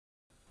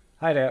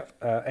Hi there,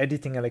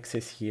 editing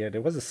Alexis here.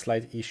 There was a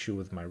slight issue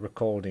with my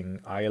recording.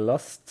 I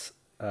lost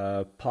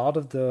part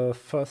of the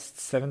first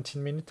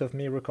 17 minutes of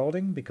me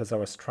recording because I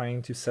was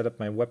trying to set up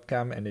my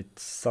webcam and it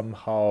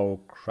somehow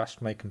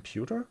crashed my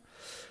computer.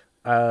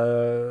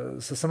 So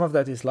some of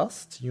that is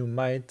lost. You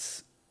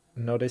might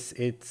notice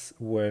it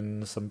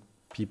when some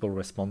people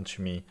respond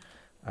to me,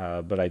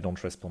 but I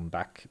don't respond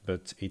back.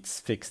 But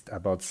it's fixed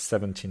about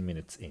 17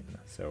 minutes in.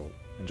 So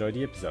enjoy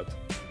the episode.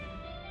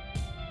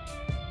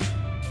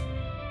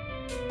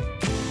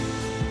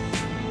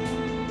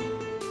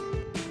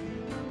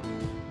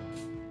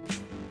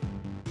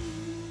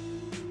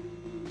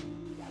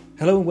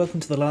 Hello and welcome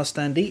to The Last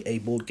Standee, a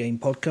board game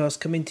podcast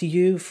coming to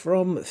you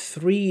from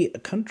 3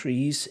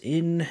 countries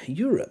in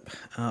Europe.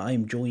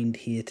 I'm joined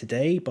here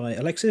today by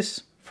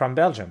Alexis. From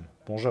Belgium,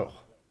 bonjour.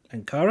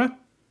 And Cara.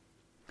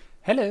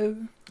 Hello.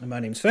 And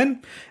my name's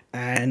Sven.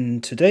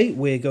 And today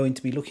we're going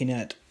to be looking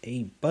at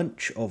a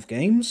bunch of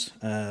games.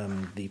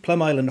 The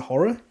Plum Island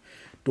Horror,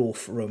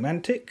 Dwarf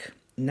Romantic,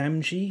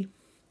 Namiji,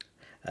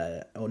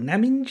 or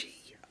Namiji?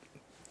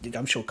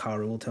 I'm sure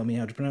Cara will tell me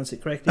how to pronounce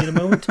it correctly in a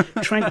moment.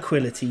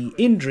 Tranquility,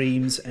 In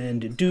Dreams,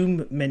 and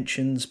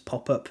Doomensions,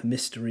 Pop-up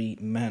Mystery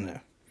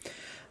Manor.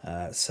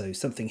 So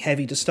something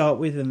heavy to start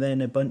with, and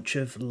then a bunch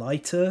of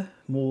lighter,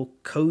 more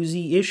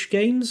cozy-ish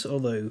games,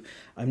 although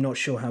I'm not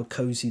sure how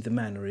cozy the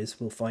manor is,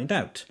 we'll find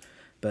out.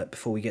 But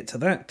before we get to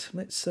that,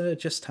 let's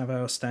just have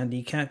our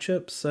standee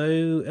catch-up.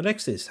 So,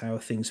 Alexis, how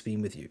have things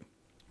been with you?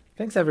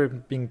 Things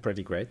have been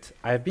pretty great.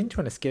 I've been to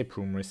an escape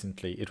room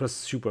recently. It was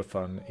super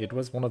fun. It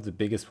was one of the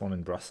biggest one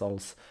in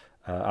Brussels,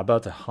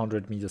 about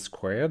 100 meters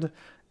squared,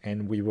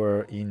 and we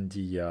were in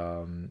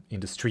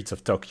the streets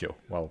of Tokyo.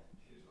 Well,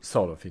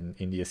 sort of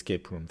in the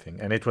escape room thing,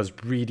 and it was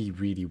really,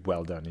 really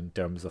well done in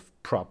terms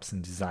of props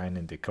and design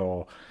and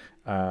decor.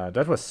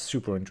 That was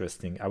super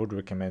interesting. I would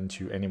recommend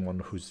to anyone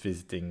who's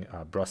visiting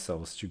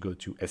Brussels to go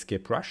to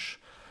Escape Rush.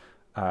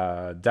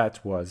 That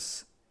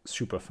was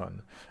super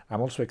fun.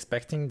 I'm also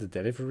expecting the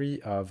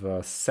delivery of a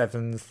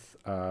 7th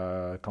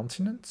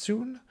continent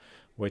soon,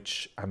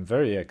 which I'm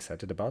very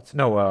excited about.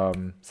 No,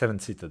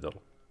 7th Citadel.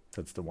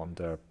 That's the one,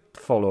 the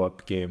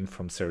follow-up game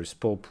from Series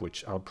Pulp,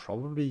 which I'll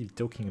probably be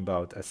talking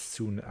about as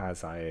soon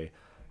as I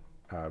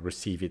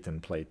receive it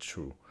and play it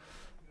through.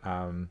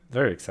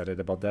 Very excited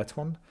about that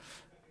one.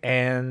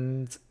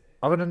 And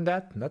other than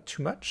that, not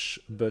too much,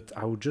 but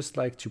I would just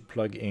like to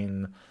plug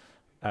in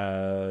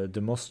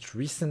the most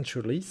recent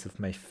release of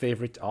my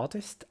favorite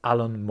artist,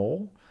 Alan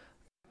Moore.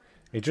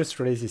 He just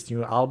released his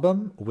new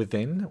album,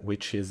 Within,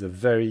 which is a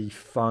very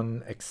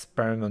fun,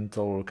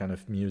 experimental kind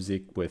of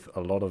music with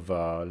a lot of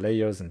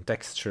layers and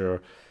texture.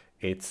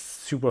 It's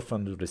super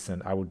fun to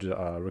listen. I would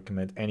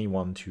recommend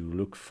anyone to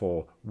look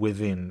for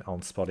Within on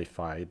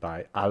Spotify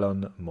by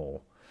Alan Moore,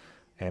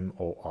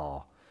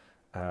 M-O-R.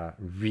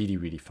 Really,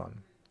 really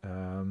fun.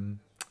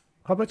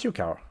 How about you,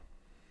 Cara?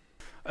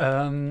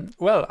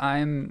 Well,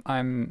 I'm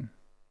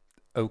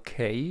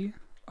okay.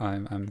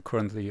 I'm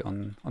currently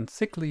on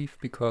sick leave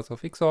because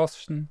of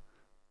exhaustion,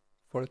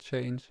 for a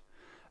change.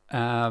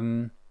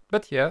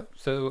 But yeah,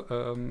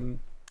 so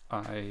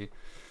I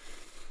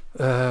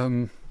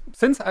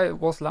since I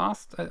was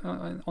last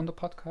on the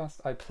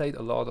podcast, I played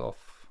a lot of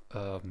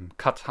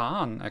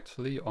Catan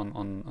actually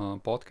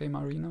on Board Game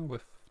Arena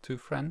with 2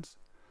 friends.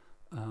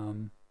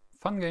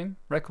 Fun game,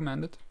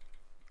 recommended.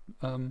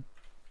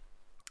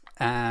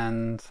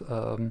 And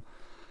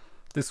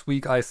this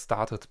week I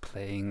started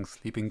playing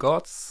Sleeping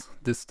Gods,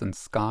 Distant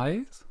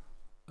Skies.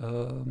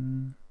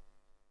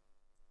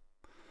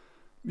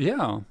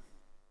 Yeah.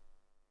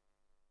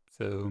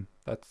 So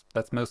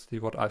that's mostly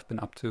what I've been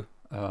up to,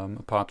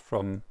 apart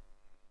from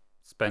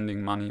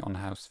spending money on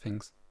house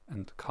things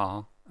and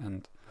car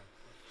and.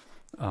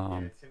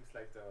 It seems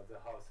like the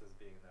house has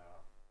been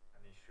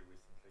an issue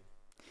recently.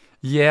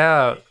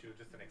 Yeah.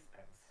 Just an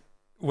expense.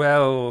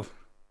 Well,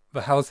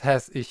 the house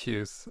has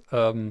issues.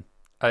 I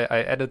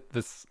added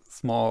this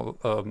small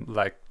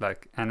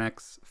like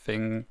annex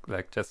thing,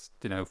 like just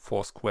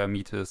 4 square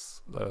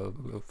meters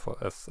for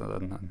as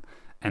an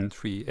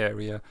entry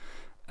area,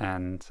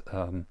 and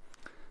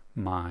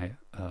my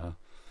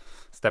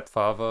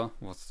stepfather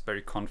was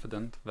very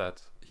confident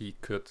that he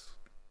could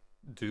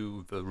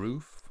do the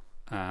roof,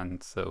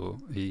 and so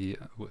he,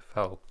 with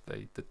help,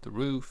 they did the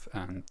roof,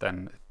 and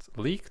then it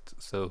leaked,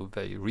 so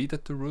they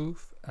redid the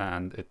roof,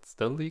 and it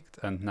still leaked,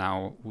 and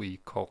now we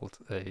called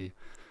a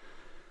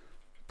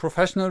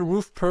professional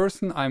roof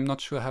person. I'm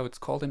not sure how it's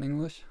called in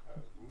English.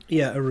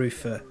 Yeah, a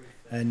roofer.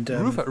 And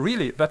roofer,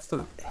 really? That's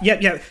the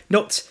yeah.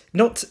 Not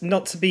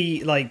to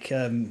be like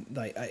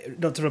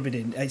not to rub it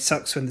in. It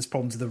sucks when there's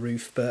problems with the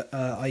roof, but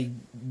I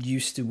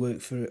used to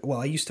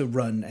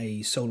run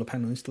a solar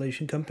panel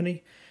installation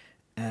company,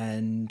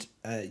 and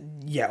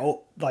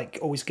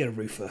always get a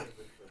roofer.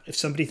 If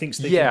somebody thinks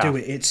they can do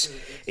it,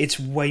 it's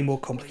way more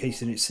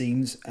complicated than it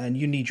seems, and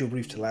you need your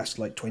roof to last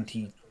like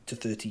 20 to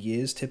 30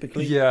 years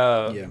typically.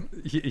 Yeah.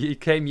 He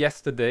came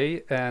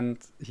yesterday and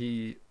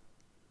he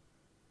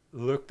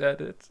looked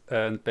at it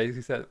and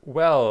basically said,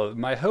 well,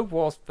 my hope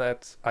was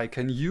that I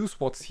can use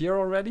what's here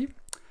already,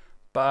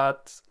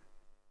 but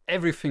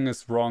everything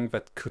is wrong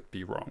that could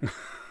be wrong.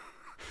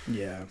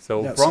 Yeah.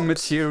 So that wrong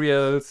sucks.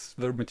 materials,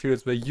 the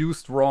materials were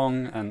used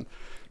wrong, and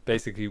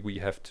basically we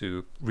have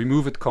to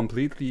remove it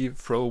completely,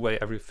 throw away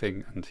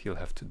everything, and he'll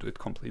have to do it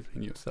completely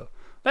new. So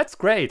that's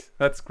great.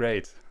 That's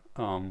great.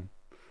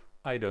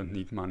 I don't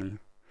need money.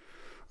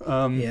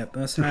 Yeah,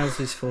 most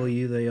houses for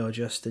you, they are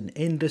just an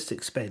endless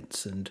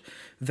expense, and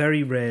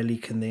very rarely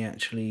can they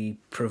actually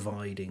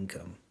provide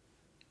income.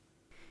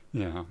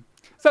 Yeah.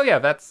 So yeah,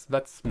 that's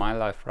my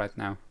life right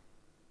now.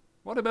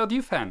 What about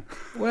you, Fan?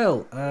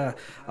 Well,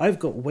 I've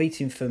got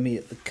waiting for me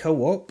at the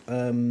co-op,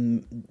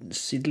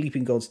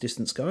 Sleeping Gods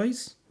Distant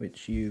Skies,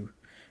 which you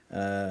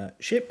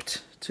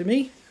shipped to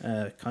me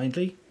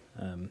kindly.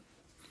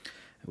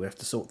 We have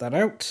to sort that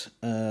out.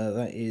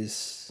 That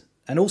is...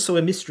 And also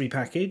a mystery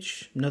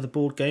package, another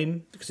board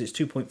game, because it's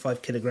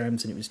 2.5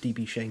 kilograms and it was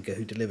DB Schenker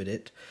who delivered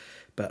it.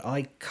 But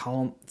I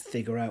can't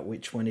figure out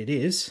which one it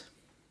is.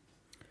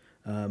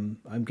 I'm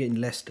getting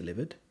less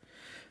delivered.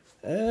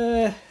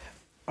 I'm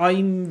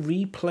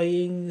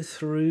replaying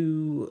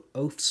through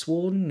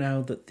Oathsworn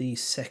now that the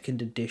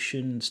second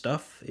edition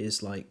stuff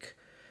is like,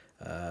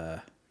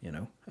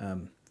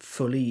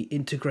 fully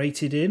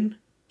integrated in.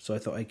 So I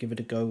thought I'd give it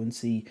a go and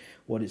see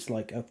what it's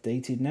like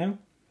updated now.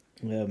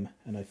 And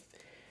I've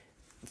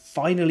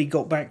finally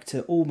got back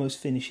to almost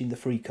finishing the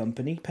Free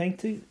Company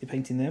painting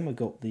them. I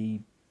got the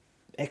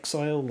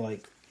Exile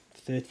like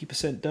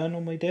 30% done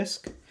on my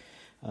desk.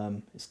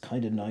 It's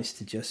kind of nice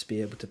to just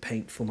be able to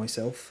paint for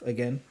myself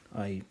again.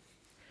 I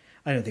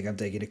don't think I'm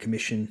taking a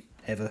commission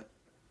ever.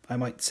 I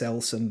might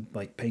sell some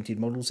like painted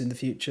models in the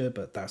future,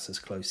 but that's as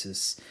close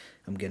as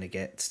I'm going to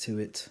get to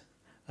it.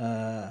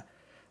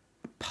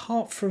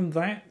 Apart from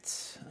that,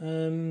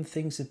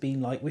 things have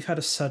been like, we've had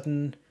a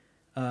sudden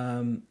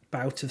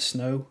bout of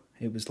snow.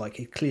 It was like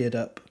it cleared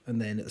up,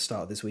 and then at the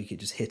start of this week it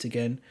just hit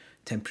again.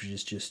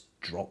 Temperatures just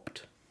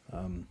dropped.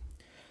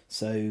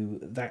 So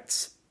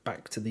that's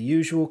back to the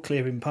usual,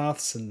 clearing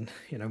paths and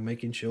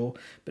making sure.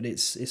 But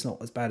it's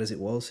not as bad as it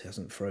was. It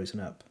hasn't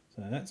frozen up.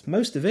 So that's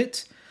most of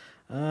it.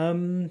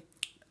 That's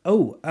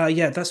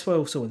what I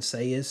also want to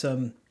say is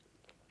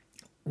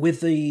with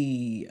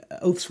the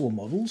Oathsworn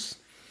models,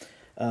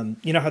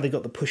 you know how they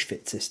got the push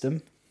fit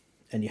system,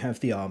 and you have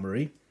the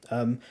armory.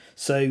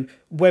 So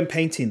when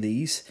painting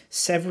these,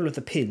 several of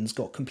the pins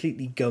got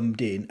completely gummed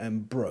in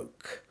and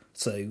broke.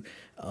 So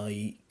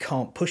I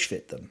can't push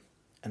fit them.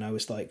 And I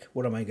was like,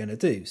 what am I going to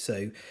do?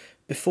 So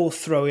before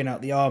throwing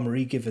out the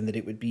armory, given that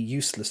it would be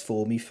useless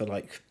for me for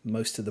like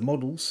most of the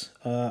models,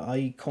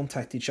 I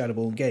contacted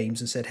Shadowborn Games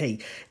and said, hey,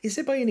 is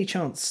there by any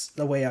chance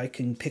a way I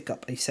can pick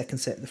up a second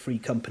set of the Free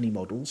Company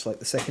models, like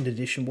the second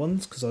edition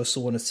ones? Because I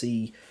also want to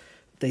see,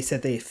 they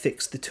said they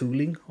fixed the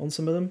tooling on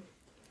some of them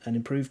and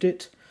improved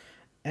it.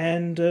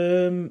 And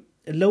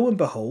lo and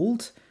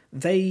behold,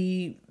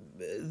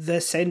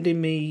 they're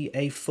sending me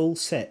a full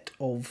set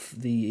of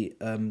the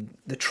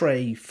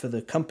tray for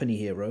the company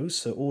heroes,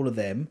 so all of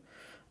them,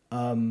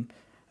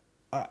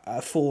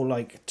 for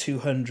like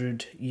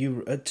 200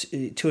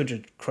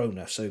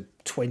 krona, so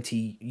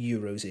 20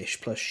 euros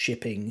ish plus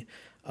shipping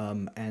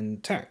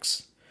and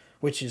tax,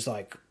 which is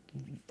like,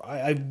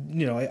 I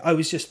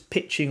was just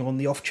pitching on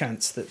the off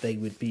chance that they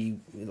would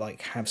be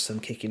like have some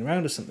kicking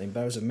around or something,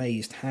 but I was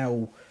amazed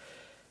how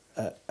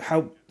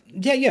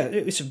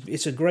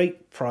it's a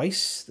great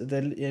price,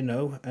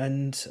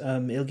 and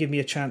it'll give me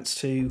a chance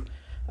to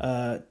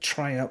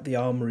try out the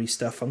armory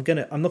stuff. I'm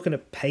not gonna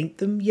paint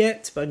them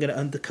yet, but I'm gonna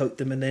undercoat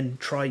them and then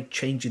try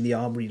changing the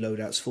armory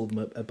loadouts for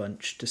them a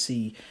bunch to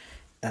see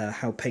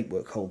how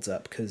paintwork holds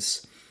up,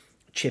 because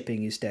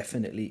chipping is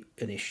definitely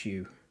an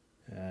issue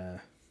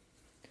that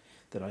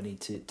I need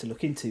to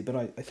look into. But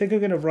I think I'm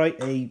going to write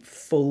a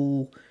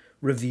full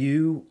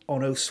review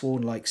on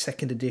Oathsworn, like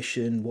second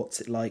edition, what's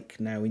it like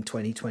now in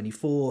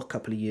 2024, a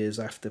couple of years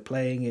after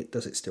playing it,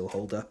 does it still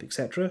hold up,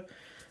 etc.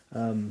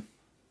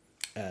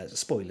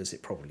 Spoilers,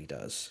 it probably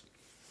does.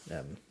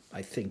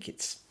 I think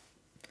it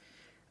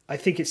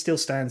still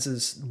stands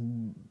as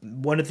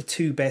one of the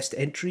two best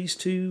entries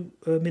to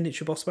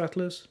miniature boss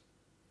battlers.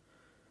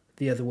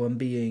 The other one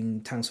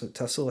being Townsfolk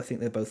Tussle. I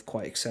think they're both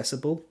quite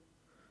accessible.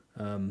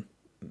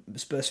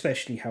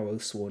 Especially how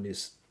Oathsworn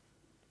is.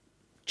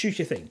 Choose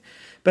your thing.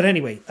 But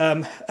anyway,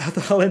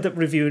 I'll end up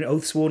reviewing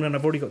Oathsworn, and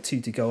I've already got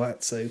 2 to go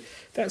at, so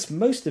that's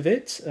most of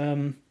it.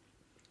 Bit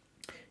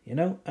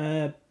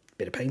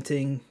of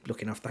painting,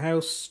 looking after the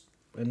house,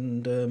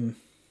 and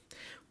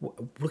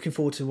looking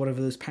forward to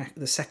whatever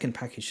the second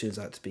package turns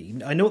out to be.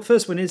 I know what the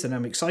first one is, and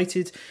I'm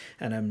excited,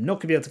 and I'm not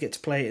going to be able to get to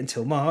play it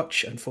until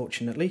March,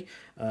 unfortunately.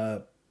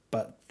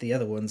 But the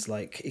other one's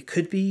like, it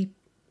could be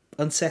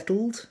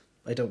Unsettled.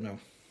 I don't know.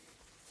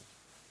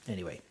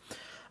 Anyway.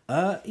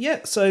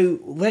 So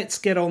let's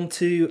get on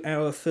to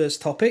our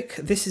first topic.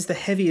 This is the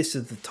heaviest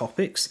of the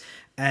topics,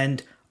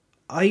 and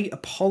I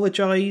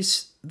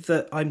apologise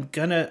that I've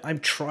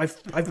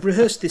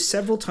rehearsed this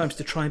several times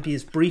to try and be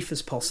as brief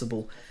as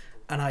possible,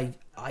 and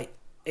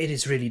it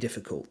is really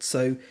difficult.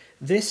 So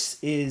this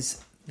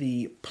is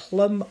the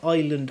Plum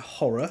Island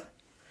Horror,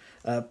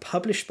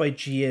 published by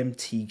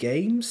GMT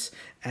Games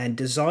and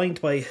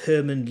designed by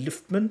Herman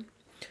Luftman.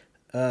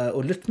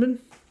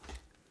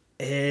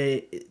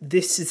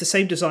 This is the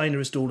same designer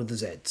as Dawn of the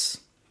Zeds,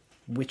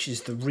 which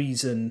is the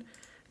reason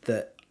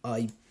that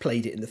I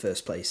played it in the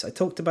first place. I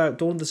talked about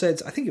Dawn of the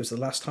Zeds, I think it was the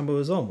last time I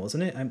was on,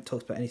 wasn't it? I haven't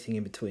talked about anything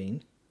in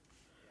between.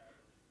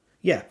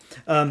 Yeah,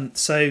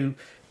 so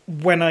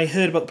when I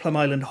heard about the Plum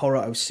Island Horror,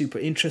 I was super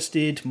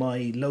interested.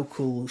 My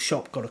local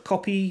shop got a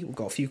copy, we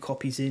got a few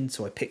copies in,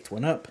 so I picked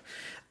one up.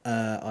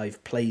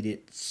 I've played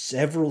it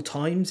several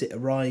times. It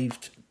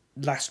arrived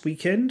last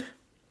weekend,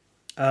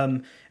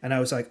 and I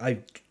was like, I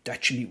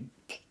actually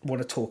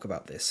want to talk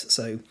about this.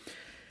 So,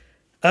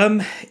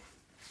 Plum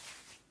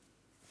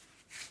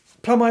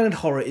Island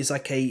Horror is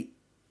like a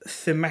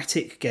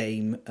thematic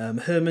game.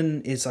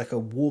 Herman is like a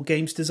war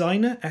games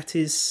designer at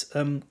his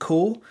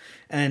core,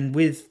 and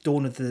with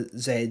Dawn of the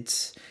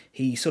Zeds,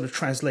 he sort of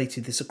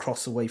translated this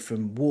across away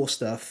from war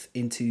stuff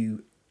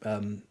into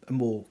a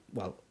more,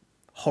 well,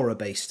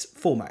 horror-based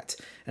format.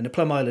 And the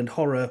Plum Island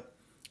Horror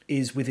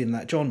is within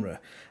that genre.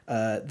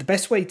 The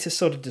best way to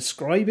sort of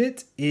describe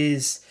it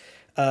is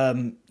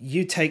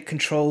you take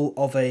control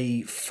of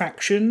a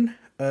faction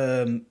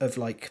of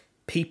like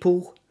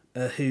people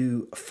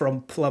who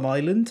from Plum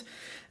Island.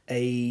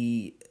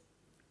 The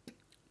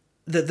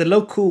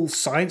local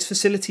science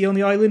facility on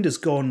the island has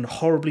gone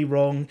horribly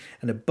wrong,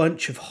 and a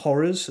bunch of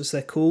horrors, as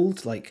they're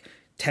called, like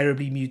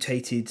terribly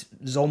mutated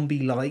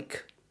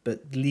zombie-like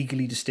but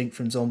legally distinct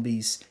from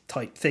zombies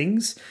type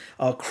things,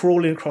 are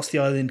crawling across the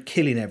island,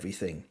 killing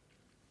everything.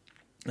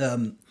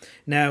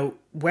 Now,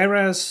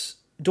 whereas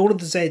Dawn of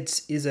the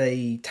Zeds is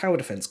a tower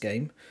defense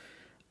game,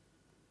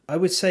 I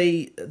would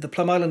say the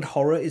Plum Island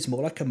Horror is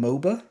more like a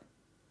MOBA,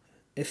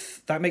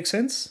 if that makes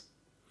sense.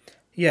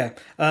 Yeah.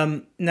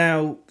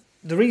 Now,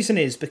 the reason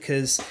is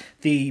because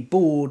the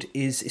board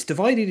is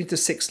divided into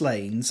 6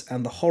 lanes,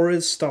 and the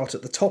horrors start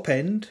at the top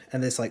end,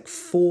 and there's like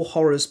 4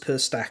 horrors per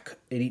stack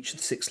in each of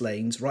the 6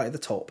 lanes right at the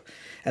top,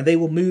 and they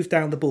will move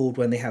down the board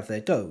when they have their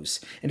goes.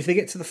 And if they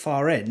get to the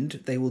far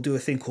end, they will do a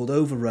thing called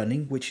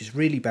overrunning, which is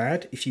really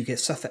bad. If you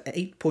suffer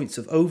 8 points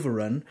of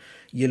overrun,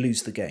 you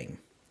lose the game.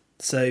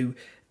 So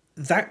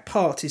that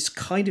part is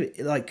kind of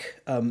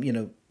like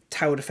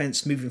tower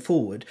defense moving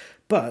forward,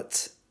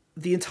 but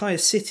the entire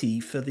city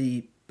for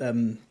the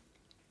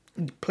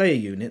player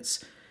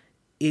units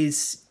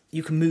is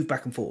you can move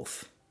back and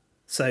forth.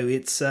 So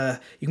it's you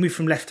can move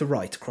from left to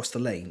right across the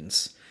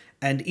lanes,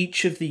 and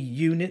each of the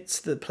units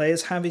that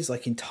players have is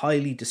like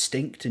entirely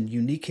distinct and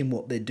unique in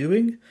what they're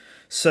doing.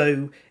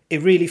 So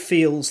it really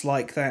feels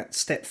like that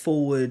step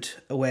forward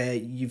where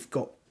you've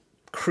got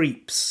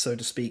creeps, so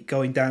to speak,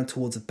 going down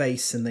towards a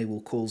base, and they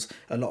will cause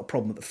a lot of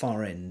problem at the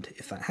far end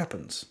if that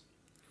happens.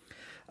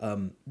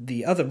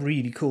 The other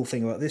really cool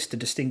thing about this, to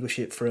distinguish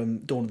it from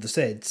Dawn of the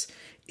Zeds,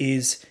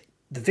 is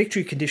the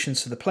victory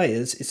conditions for the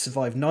players is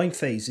survive 9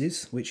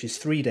 phases, which is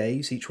 3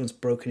 days. Each one's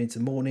broken into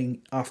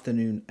morning,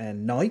 afternoon,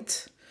 and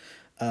night.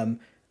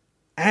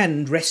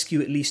 And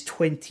rescue at least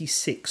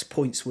 26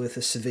 points worth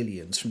of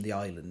civilians from the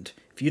island.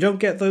 If you don't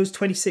get those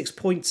 26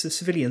 points of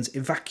civilians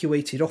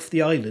evacuated off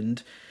the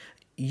island,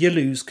 you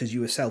lose because you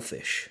were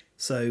selfish.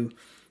 So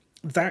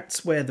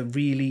that's where the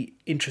really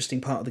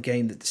interesting part of the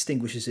game that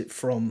distinguishes it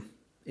from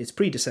its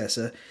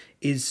predecessor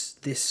is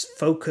this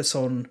focus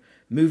on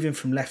moving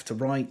from left to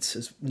right,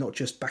 as not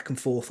just back and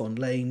forth on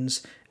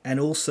lanes, and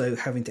also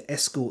having to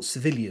escort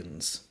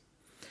civilians.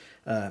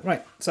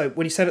 Right, so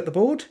when you set up the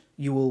board,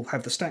 you will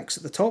have the stacks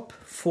at the top,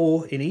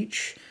 4 in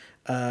each.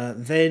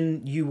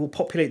 Then you will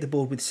populate the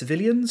board with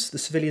civilians. The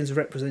civilians are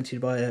represented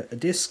by a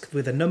disc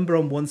with a number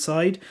on one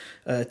side,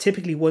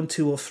 typically 1,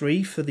 2, or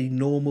 3 for the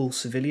normal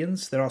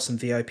civilians. There are some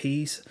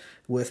VIPs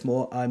worth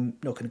more. I'm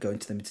not going to go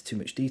into them into too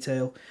much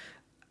detail.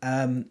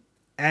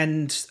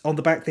 And on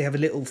the back they have a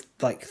little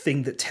like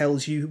thing that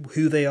tells you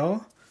who they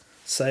are.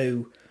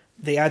 So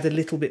they add a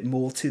little bit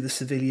more to the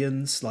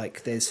civilians.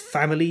 Like there's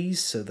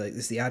families, so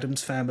there's the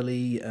Addams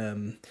family,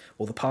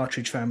 or the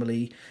Partridge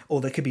family,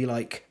 or there could be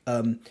like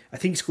I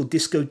think it's called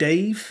Disco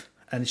Dave,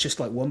 and it's just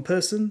like one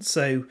person.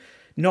 So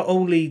not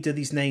only do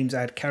these names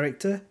add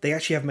character, they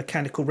actually have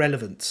mechanical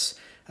relevance.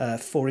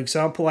 For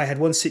example, I had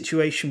one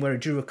situation where I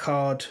drew a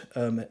card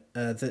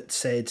that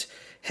said,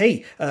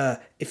 "Hey,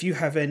 if you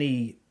have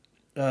any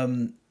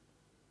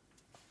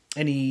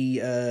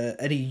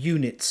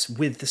units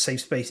with the same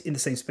space in the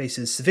same space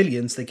as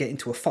civilians, they get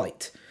into a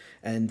fight,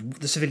 and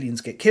the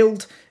civilians get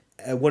killed.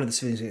 One of the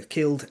civilians gets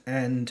killed,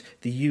 and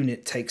the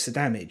unit takes the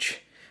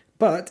damage.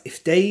 But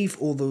if Dave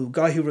or the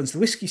guy who runs the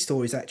whiskey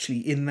store is actually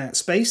in that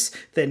space,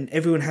 then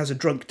everyone has a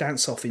drunk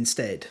dance off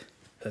instead.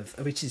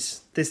 Which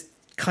is this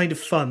kind of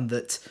fun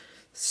that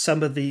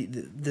some of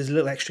there's a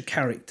little extra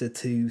character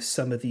to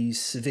some of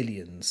these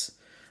civilians,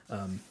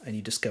 and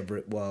you discover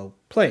it while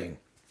playing.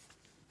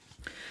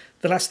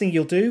 The last thing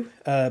you'll do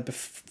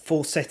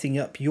before setting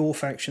up your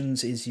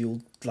factions is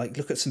you'll like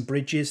look at some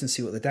bridges and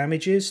see what the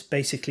damage is.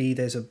 Basically,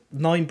 there's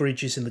 9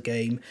 bridges in the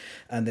game,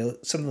 and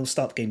some of them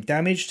start the game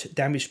damaged.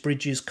 Damaged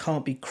bridges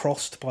can't be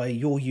crossed by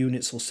your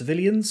units or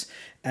civilians,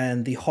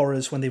 and the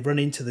horrors, when they run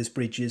into those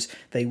bridges,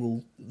 they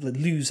will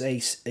lose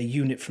a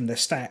unit from their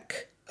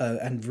stack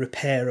and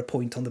repair a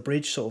point on the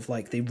bridge, sort of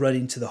like they run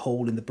into the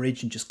hole in the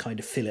bridge and just kind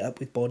of fill it up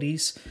with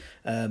bodies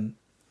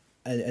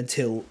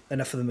until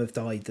enough of them have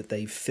died that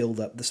they've filled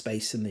up the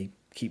space and they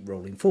keep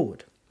rolling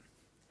forward.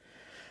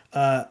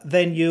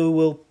 Then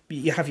you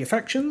have your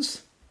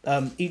factions.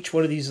 Each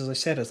one of these, as I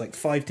said, has like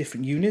 5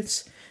 different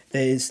units.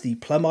 There's the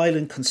Plum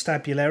Island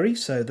Constabulary,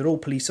 so they're all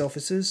police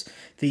officers.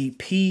 The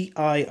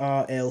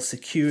PIRL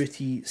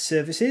Security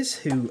Services,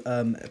 who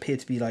appear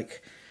to be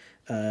like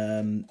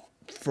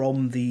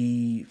from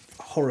the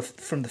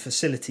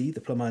facility,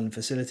 the Plum Island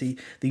facility.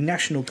 The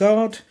National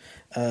Guard,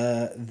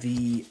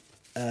 the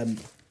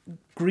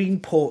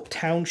Greenport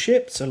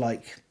Township, so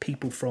like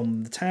people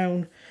from the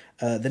town.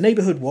 The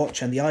Neighbourhood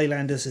Watch, and the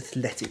Islanders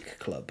Athletic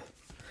Club.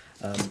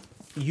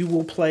 You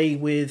will play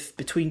with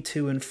between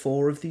 2 and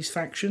 4 of these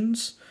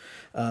factions,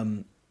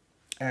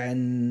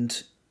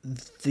 and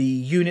the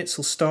units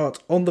will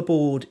start on the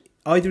board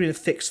either in a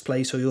fixed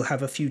place, or you'll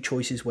have a few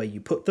choices where you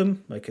put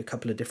them, like a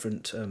couple of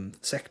different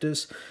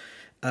sectors.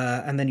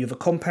 And then you have a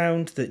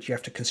compound that you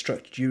have to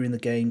construct during the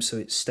game so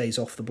it stays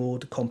off the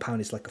board. The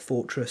compound is like a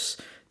fortress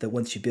that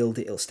once you build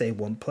it, it'll stay in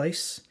one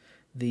place.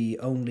 The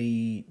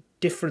only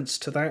difference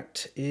to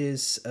that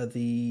is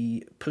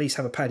the police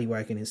have a paddy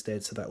wagon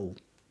instead, so that will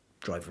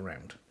drive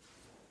around.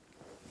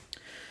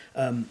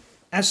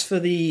 As for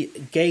the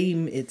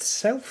game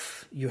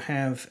itself, you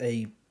have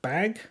a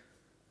bag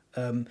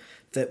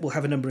that will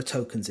have a number of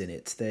tokens in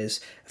it.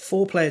 There's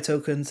 4 player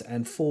tokens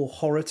and 4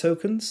 horror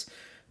tokens.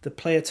 The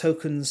player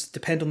tokens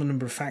depend on the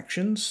number of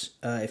factions.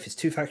 If it's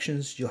 2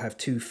 factions, you'll have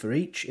 2 for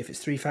each. If it's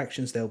 3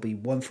 factions, there'll be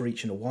 1 for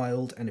each in a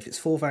wild. And if it's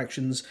 4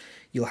 factions,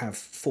 you'll have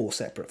 4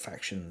 separate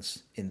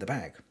factions in the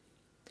bag.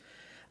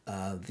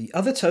 The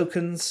other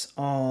tokens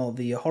are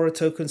the horror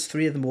tokens.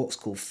 3 of them are what's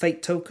called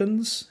fate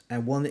tokens,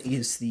 and 1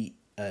 is the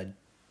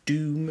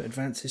Doom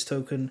Advances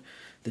token.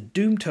 The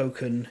Doom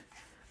token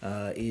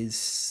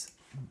is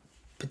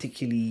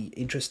particularly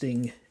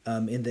interesting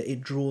in that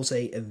it draws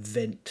a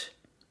event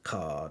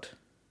card.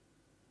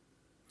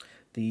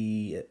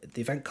 The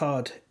event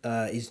card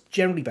is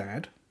generally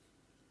bad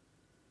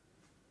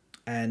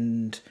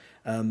and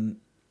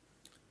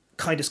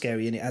kind of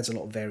scary, and it adds a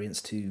lot of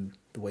variance to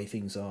the way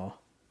things are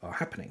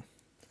happening.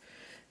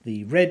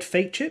 The red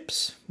fate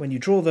chips, when you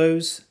draw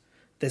those,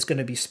 there's going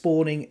to be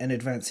spawning and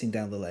advancing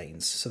down the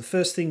lanes. So the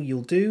first thing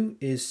you'll do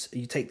is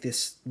you take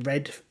this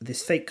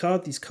fate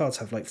card. These cards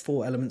have like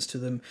 4 elements to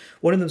them.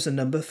 One of them's a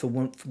number from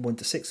 1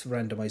 to 6 for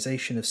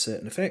randomization of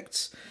certain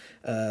effects.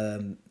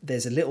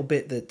 There's a little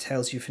bit that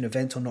tells you if an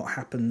event or not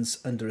happens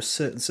under a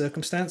certain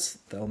circumstance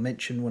that I'll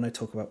mention when I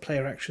talk about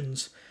player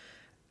actions.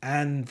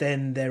 And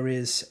then there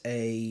is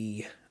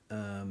a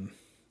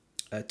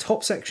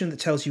top section that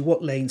tells you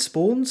what lane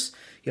spawns.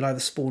 You'll either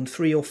spawn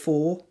 3 or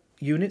 4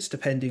 units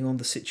depending on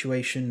the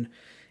situation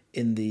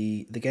in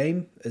the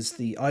game. As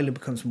the island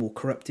becomes more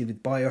corrupted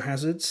with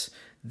biohazards,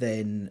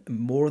 then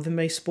more of them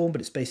may spawn, but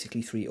it's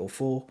basically 3 or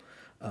 4.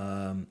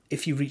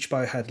 If you reach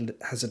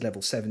biohazard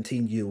level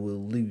 17, you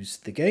will lose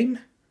the game.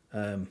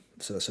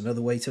 So that's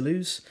another way to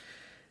lose.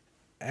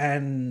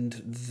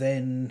 And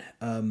then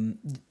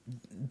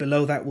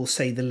below that will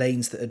say the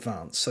lanes that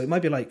advance. So it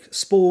might be like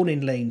spawn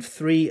in lane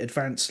 3,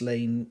 advance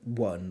lane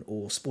 1,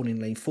 or spawn in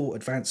lane 4,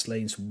 advance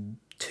lanes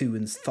 2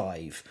 and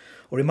 5.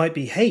 Or it might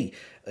be, hey,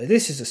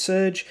 this is a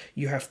surge,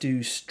 you have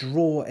to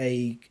draw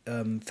a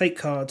fate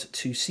card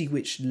to see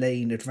which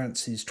lane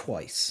advances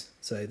twice.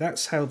 So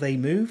that's how they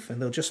move, and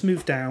they'll just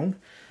move down.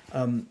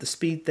 The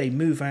speed they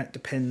move at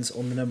depends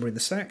on the number in the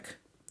stack.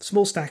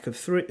 Small stack of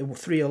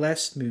 3 or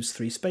less moves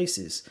 3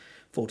 spaces.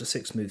 4 to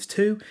 6 moves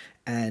 2,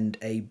 and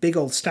a big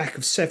old stack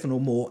of 7 or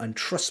more, and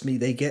trust me,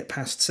 they get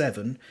past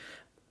 7,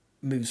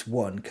 moves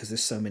 1, because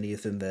there's so many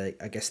of them,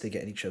 I guess they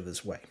get in each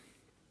other's way.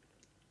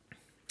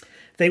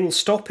 They will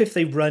stop if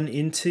they run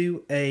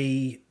into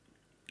a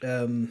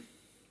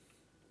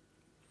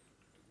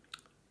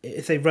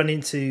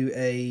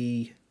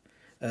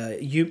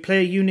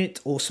player unit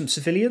or some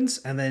civilians,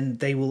 and then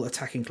they will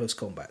attack in close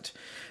combat.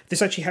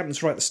 This actually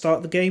happens right at the start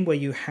of the game, where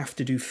you have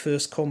to do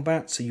first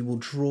combat, so you will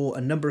draw a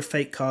number of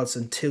fate cards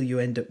until you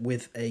end up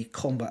with a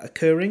combat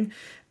occurring,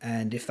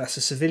 and if that's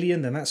a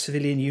civilian, then that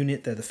civilian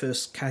unit, they're the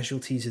first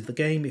casualties of the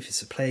game. If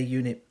it's a player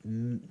unit,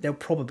 they'll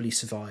probably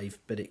survive,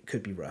 but it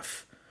could be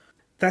rough.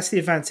 That's the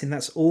advancing.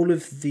 That's all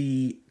of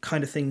the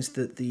kind of things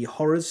that the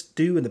horrors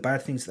do and the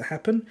bad things that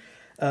happen.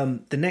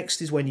 The next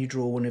is when you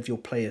draw one of your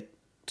player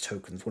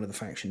tokens, one of the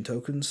faction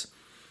tokens.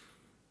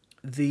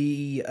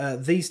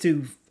 These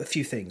do a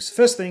few things.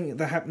 First thing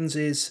that happens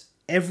is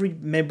every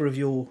member of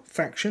your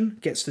faction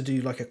gets to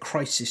do like a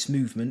crisis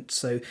movement.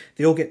 So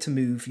they all get to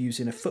move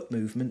using a foot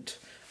movement.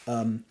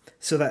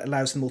 So that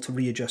allows them all to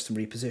readjust and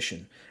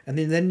reposition. And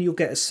then you'll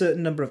get a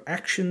certain number of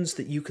actions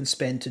that you can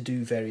spend to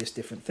do various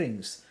different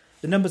things.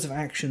 the numbers of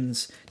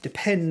actions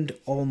depend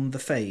on the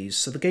phase.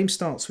 So the game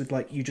starts with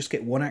like you just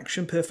get 1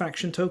 action per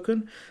faction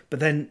token, but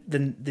then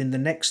the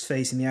next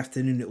phase in the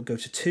afternoon it'll go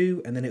to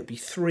 2, and then it'll be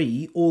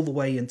 3 all the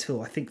way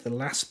until I think the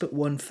last but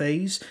 1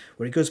 phase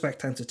where it goes back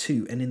down to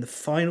 2. And in the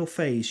final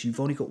phase, you've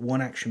only got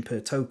 1 action per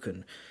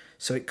token.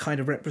 So it kind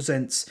of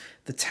represents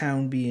the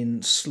town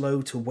being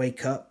slow to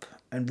wake up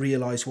and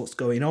realise what's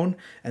going on,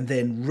 and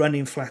then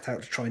running flat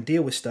out to try and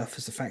deal with stuff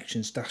as the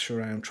factions dash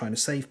around trying to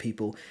save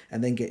people,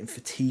 and then getting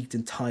fatigued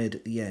and tired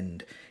at the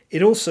end.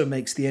 It also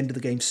makes the end of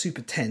the game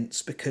super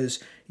tense because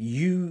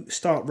you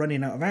start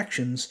running out of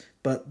actions,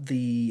 but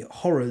the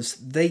horrors,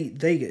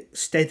 they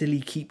steadily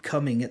keep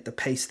coming at the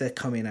pace they're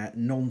coming at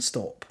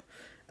non-stop.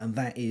 And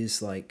that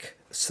is like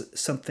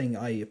something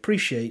I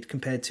appreciate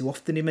compared to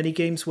often in many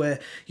games where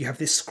you have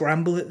this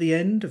scramble at the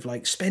end of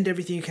like spend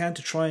everything you can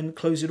to try and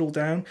close it all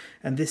down,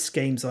 and this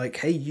game's like,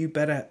 hey, you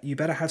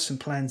better have some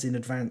plans in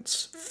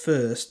advance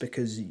first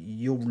because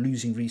you're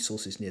losing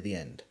resources near the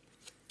end.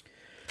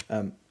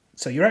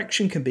 So your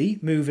action can be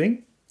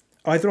moving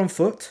either on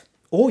foot,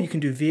 or you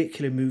can do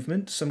vehicular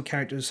movement. Some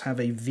characters have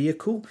a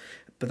vehicle,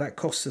 but that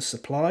costs a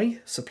supply.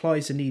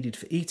 Supplies are needed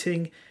for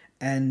eating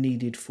and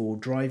needed for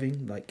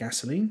driving, like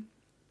gasoline.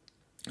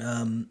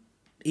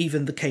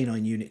 Even the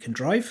canine unit can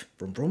drive.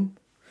 Brum brum.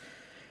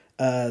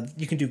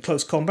 You can do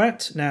close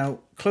combat. Now,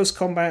 close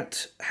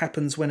combat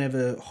happens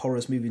whenever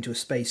horrors move into a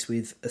space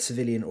with a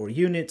civilian or a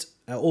unit,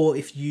 or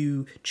if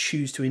you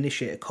choose to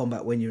initiate a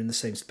combat when you're in the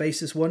same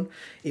space as one.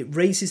 It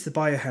raises the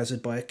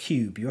biohazard by a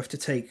cube. You have to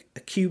take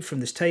a cube from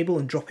this table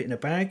and drop it in a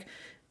bag.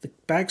 The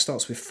bag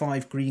starts with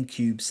 5 green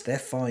cubes. They're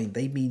fine.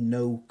 They mean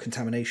no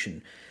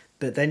contamination.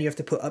 But then you have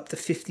to put up to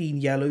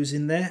 15 yellows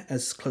in there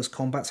as close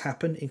combats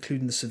happen,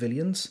 including the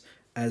civilians,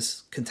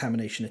 as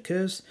contamination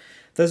occurs.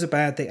 Those are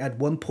bad. They add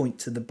 1 point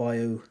to the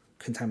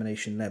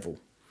biocontamination level.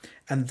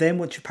 And then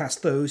once you pass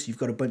those, you've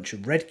got a bunch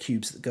of red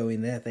cubes that go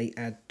in there. They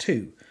add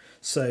 2.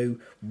 So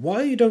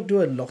while you don't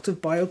do a lot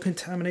of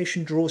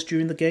biocontamination draws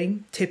during the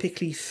game,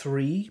 typically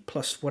 3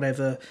 plus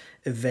whatever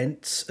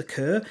events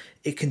occur,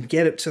 it can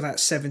get up to that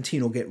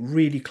 17 or get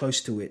really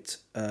close to it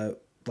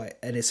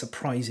in a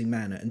surprising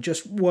manner. And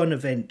just one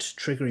event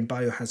triggering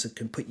biohazard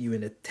can put you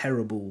in a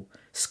terrible,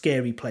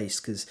 scary place,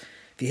 because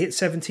if you hit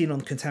 17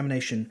 on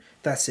contamination,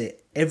 that's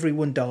it.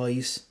 Everyone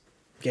dies.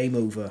 Game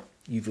over.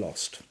 You've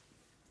lost.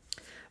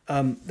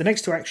 The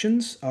next 2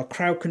 actions are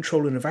crowd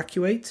control and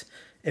evacuate.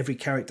 Every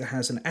character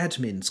has an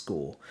admin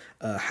score,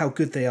 how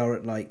good they are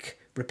at like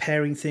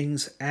repairing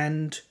things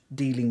and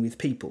dealing with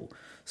people.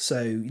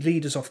 So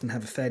leaders often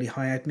have a fairly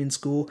high admin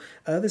score.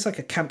 There's like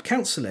a camp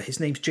counselor. His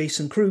name's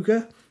Jason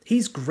Kruger.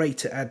 He's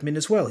great at admin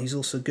as well. He's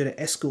also good at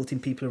escorting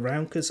people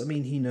around because, I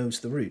mean, he knows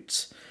the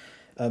routes.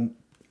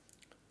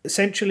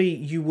 Essentially,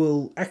 you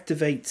will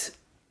activate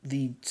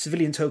the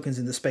civilian tokens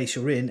in the space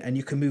you're in, and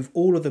you can move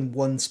all of them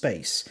one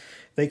space.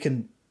 They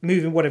can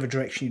move in whatever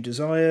direction you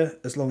desire,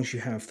 as long as you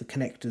have the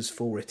connectors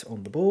for it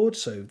on the board,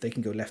 so they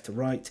can go left to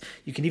right.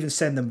 You can even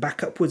send them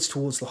back upwards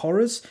towards the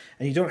horrors,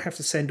 and you don't have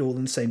to send all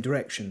in the same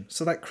direction.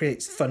 So that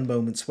creates fun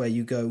moments where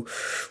you go,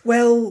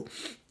 well,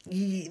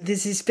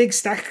 there's this big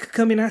stack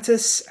coming at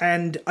us,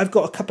 and I've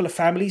got a couple of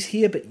families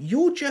here, but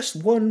you're just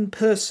one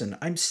person.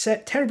 I'm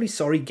terribly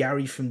sorry,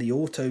 Gary from the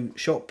auto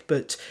shop,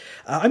 but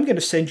I'm going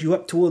to send you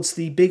up towards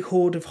the big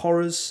horde of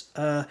horrors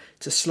to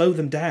slow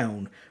them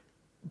down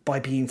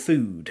by being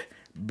food.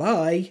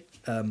 Bye.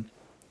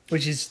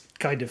 Which is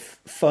kind of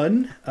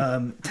fun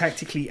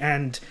tactically,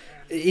 and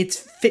it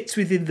fits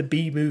within the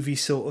B-movie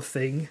sort of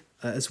thing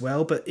as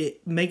well, but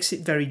it makes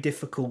it very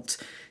difficult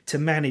to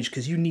manage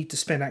because you need to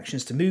spend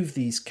actions to move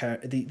these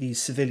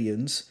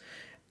civilians,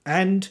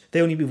 and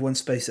they only move one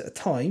space at a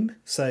time,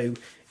 so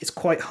it's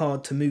quite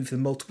hard to move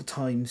them multiple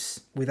times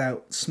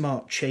without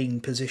smart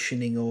chain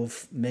positioning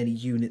of many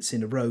units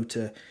in a row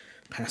to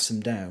pass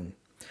them down.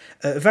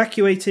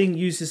 Evacuating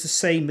uses the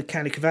same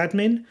mechanic of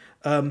admin,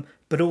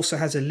 but also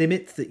has a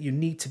limit that you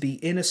need to be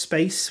in a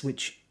space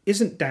which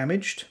isn't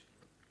damaged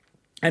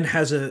and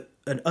has an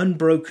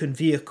unbroken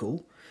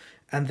vehicle,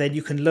 and then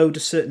you can load a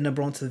certain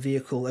number onto the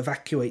vehicle,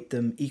 evacuate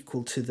them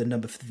equal to the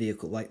number for the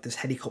vehicle. Like there's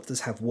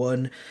helicopters have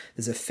 1,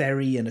 there's a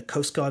ferry and a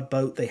Coast Guard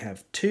boat, they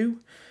have 2.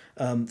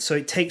 So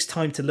it takes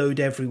time to load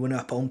everyone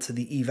up onto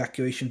the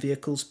evacuation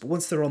vehicles, but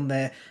once they're on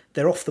there,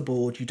 they're off the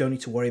board, you don't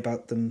need to worry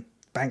about them.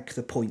 Bank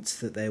the points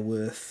that they're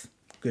worth.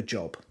 Good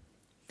job.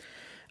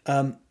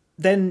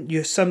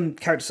 Then some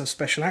characters have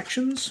special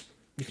actions.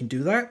 You can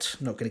do that.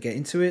 I'm not going to get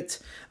into it.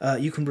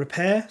 You can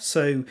repair.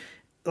 So,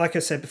 like I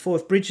said before,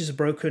 if bridges are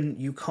broken,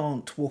 you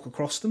can't walk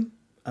across them.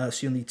 So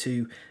you'll need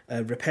to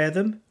repair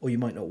them, or you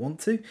might not want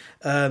to.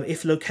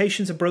 If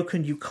locations are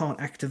broken, you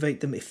can't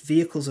activate them. If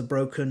vehicles are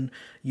broken,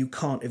 you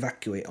can't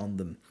evacuate on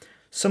them.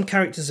 Some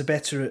characters are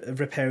better at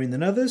repairing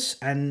than others,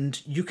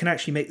 and you can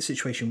actually make the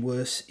situation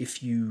worse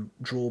if you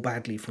draw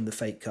badly from the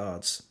fate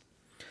cards.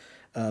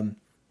 Then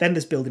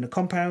there's building a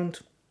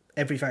compound.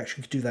 every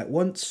faction can do that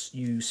once.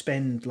 You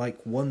spend like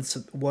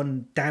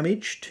one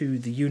damage to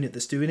the unit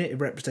that's doing it. It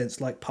represents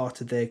like part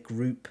of their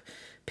group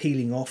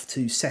peeling off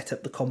to set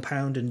up the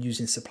compound and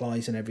using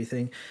supplies and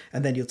everything.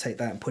 And then you'll take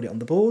that and put it on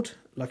the board.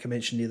 Like I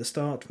mentioned near the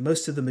start,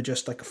 most of them are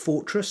just like a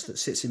fortress that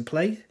sits in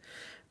play.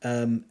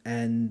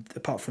 And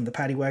apart from the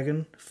paddy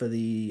wagon for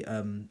the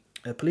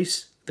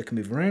police that can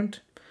move around.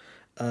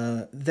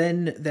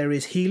 Then there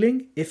is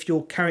healing. If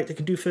your character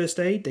can do first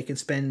aid, they can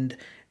spend...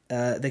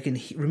 they can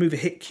remove a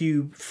hit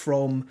cube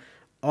from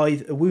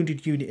either a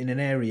wounded unit in an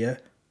area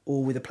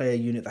or with a player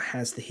unit that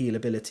has the heal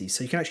ability.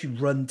 So you can actually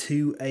run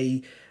to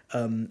a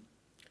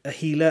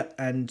healer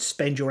and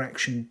spend your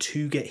action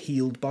to get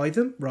healed by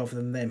them rather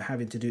than them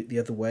having to do it the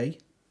other way,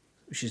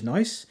 which is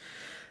nice.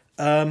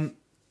 And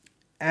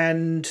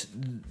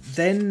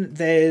then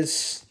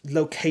there's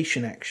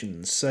location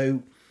actions.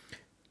 So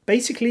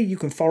basically, you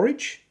can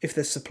forage. If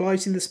there's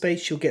supplies in the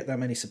space, you'll get that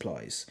many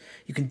supplies.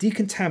 You can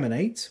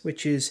decontaminate,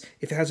 which is,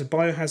 if it has a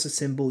biohazard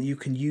symbol, you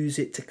can use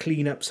it to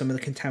clean up some of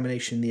the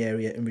contamination in the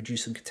area and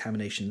reduce the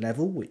contamination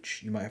level,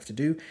 which you might have to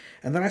do.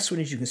 And the last one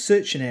is you can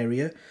search an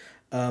area.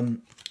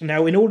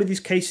 Now, in all of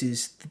these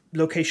cases, the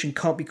location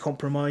can't be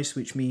compromised,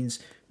 which means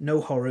no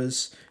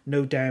horrors,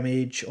 no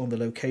damage on the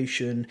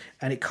location,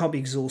 and it can't be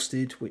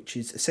exhausted, which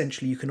is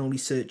essentially you can only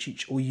search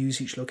each or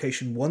use each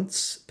location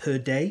once per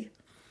day.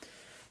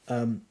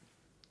 And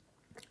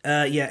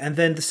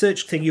then the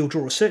search thing, you'll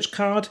draw a search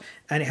card,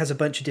 and it has a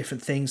bunch of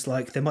different things,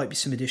 like there might be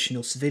some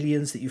additional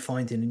civilians that you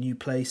find in a new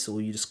place,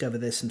 or you discover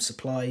there's some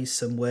supplies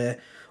somewhere,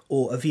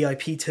 or a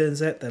VIP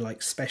turns up. They're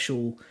like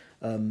special,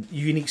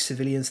 unique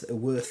civilians that are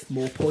worth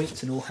more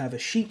points and all have a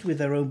sheet with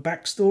their own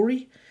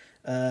backstory.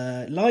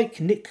 Like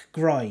Nick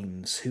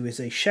Grimes, who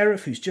is a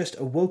sheriff who's just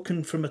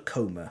awoken from a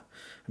coma.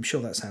 I'm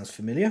sure that sounds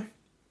familiar.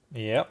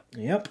 Yep.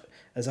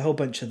 There's a whole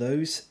bunch of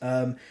those.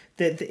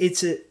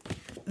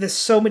 There's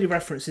so many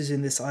references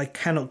in this, I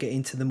cannot get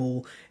into them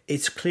all.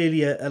 It's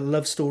clearly a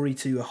love story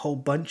to a whole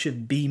bunch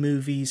of B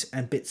movies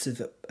and bits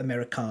of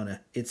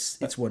Americana.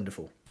 It's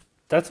wonderful.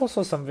 That's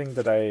also something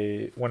that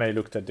when I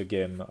looked at the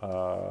game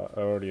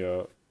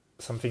earlier,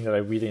 something that I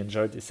really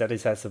enjoyed is that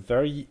it has a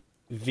very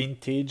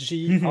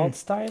vintagey art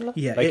style,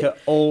 like an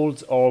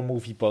old horror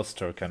movie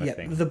poster kind of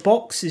thing. The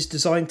box is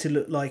designed to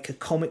look like a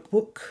comic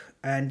book.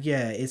 And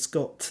it's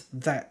got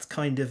that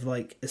kind of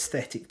like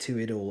aesthetic to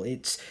it all.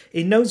 It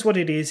knows what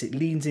it is, it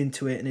leans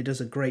into it, and it does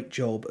a great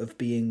job of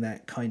being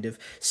that kind of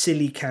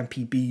silly,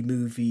 campy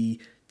B-movie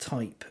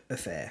type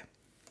affair.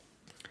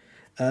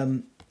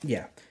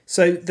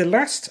 So the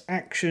last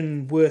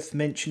action worth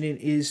mentioning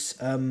is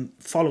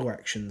follow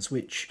actions,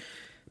 which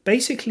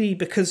basically,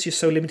 because you're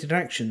so limited in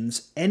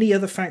actions, any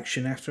other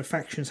faction after a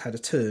faction's had a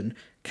turn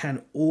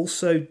can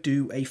also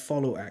do a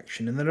follow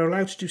action, and they're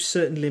allowed to do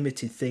certain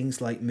limited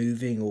things like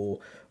moving or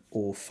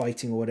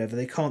fighting or whatever.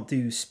 They can't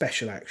do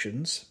special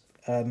actions.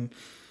 When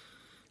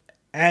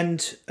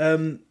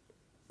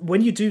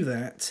you do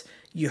that,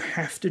 you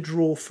have to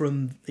draw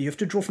from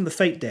the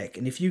fate deck,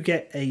 and if you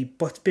get a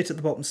bit at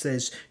the bottom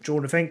says draw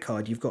an event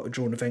card, you've got to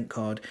draw an event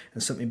card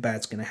and something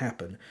bad's going to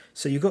happen.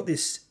 So you've got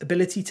this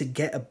ability to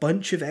get a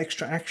bunch of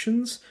extra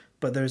actions,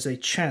 but there's a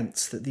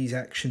chance that these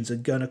actions are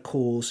going to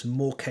cause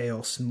more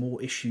chaos,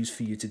 more issues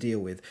for you to deal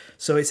with.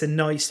 So it's a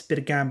nice bit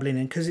of gambling,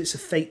 and because it's a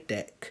fate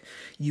deck,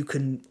 you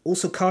can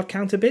also card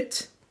count a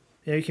bit.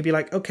 You can be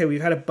like, okay,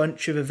 we've had a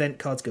bunch of event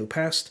cards go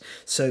past,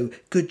 so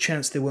good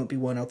chance there won't be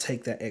one, I'll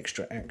take that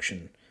extra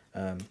action.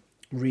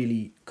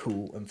 Really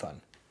cool and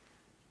fun.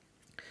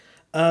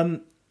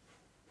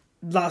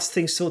 Last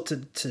thing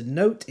to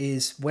note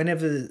is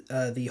whenever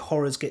the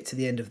horrors get to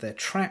the end of their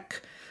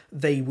track,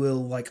 they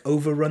will like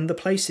overrun the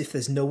place if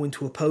there's no one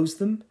to oppose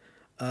them.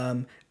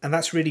 And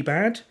that's really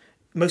bad.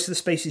 Most of the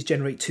spaces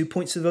generate 2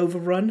 points of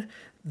overrun.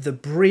 The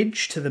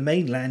bridge to the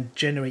mainland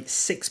generates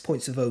 6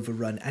 points of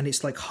overrun, and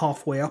it's like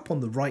halfway up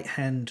on the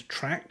right-hand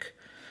track.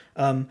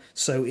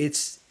 So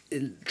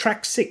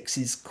track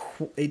 6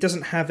 it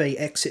doesn't have a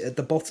exit at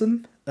the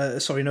bottom. An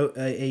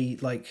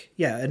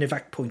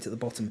evac point at the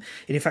bottom.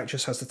 It in fact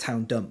just has the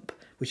town dump,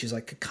 which is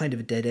like a kind of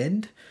a dead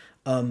end.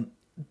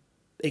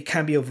 It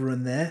can be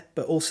overrun there,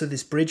 but also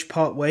this bridge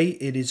part way,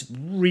 it is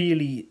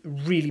really,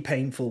 really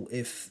painful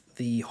if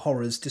the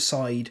horrors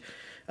decide,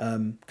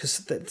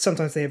 because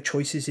sometimes they have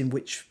choices in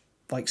which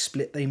like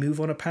split they move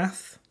on a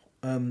path.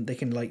 They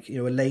can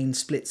a lane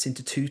splits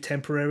into two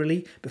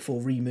temporarily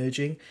before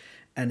re-merging,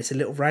 and it's a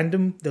little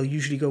random. They'll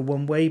usually go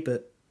one way,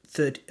 but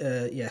third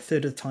of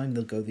the time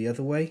they'll go the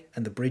other way,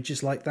 and the bridge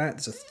is like that.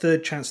 There's a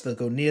third chance they'll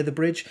go near the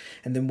bridge,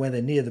 and then when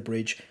they're near the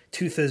bridge,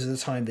 2/3 of the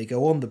time they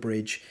go on the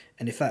bridge,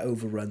 and if that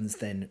overruns,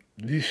 then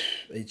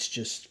it's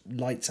just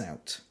lights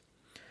out.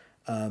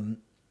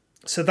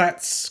 So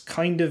that's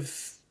kind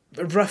of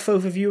a rough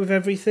overview of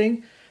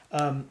everything.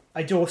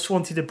 I just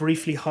wanted to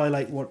briefly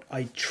highlight what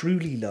I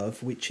truly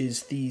love, which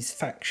is these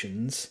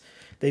factions.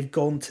 They've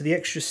gone to the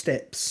extra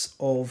steps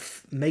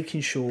of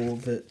making sure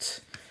that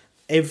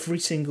every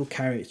single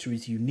character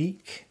is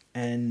unique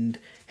and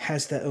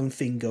has their own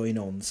thing going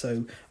on.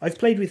 So I've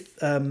played with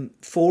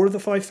 4 of the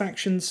 5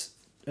 factions,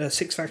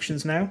 6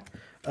 factions now.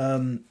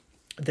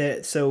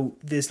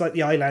 There's like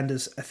the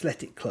Islanders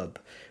Athletic Club,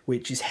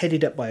 which is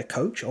headed up by a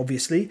coach.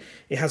 Obviously,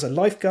 it has a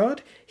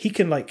lifeguard. He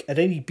can, like, at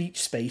any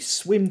beach space,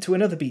 swim to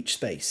another beach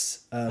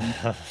space.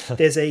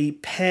 There's a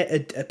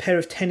pair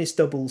of tennis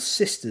doubles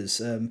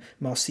sisters,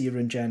 Marcia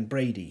and Jan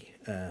Brady.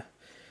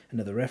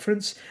 Another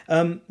reference.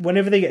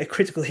 Whenever they get a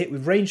critical hit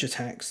with ranged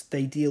attacks,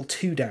 they deal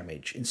 2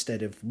 damage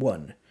instead of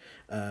 1.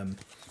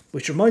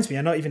 Which reminds me,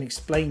 I not even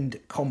explained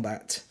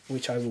combat,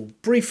 which I will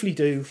briefly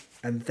do,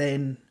 and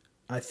then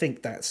I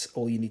think that's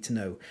all you need to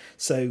know.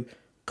 So,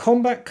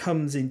 combat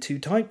comes in 2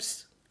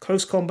 types,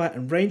 close combat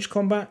and ranged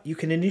combat. You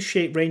can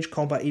initiate ranged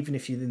combat even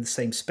if you're in the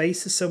same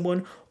space as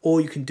someone,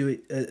 or you can do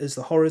it as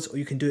the horrors, or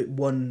you can do it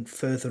one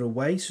further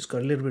away, so it's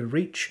got a little bit of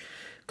reach.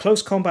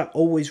 Close combat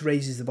always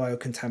raises the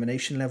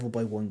biocontamination level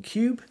by 1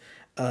 cube,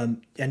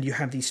 and you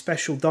have these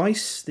special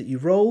dice that you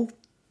roll.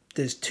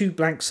 There's 2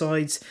 blank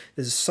sides.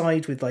 There's a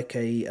side with like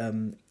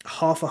a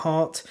half a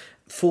heart,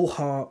 full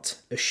heart,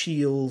 a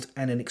shield,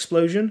 and an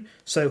explosion.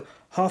 So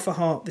half a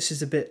heart, this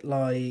is a bit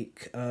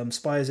like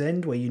Spire's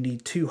End, where you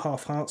need 2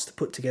 half hearts to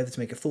put together to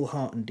make a full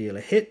heart and deal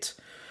a hit.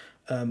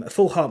 A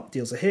full heart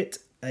deals a hit.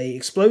 A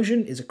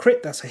explosion is a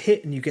crit, that's a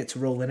hit, and you get to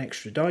roll an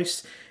extra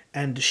dice.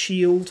 And a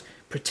shield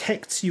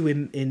protects you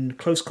in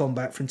close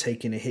combat from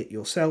taking a hit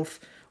yourself,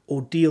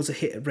 or deals a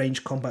hit at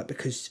range combat,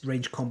 because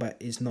range combat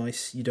is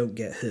nice, you don't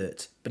get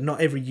hurt. But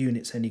not every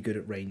unit's any good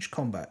at range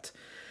combat.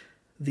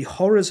 The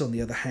horrors, on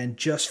the other hand,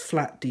 just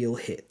flat deal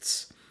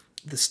hits.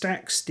 The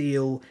stacks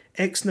deal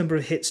X number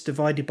of hits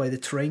divided by the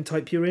terrain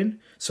type you're in.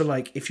 So,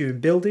 like, if you're in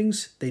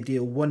buildings, they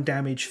deal 1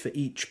 damage for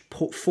each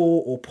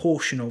 4 or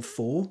portion of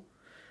 4.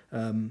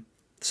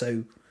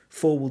 So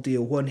 4 will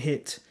deal 1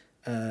 hit,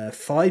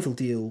 5 will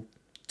deal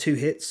 2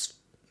 hits,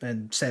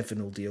 and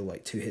 7 will deal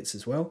like 2 hits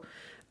as well.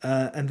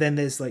 And then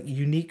there's like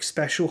unique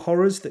special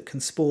horrors that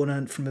can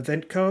spawn from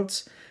event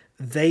cards.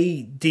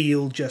 They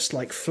deal just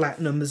like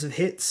flat numbers of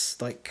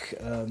hits. Like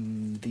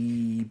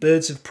the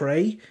Birds of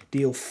Prey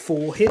deal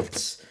 4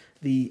 hits.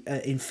 The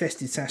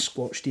Infested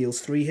Sasquatch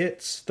deals 3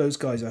 hits. Those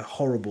guys are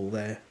horrible.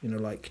 They're,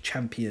 like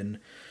champion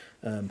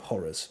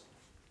horrors.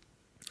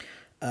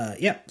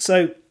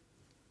 So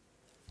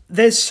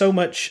there's so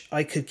much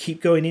I could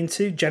keep going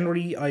into.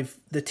 Generally,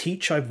 the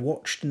teach I've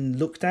watched and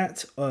looked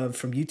at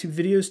from YouTube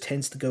videos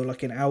tends to go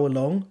like an hour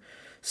long.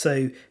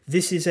 So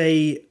this is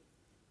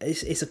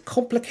it's a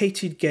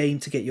complicated game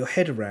to get your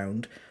head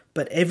around,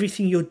 but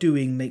everything you're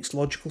doing makes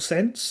logical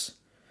sense.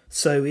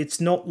 So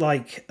it's not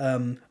like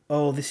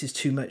this is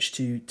too much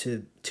too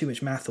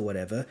much math or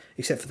whatever.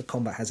 Except for the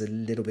combat has a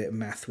little bit of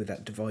math with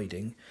that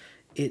dividing.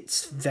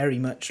 It's very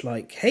much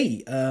like,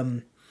 hey,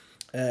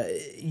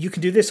 you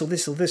can do this or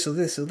this or this or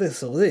this or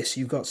this or this.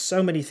 You've got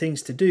so many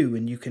things to do,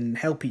 and you can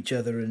help each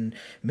other and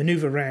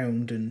maneuver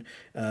around, and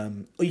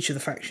each of the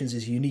factions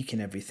is unique in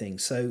everything.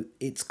 So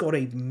it's got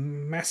a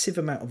massive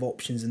amount of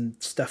options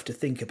and stuff to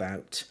think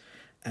about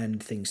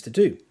and things to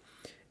do.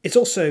 It's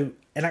also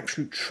an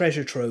absolute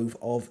treasure trove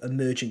of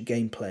emergent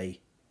gameplay,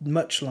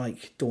 much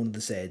like Dawn of the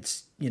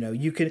Zeds.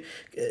 You can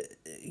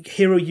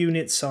hero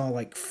units are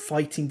like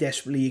fighting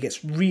desperately. It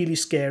gets really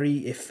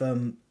scary if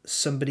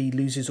somebody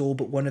loses all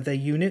but one of their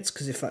units,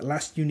 because if that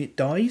last unit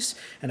dies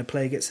and a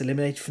player gets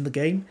eliminated from the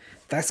game,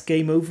 that's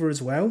game over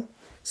as well.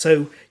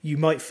 So you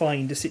might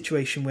find a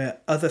situation where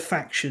other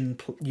faction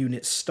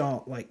units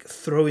start like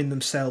throwing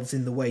themselves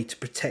in the way to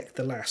protect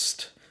the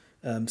last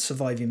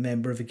surviving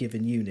member of a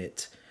given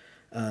unit.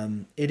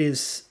 I've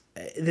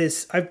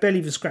barely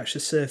even scratched the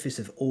surface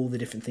of all the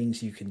different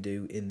things you can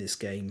do in this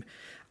game.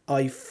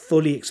 I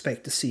fully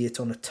expect to see it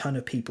on a ton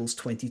of people's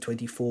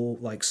 2024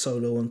 like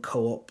solo and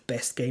co-op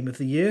best game of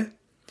the year.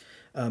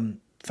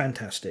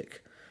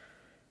 Fantastic.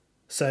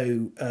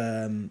 So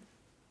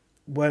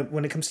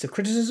when it comes to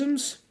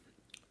criticisms,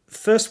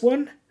 first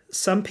one,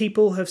 some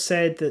people have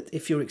said that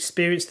if you're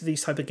experienced to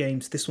these type of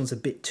games, this one's a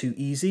bit too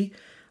easy.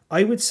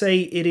 I would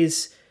say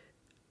it's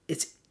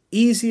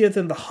easier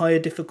than the higher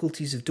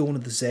difficulties of Dawn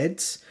of the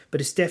Zeds,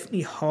 but it's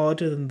definitely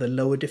harder than the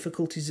lower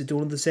difficulties of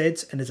Dawn of the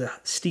Zeds, and there's a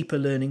steeper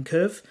learning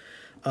curve.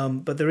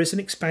 But there is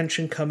an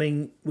expansion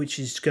coming which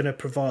is going to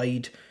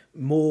provide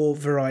more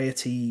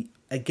variety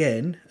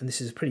again, and this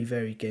is a pretty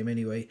varied game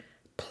anyway,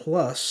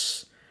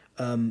 plus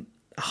a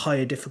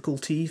higher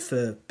difficulty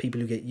for people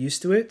who get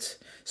used to it.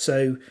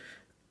 So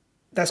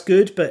that's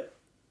good, but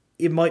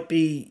it might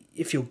be,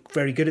 if you're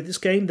very good at this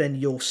game, then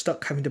you're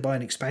stuck having to buy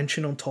an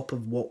expansion on top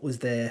of what was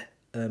there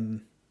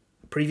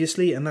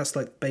previously, and that's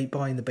like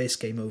buying the base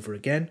game over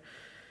again.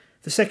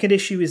 The second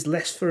issue is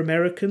less for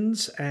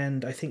Americans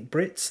and I think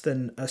Brits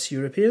than us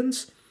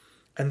Europeans,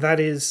 and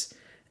that is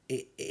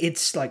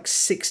it's like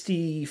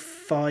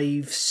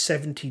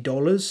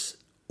 $65-70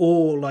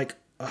 or like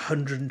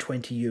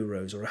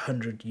 €120 or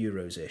 100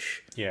 euros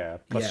ish. Yeah,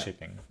 plus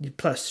shipping.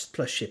 Plus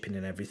shipping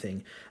and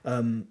everything.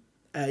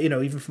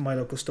 Even for my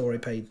local store, I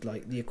paid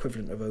like the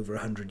equivalent of over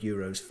 100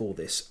 euros for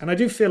this, and I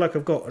do feel like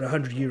I've got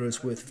 100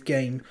 euros worth of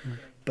game.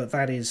 But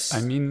that is...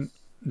 I mean,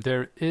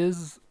 There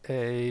is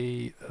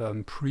a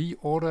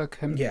pre-order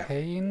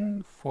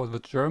campaign for the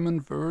German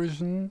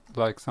version,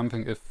 like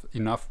something if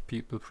enough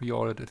people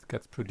pre-ordered it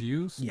gets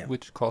produced,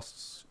 which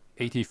costs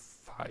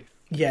 85.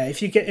 Yeah,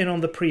 if you get in on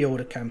the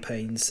pre-order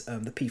campaigns,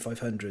 the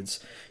P500s,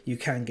 you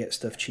can get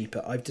stuff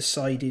cheaper. I've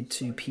decided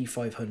to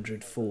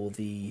P500 for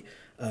the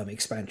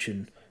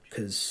expansion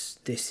because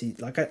this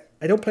is like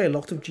I don't play a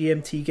lot of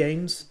GMT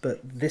games, but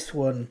this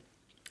one,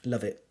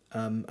 love it.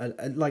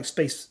 I like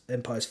Space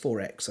Empires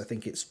 4X. I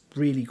think it's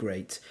really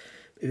great.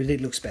 It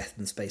looks better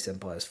than Space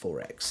Empires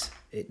 4X.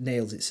 It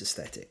nails its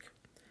aesthetic.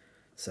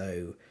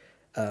 So,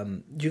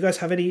 do you guys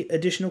have any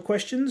additional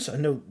questions? I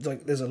know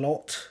like there's a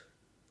lot.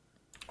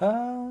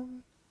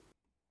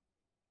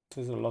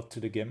 There's a lot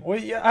to the game. Well,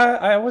 yeah,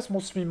 I was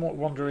mostly more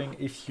wondering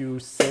if you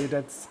say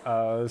that's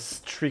a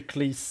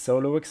strictly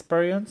solo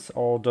experience,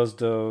 or does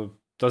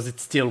it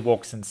still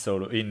works in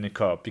solo in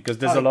co-op? Because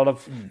there's a lot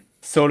of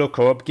solo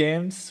co-op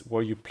games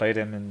where you play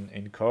them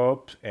in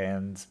co-op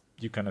and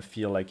you kind of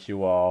feel like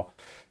you are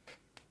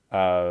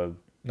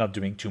not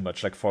doing too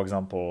much. Like for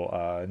example,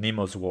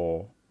 Nemo's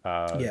War.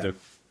 The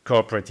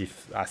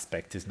cooperative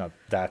aspect is not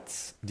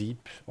that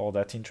deep or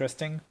that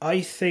interesting.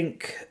 I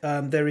think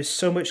there is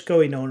so much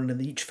going on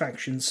and each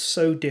faction's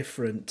so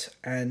different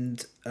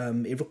and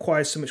it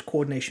requires so much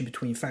coordination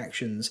between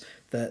factions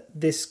that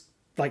this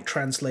like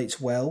translates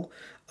well.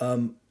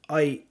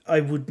 I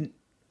would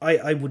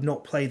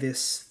not play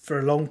this for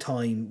a long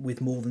time with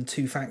more than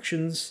 2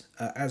 factions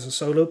as a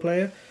solo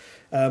player.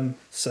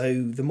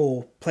 So the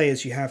more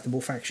players you have, the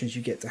more factions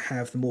you get to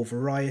have, the more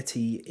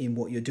variety in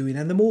what you're doing,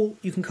 and the more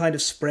you can kind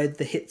of spread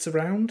the hits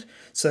around.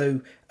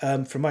 So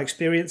from my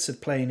experience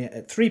of playing it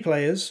at 3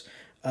 players,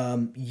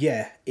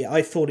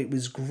 I thought it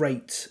was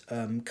great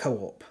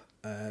co-op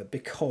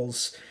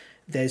because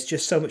there's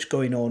just so much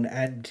going on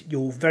and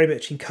you're very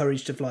much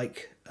encouraged of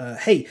like,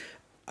 hey,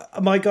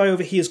 my guy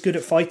over here is good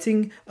at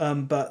fighting,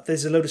 but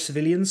there's a load of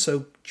civilians,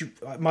 so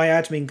my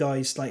admin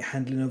guy's like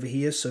handling over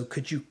here, so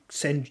could you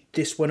send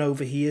this one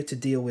over here to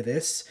deal with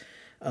this?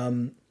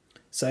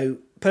 So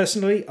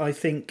personally, I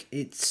think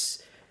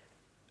it's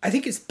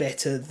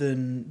better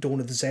than Dawn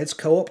of the Zeds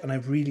co-op, and I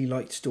really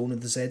liked Dawn of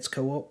the Zeds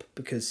co-op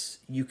because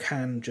you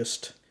can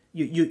just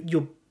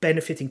you're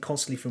benefiting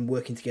constantly from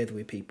working together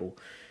with people.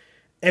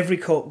 Every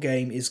co-op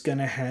game is going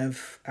to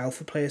have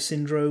alpha player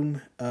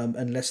syndrome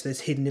unless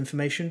there's hidden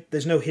information.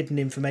 There's no hidden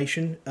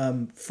information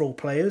for all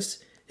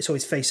players. It's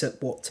always face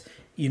up what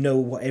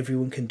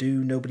everyone can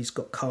do. Nobody's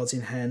got cards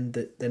in hand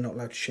that they're not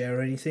allowed to share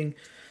or anything.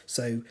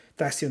 So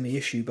that's the only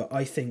issue. But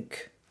I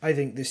think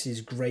this is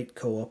great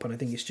co-op, and I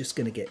think it's just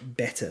going to get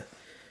better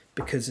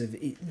because of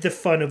the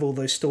fun of all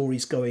those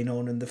stories going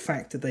on and the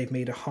fact that they've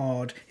made a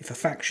hard, if a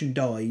faction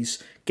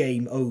dies,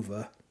 game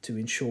over to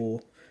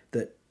ensure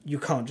that you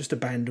can't just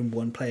abandon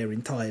one player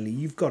entirely.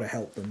 You've got to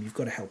help them. You've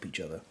got to help each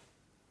other.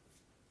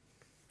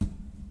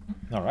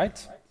 All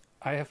right.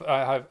 I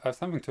have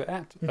something to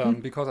add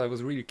because I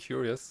was really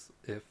curious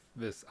if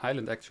this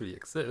island actually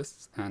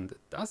exists, and it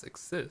does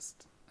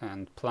exist.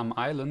 And Plum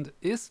Island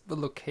is the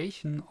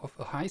location of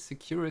a high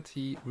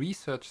security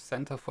research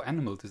center for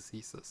animal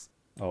diseases.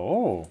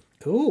 Oh,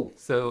 cool.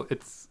 So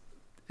it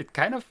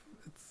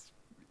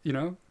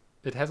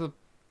has a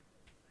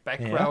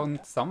background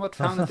somewhat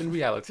founded in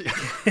reality.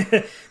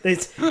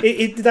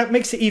 That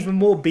makes it even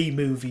more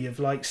B-movie of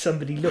like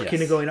somebody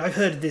looking and going, I've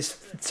heard of this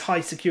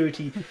high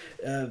security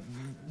animal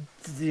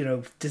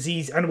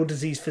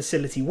disease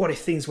facility. What if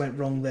things went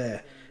wrong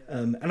there?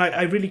 And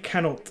I really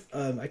cannot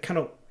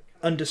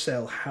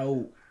undersell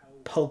how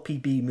pulpy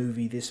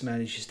B-movie this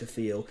manages to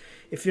feel.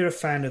 If you're a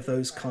fan of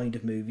those kind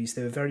of movies,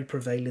 they were very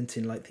prevalent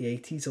in like the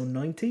 80s or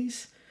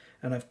 90s,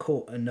 and I've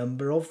caught a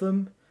number of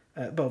them.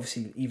 But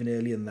obviously, even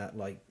earlier than that,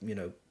 like,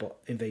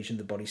 Invasion of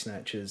the Body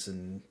Snatchers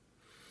and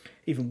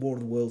even War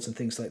of the Worlds and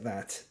things like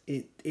that.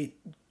 It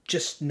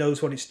just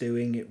knows what it's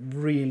doing. It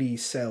really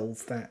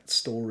sells that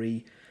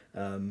story,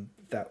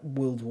 that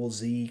World War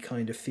Z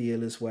kind of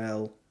feel as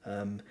well.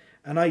 And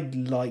I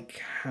like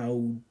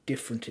how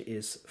different it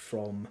is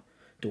from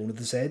Dawn of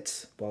the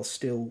Zeds, while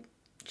still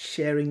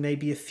sharing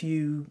maybe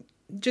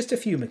just a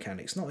few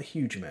mechanics, not a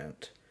huge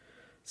amount.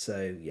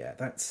 So yeah,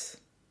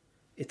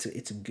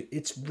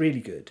 it's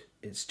really good.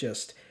 It's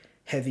just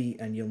heavy,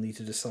 and you'll need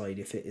to decide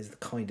if it is the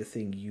kind of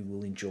thing you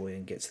will enjoy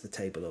and get to the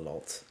table a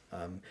lot.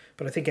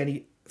 But I think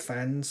any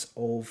fans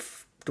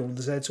of Dawn of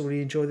the Zeds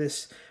already enjoy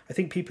this. I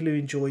think people who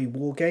enjoy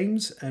war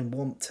games and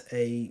want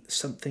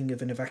something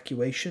of an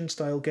evacuation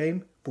style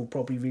game will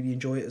probably really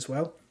enjoy it as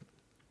well.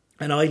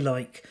 And I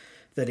like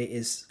that it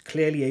is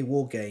clearly a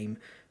war game,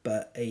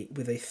 but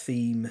with a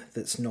theme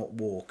that's not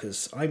war,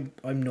 because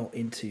I'm not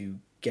into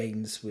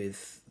games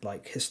with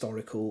like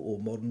historical or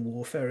modern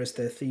warfare as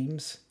their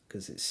themes,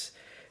 because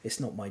it's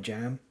not my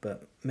jam.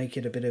 But make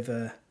it a bit of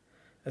a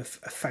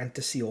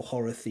fantasy or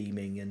horror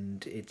theming,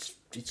 and it's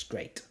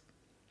great.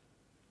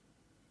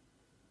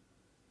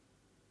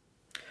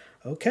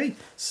 Okay,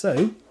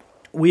 so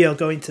we are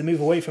going to move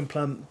away from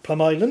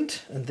Plum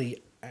Island and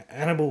the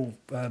animal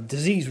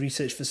disease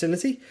research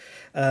facility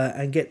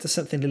and get to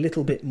something a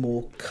little bit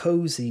more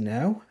cozy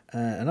now.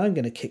 And I'm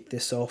going to kick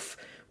this off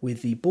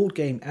with the board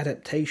game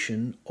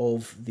adaptation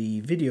of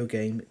the video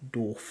game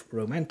Dwarf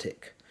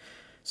Romantic.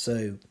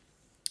 So,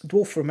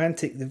 Dwarf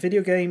Romantic, the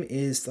video game,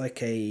 is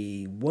like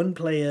a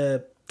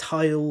one-player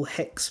tile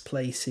hex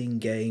placing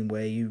game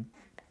where you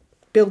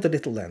build a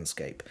little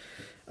landscape.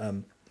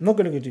 I'm not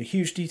going to go into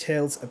huge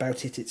details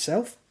about it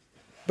itself,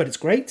 but it's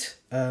great.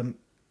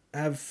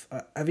 Have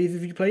either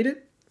of you played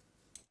it?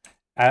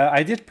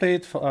 I did play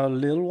it for a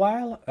little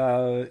while.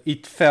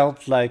 It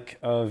felt like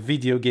a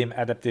video game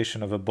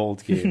adaptation of a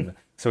board game,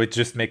 so it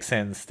just makes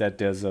sense that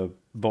there's a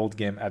board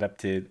game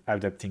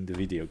adapting the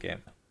video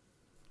game.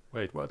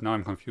 Wait, what? Now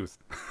I'm confused.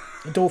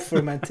 Dwarf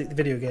Romantic, the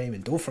video game,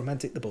 and Dwarf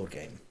Romantic, the board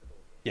game.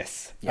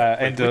 Yes. Yeah.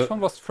 And Which one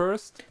was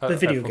first? The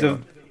video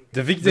game.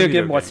 The video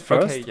game was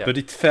first, Okay, yeah. but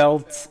it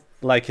felt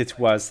like it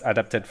was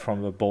adapted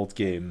from a board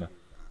game.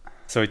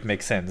 So it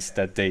makes sense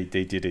that they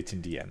did it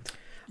in the end.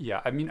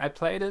 Yeah, I mean, I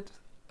played it,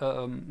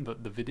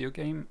 the video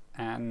game,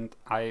 and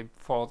I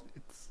thought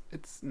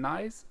it's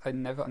nice. I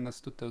never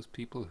understood those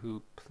people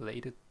who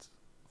played it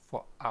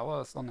for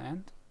hours on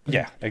end.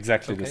 Yeah,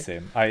 exactly the Okay.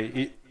 same.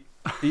 I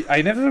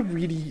never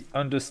really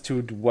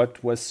understood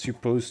what was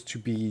supposed to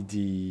be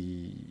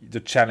the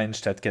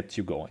challenge that kept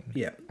you going.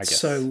 Yeah. I guess.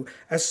 So,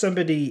 as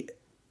somebody,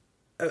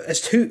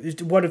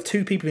 one of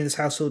two people in this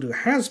household who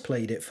has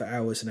played it for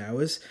hours and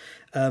hours,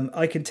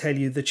 I can tell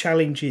you the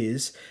challenge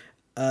is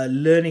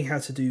learning how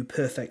to do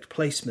perfect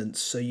placements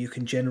so you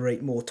can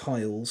generate more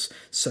tiles,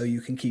 so you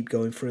can keep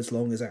going for as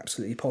long as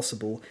absolutely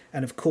possible,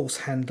 and of course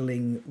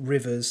handling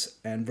rivers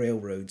and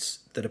railroads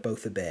that are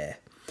both a bear.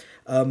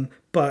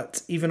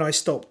 But even I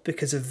stopped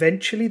because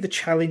eventually the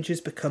challenges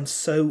become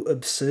so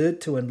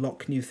absurd to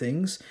unlock new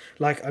things.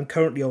 Like I'm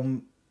currently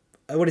on,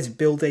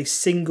 build a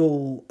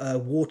single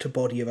water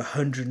body of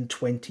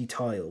 120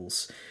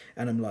 tiles.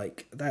 And I'm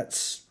like,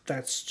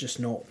 that's just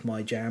not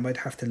my jam. I'd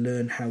have to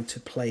learn how to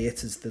play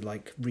it as the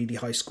like really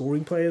high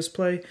scoring players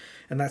play.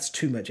 And that's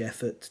too much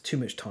effort, too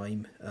much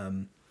time.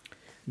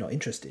 Not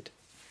interested.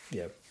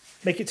 Yeah.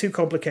 Make it too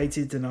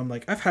complicated and I'm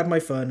like, I've had my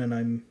fun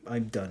and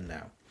I'm done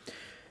now.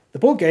 The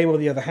board game, on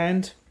the other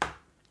hand,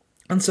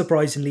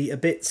 unsurprisingly, a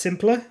bit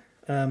simpler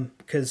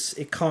because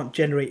it can't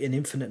generate an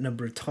infinite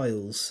number of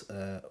tiles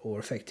or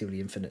effectively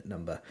infinite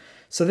number.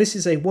 So this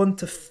is a 1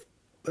 to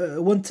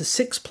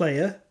 6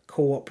 player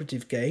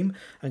cooperative game.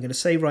 I'm going to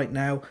say right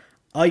now,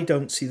 I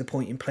don't see the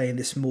point in playing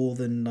this more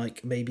than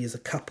like maybe as a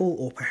couple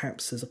or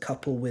perhaps as a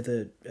couple with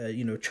a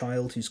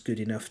child who's good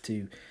enough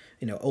to,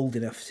 old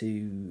enough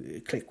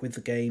to click with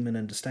the game and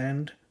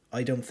understand.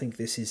 I don't think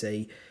this is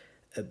a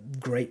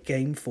great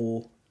game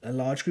for a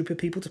large group of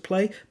people to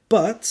play,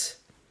 but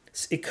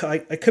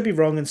I could be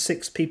wrong, and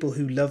 6 people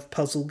who love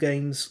puzzle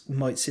games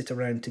might sit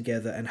around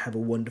together and have a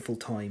wonderful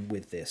time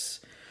with this.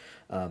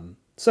 Dwarf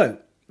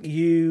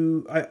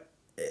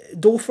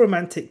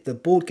Romantic, the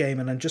board game,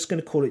 and I'm just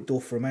going to call it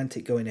Dwarf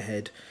Romantic going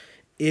ahead,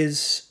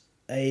 is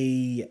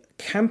a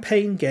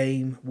campaign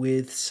game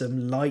with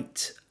some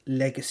light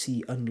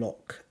legacy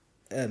unlock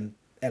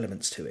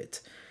elements to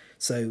it.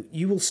 So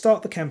you will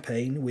start the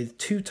campaign with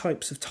 2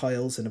 types of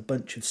tiles and a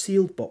bunch of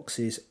sealed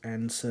boxes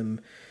and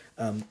some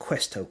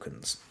quest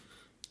tokens.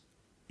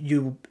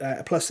 You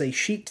plus a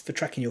sheet for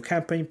tracking your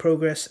campaign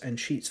progress and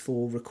sheets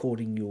for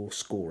recording your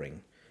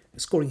scoring. The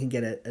scoring can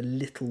get a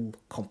little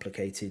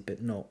complicated,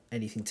 but not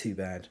anything too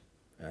bad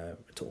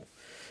at all.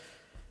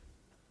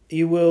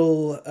 You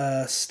will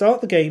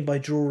start the game by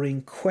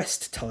drawing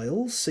quest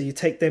tiles. So you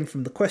take them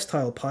from the quest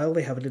tile pile.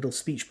 They have a little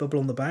speech bubble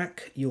on the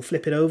back. You'll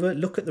flip it over,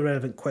 look at the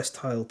relevant quest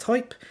tile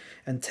type,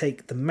 and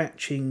take the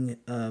matching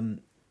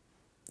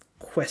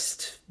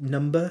quest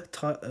number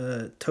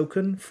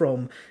token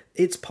from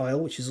its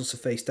pile, which is also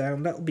face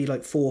down. That will be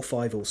like 4,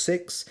 5, or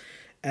 6.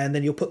 And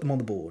then you'll put them on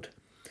the board.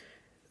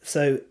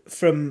 So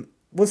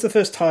once the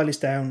first tile is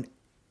down,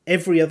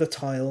 every other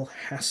tile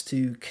has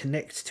to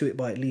connect to it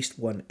by at least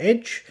one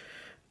edge.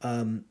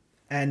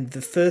 And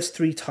the first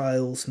 3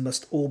 tiles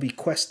must all be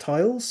quest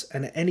tiles,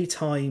 and at any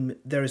time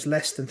there is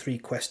less than 3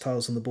 quest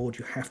tiles on the board,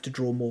 you have to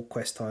draw more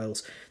quest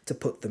tiles to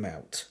put them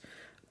out.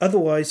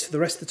 Otherwise, for the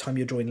rest of the time,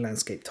 you're drawing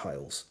landscape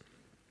tiles.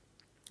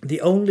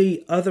 The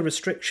only other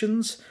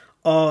restrictions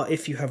are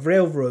if you have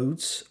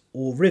railroads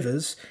or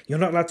rivers, you're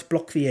not allowed to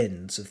block the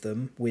ends of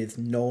them with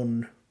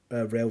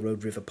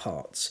railroad river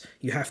parts.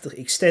 You have to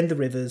extend the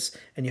rivers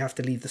and you have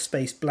to leave the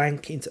space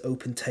blank into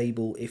open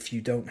table if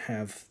you don't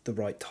have the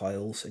right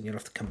tiles, and you'll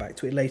have to come back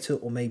to it later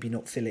or maybe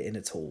not fill it in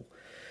at all.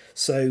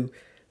 So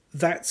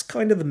that's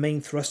kind of the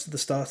main thrust of the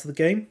start of the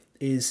game,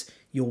 is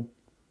you're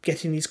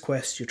getting these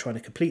quests, you're trying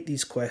to complete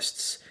these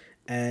quests,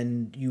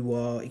 and you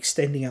are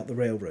extending out the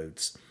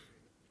railroads.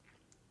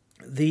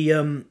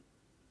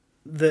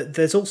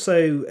 There's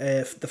also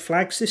the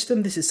flag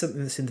system. This is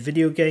something that's in the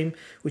video game,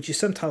 which is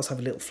some tiles have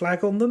a little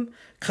flag on them,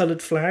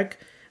 coloured flag,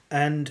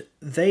 and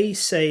they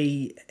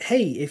say,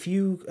 hey, if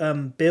you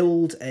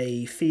build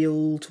a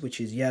field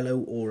which is yellow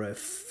or a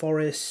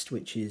forest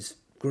which is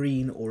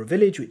green, or a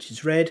village, which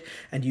is red,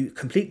 and you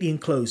completely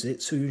enclose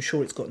it, so you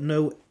ensure it's got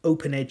no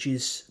open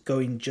edges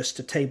going just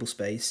to table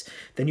space,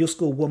 then you'll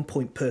score 1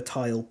 point per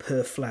tile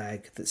per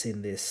flag that's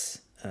in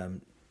this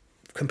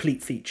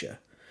complete feature.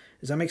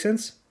 Does that make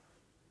sense?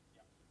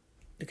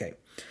 Okay.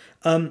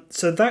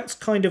 So that's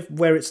kind of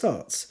where it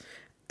starts.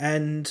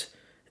 And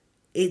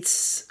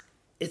it's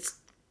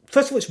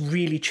first of all, it's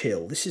really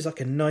chill. This is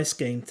like a nice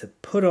game to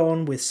put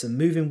on with some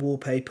moving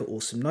wallpaper or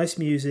some nice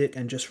music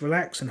and just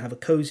relax and have a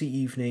cozy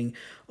evening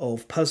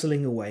of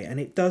puzzling away.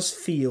 And it does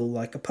feel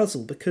like a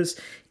puzzle because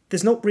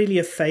there's not really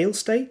a fail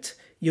state.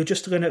 You're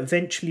just going to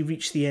eventually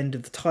reach the end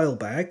of the tile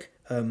bag,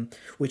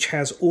 which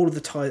has all of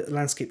the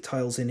landscape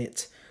tiles in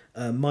it,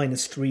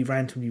 -3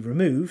 randomly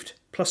removed,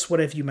 plus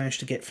whatever you manage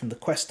to get from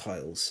the quest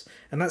tiles.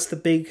 And that's the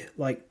big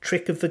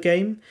trick of the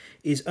game,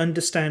 is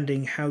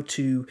understanding how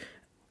to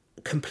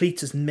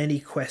complete as many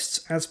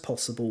quests as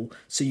possible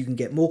so you can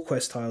get more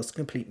quest tiles to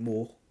complete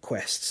more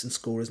quests and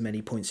score as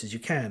many points as you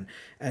can.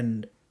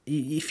 And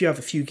if you have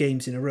a few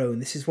games in a row,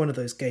 and this is one of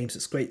those games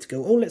that's great to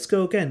go, oh, let's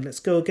go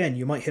again,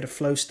 you might hit a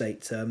flow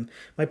state.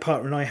 My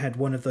partner and I had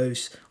one of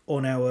those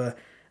on our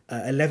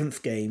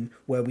 11th game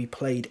where we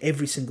played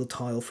every single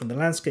tile from the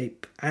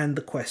landscape and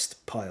the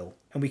quest pile,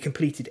 and we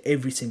completed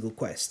every single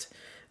quest,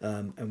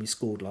 and we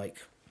scored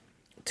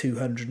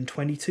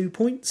 222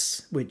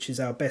 points, which is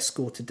our best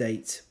score to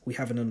date. We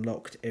haven't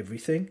unlocked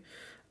everything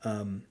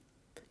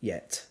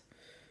yet,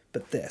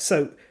 but there.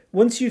 So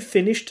once you've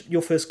finished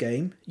your first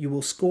game, you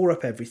will score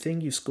up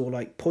everything. You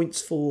score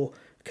points for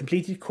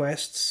completed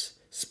quests,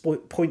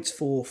 points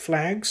for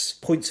flags,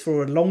 points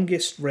for a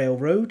longest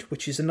railroad,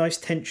 which is a nice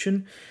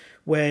tension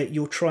where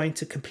you're trying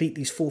to complete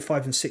these 4,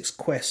 5, and 6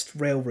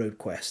 railroad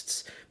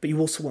quests, but you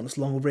also want as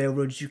long a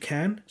railroad as you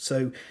can.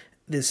 So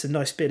there's a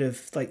nice bit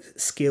of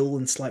skill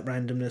and slight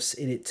randomness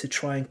in it to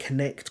try and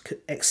connect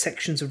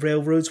sections of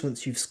railroads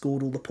once you've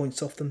scored all the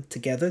points off them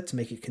together to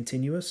make it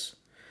continuous.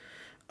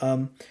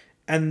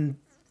 And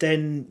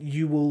then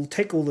you will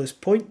take all those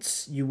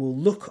points, you will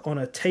look on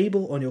a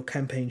table on your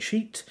campaign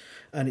sheet,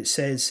 and it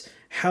says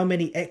how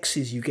many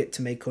X's you get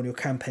to make on your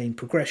campaign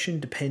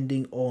progression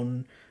depending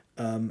on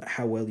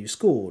how well you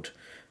scored.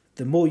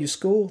 The more you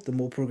score, the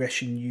more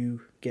progression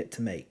you get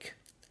to make.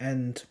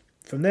 And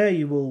from there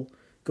you will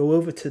go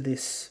over to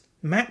this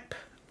map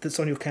that's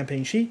on your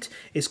campaign sheet.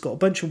 It's got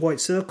a bunch of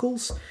white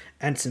circles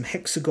and some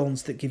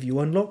hexagons that give you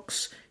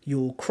unlocks.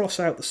 You'll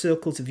cross out the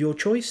circles of your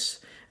choice,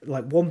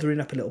 wandering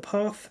up a little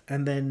path,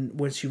 and then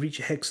once you reach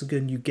a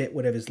hexagon, you get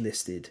whatever's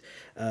listed.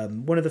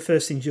 One of the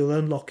first things you'll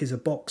unlock is a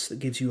box that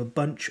gives you a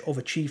bunch of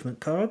achievement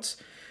cards.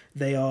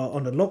 They are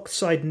on a locked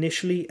side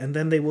initially, and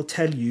then they will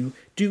tell you,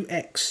 do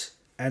X,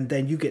 and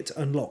then you get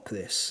to unlock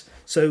this.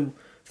 So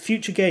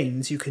future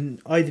games, you can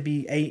either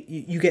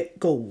you get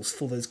goals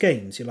for those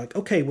games. You're like,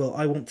 okay, well,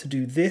 I want to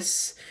do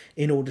this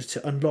in order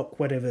to unlock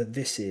whatever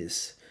this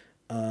is.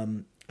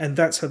 And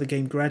that's how the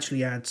game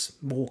gradually adds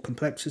more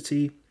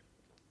complexity,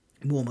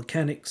 more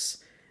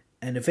mechanics,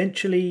 and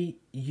eventually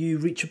you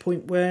reach a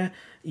point where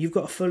you've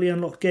got a fully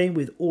unlocked game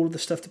with all of the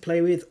stuff to play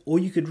with, or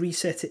you could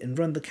reset it and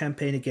run the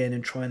campaign again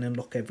and try and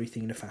unlock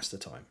everything in a faster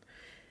time.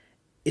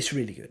 It's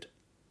really good.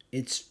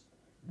 It's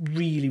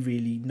really,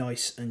 really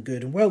nice and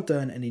good and well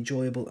done and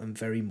enjoyable and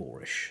very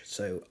Moorish.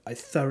 So I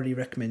thoroughly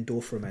recommend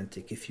Dwarf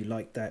Romantic if you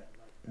like that.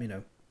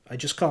 I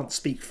just can't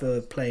speak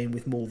for playing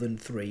with more than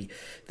 3.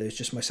 There's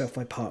just myself,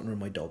 my partner, and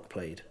my dog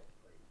played.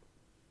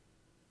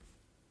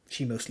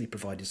 She mostly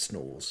provided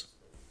snores.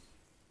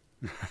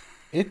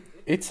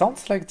 It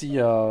sounds like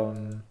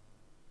the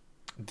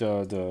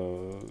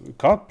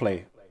co-op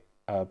play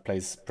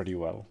plays pretty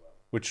well,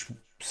 which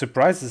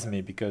surprises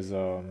me because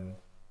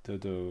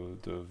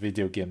the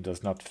video game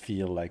does not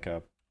feel like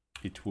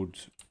it would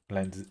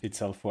lend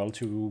itself well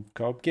to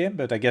co-op game.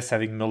 But I guess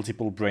having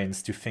multiple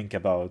brains to think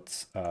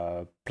about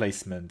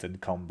placement and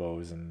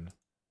combos and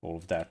all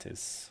of that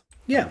is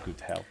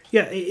good help.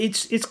 Yeah,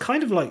 it's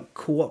kind of like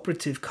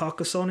cooperative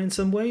Carcassonne in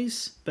some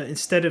ways, but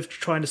instead of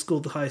trying to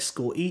score the highest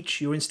score each,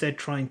 you're instead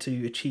trying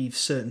to achieve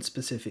certain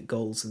specific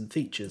goals and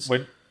features.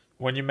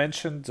 When you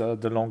mentioned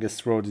the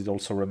longest road, it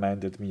also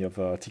reminded me of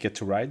Ticket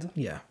to Ride.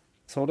 Yeah.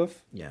 Sort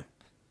of. Yeah.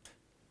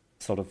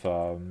 Sort of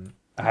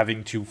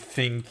having to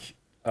think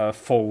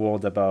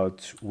forward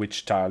about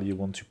which tile you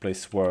want to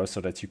place where, so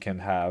that you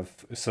can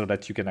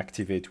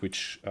activate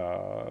which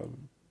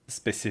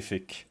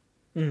specific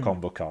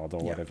combo card or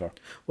whatever.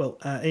 Well,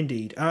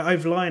 indeed,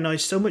 I've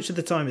lionized so much of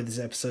the time of this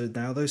episode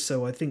now, though.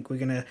 So I think we're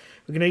gonna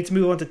need to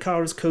move on to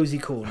Cara's cozy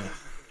corner.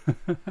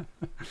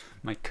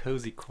 My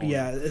cozy corner.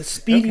 Yeah, a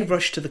speedy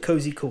rush to the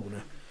cozy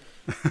corner.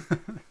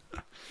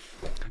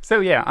 So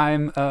yeah,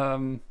 I'm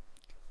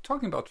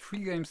talking about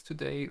 3 games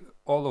today,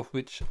 all of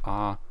which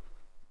are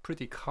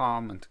pretty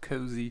calm and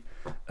cozy.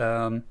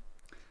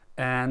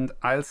 And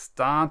I'll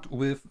start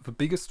with the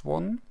biggest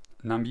one,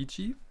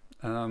 Namiji.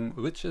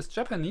 Which is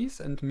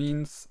Japanese and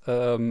means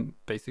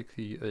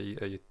basically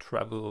a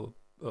travel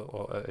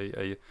or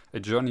a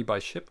journey by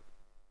ship.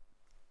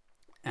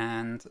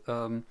 And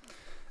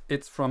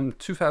it's from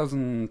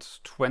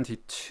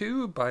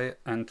 2022 by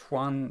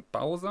Antoine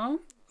Bauza.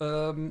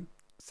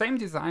 same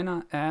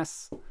designer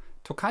as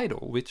Tokaido,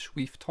 which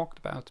we've talked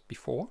about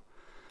before,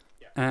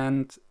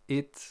 and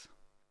it's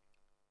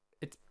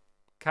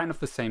kind of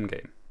the same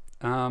game.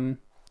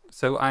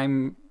 So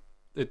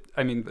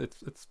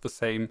it's the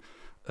same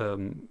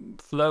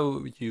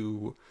flow.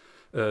 You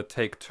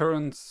take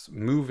turns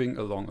moving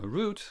along a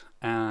route,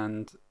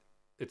 and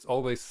it's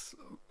always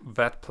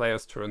that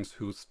player's turns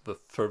who's the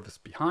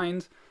furthest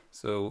behind.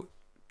 So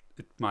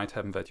it might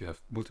happen that you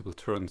have multiple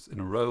turns in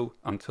a row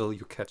until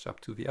you catch up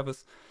to the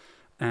others.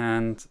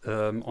 And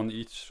on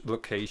each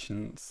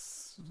location,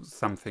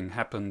 something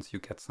happens, you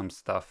get some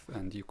stuff,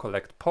 and you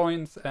collect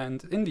points.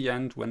 And in the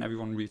end, when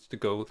everyone reached the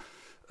goal,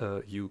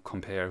 you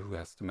compare who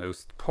has the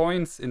most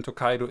points. In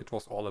Tokaido, it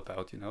was all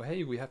about,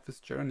 hey, we have this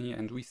journey,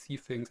 and we see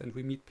things, and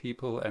we meet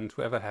people, and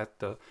whoever had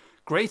the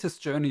greatest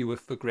journey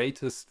with the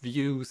greatest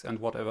views and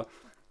whatever,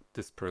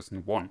 this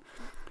person won.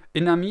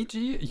 In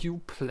Namiji,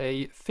 you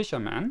play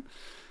fishermen,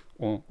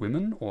 or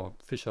women, or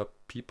fisher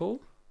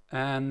people,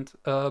 and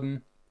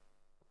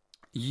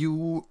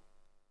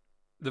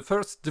the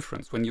first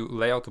difference when you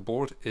lay out the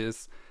board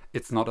is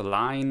it's not a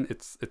line,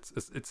 it's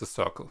a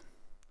circle.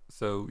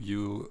 So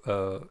you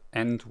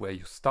end where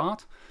you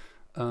start,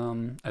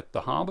 at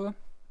the harbor,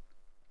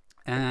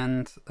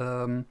 and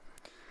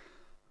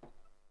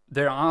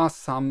there are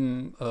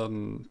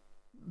some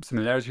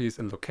similarities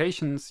in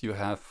locations. You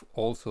have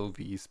also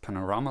these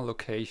panorama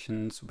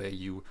locations where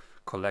you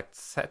collect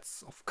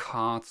sets of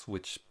cards,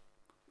 which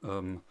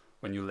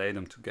when you lay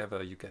them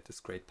together, you get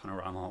this great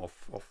panorama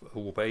of a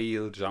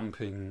whale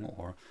jumping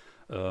or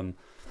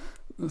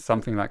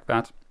something like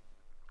that.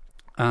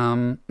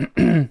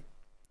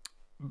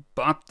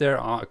 But there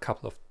are a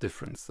couple of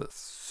differences.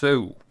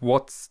 So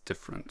what's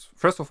different?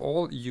 First of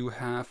all, you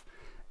have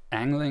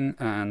angling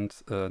and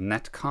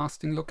net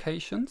casting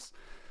locations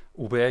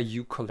where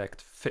you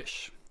collect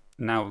fish.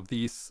 Now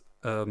these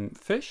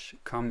fish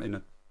come in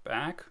a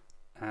bag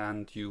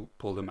and you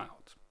pull them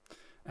out.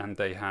 And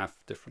they have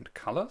different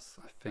colors,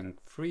 I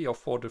think 3 or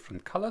 4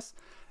 different colors,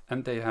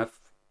 and they have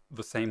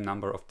the same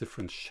number of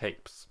different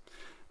shapes,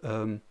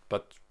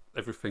 but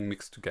everything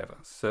mixed together.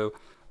 So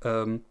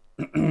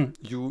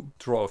you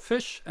draw a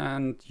fish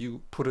and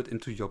you put it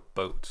into your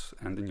boat.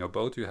 And in your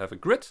boat you have a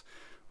grid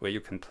where you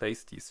can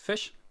place these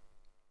fish.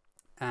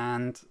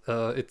 And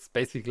it's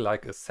basically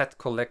like a set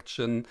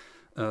collection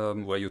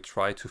where you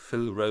try to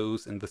fill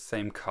rows in the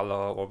same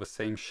color or the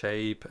same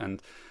shape,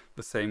 and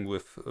the same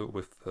with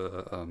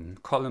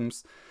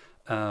columns.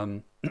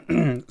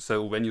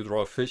 So when you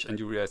draw a fish and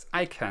you realize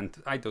I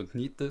don't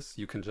need this,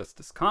 you can just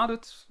discard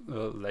it,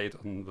 lay it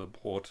on the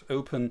board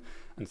open,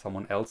 and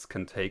someone else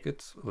can take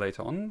it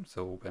later on.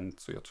 So when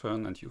it's your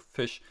turn and you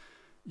fish,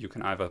 you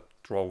can either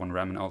draw one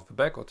ramen out of the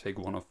bag or take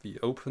one of the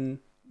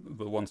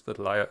ones that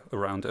lie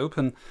around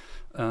open.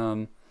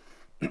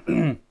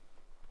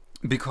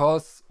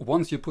 Because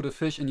once you put a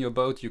fish in your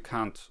boat, you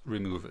can't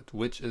remove it,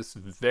 which is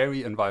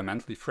very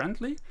environmentally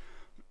friendly,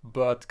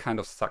 but kind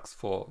of sucks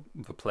for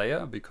the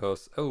player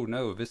because, oh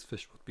no, this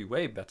fish would be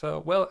way better.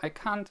 Well, I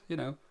can't,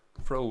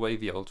 throw away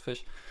the old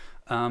fish.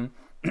 So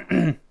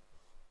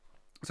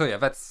yeah,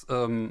 that's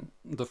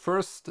the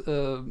first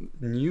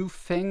new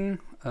thing.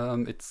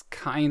 It's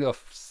kind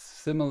of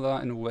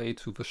similar in a way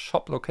to the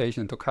shop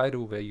location in Tokaido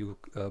where you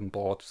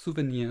bought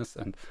souvenirs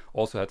and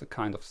also had a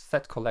kind of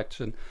set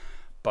collection,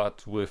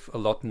 but with a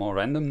lot more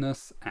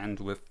randomness and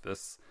with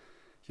this,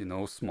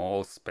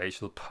 small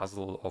spatial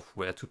puzzle of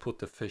where to put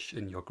the fish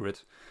in your grid,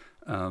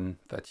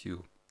 that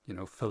you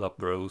fill up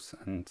rows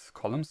and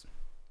columns.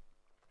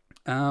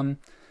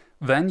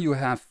 Then you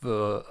have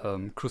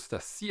the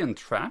crustacean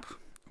trap,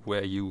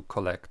 where you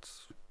collect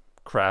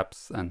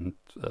crabs and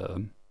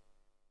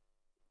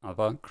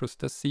other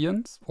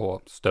crustaceans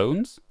or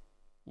stones,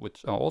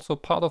 which are also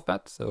part of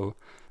that, so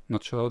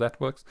not sure how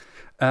that works.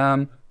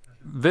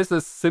 This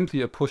is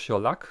simply a push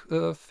your luck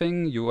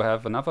thing. You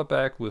have another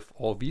bag with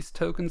all these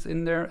tokens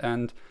in there,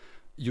 and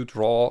you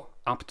draw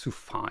up to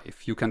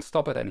 5. You can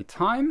stop at any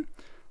time,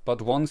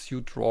 but once you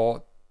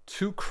draw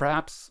 2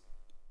 crabs,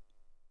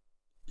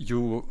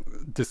 you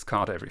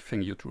discard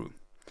everything you drew,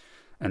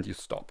 and you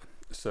stop.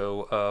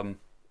 So,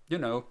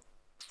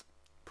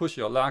 push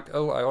your luck.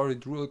 Oh, I already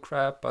drew a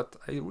crab, but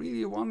I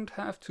really want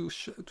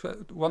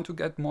to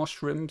get more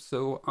shrimp,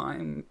 so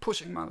I'm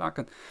pushing my luck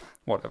and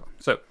whatever.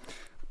 So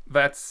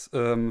that's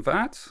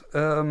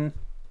that.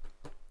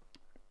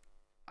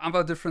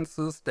 Other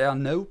differences, there are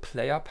no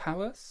player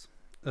powers.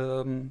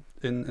 In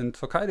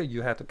Tokaido,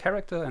 you had a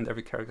character, and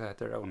every character had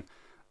their own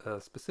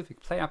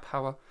specific player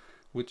power,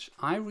 which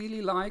I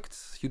really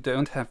liked. You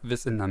don't have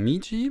this in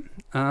Namiji.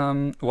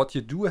 What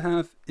you do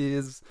have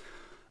is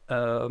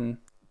 10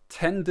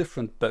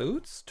 different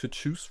boats to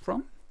choose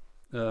from.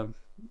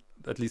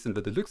 At least in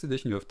the deluxe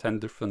edition, you have 10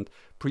 different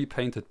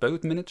pre-painted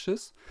boat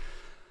miniatures.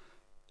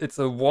 It's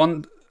a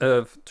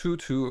 2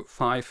 to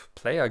 5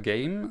 player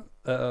game.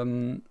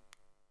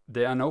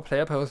 There are no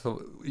player powers,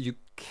 so you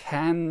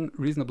can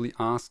reasonably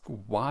ask,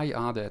 why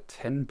are there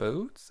 10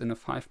 boats in a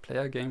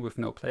 5-player game with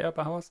no player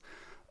powers?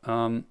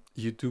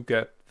 You do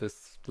get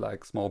this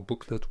like small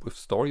booklet with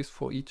stories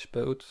for each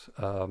boat,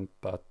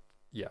 but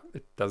yeah,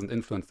 it doesn't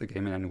influence the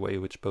game in any way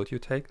which boat you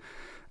take.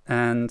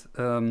 And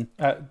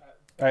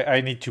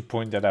I need to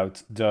point that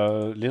out.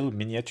 The little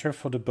miniature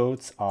for the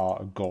boats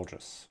are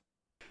gorgeous.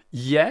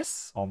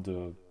 yes, On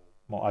the,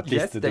 well, at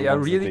yes, least they the are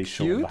ones that really they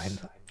show cute.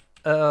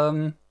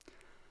 online.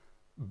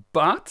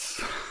 But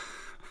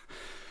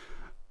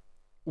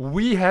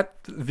we had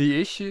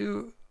the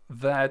issue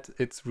that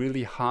it's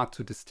really hard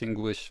to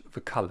distinguish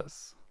the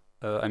colors.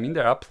 I mean,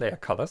 there are player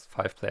colors,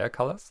 5 player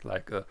colors,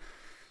 like a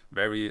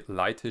very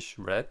lightish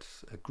red,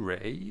 a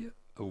gray,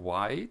 a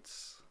white,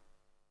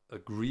 a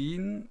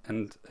green,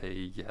 and a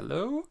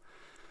yellow.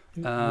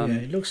 Yeah,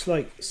 it looks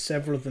like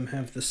several of them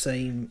have the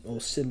same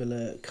or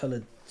similar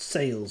coloured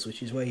sails,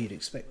 which is where you'd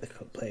expect the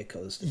player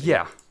colours to be.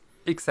 Yeah,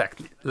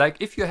 exactly. Like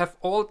if you have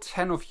all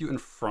 10 of you in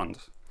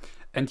front,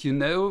 and you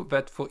know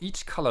that for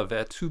each color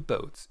there are 2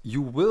 boats,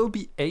 you will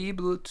be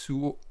able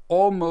to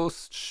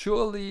almost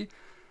surely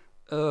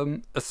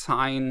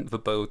assign the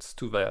boats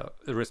to their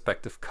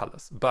respective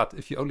colors. But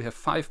if you only have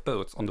 5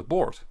 boats on the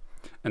board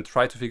and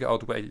try to figure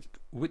out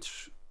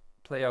which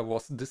player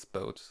was this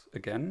boat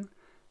again,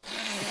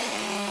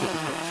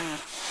 difficult.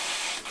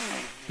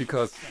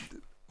 Because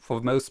for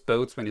most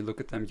boats, when you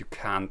look at them, you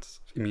can't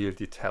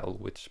immediately tell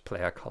which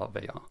player color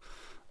they are.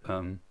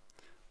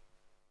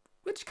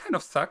 Which kind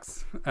of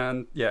sucks.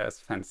 And yeah, as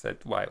Fan said,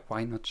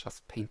 why not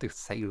just paint the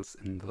sails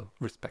in the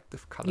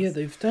respective colors? Yeah,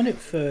 they've done it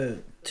for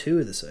 2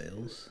 of the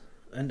sails.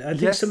 And I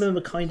think Yes. some of them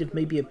are kind of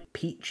maybe a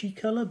peachy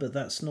colour, but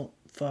that's not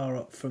far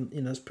up from,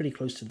 it's pretty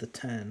close to the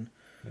tan.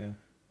 Yeah.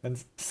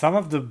 And some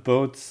of the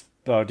boats'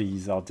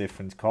 bodies are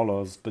different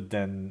colors, but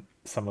then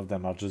some of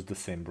them are just the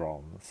same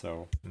brown.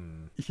 So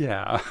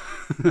Yeah.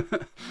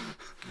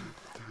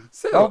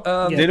 So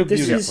they look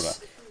this beautiful.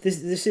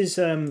 is this is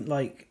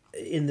like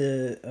in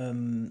the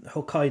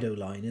Hokkaido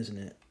line, isn't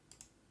it?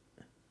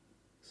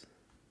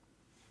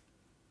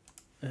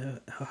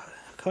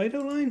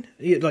 Hokkaido line?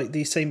 Yeah, like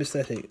the same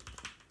aesthetic.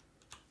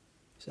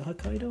 Is it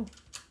Hokkaido?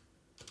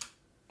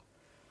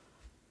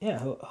 Yeah,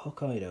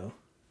 Hokkaido.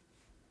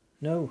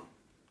 No.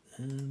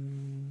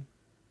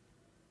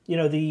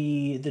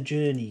 The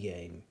Journey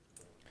game.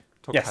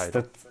 Tokaido. Yes,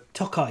 that's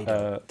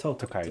Tokaido.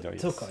 Tokaido,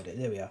 yes. Tokaido,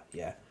 there we are,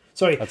 yeah.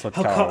 Sorry, That's what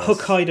Cara was.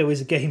 Hokkaido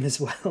is a game as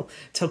well.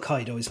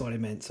 Tokaido is what I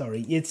meant,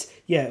 sorry. It's,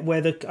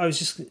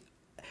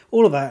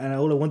 all of that, and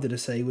all I wanted to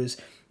say was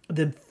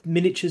the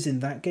miniatures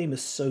in that game are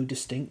so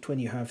distinct when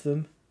you have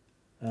them.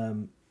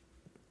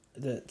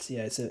 It's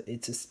a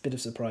bit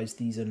of surprise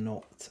these are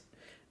not...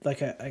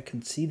 Like, I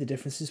can see the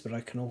differences, but I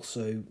can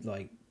also,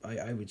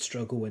 I would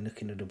struggle when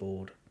looking at a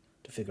board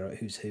to figure out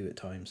who's who at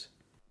times.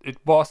 It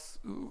was,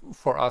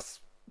 for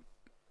us,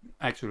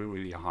 actually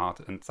really hard,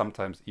 and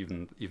sometimes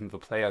even the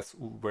players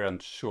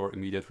weren't sure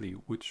immediately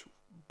which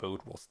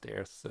boat was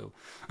theirs. So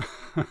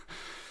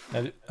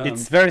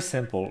it's very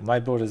simple. My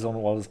boat is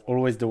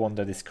always the one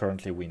that is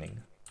currently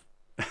winning,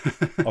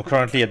 or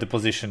currently at the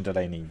position that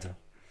I need.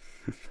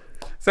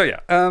 So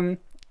yeah,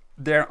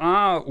 there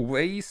are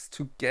ways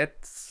to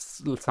get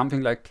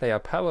something like player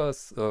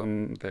powers.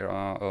 There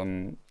are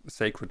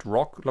sacred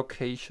rock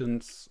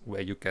locations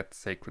where you get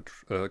sacred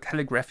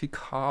calligraphy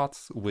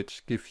cards,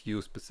 which give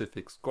you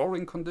specific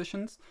scoring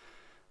conditions.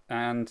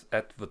 And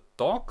at the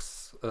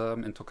docks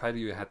in Tokaido,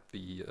 you had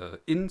the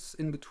inns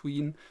in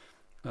between,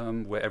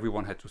 where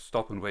everyone had to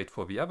stop and wait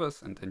for the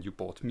others, and then you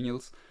bought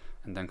meals,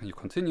 and then you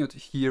continued.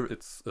 Here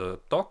it's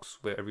docks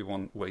where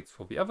everyone waits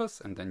for the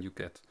others, and then you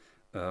get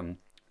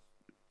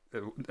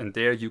and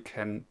there you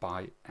can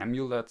buy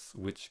amulets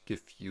which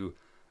give you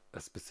a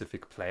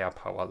specific player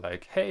power,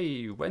 like,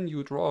 hey, when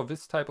you draw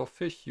this type of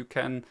fish, you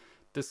can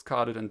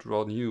discard it and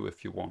draw new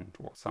if you want,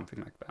 or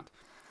something like that.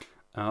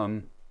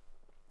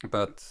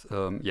 That's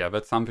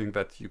something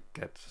that you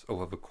get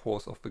over the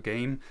course of the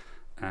game.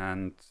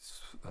 And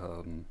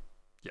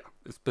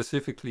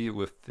specifically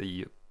with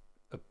the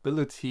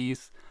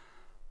abilities,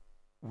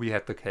 we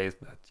had the case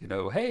that,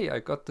 hey, I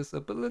got this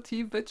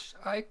ability which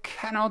I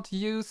cannot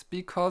use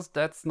because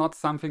that's not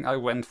something I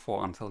went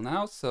for until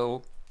now.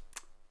 So,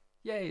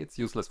 yay, it's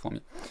useless for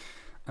me.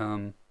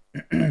 And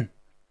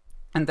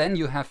then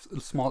you have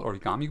small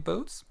origami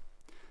boats.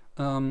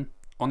 On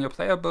your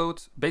player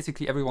boat,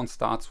 basically everyone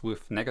starts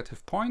with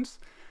negative points.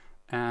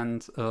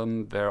 And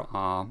there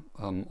are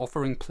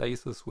offering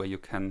places where you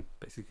can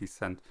basically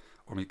send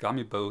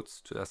origami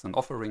boats as an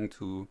offering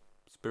to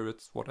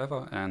spirits,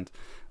 whatever, and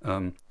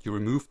you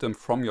remove them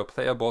from your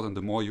player board, and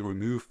the more you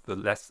remove, the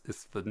less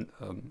is the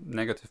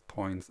negative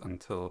points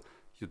until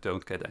you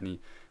don't get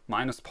any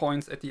minus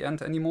points at the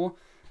end anymore.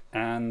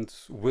 And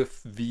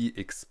with the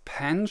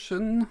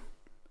expansion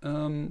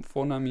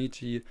for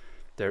Namiji,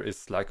 there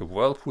is like a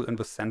whirlpool in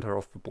the center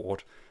of the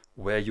board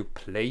where you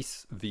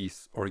place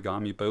these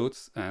origami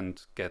boats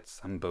and get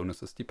some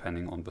bonuses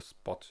depending on the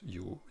spot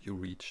you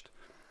reached.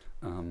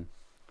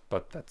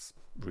 But that's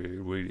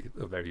really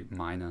a very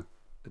minor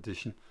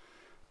addition.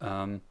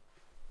 All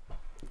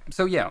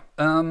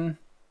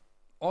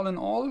in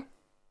all,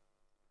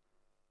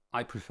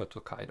 I prefer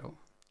Tokaido.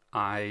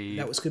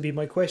 That was going to be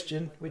my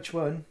question. Which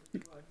one?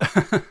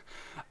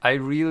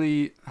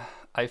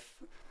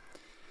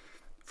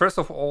 First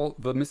of all,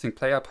 the missing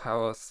player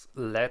powers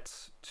led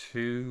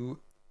to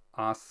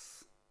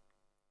us.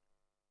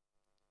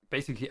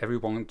 Basically,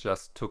 everyone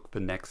just took the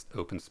next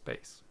open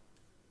space.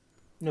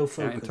 No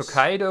focus. In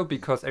Tokaido,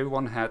 because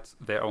everyone had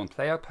their own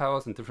player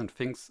powers and different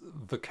things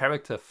the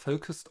character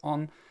focused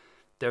on,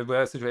 there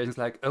were situations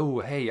like,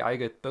 oh, hey, I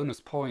get bonus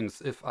points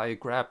if I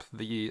grab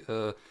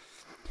the,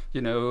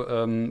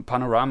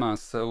 panorama.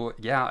 So,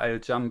 yeah, I'll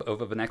jump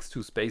over the next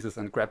 2 spaces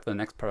and grab the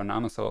next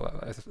panorama, so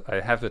I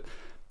have it.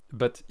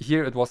 But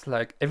here it was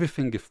like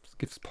everything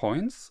gives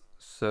points,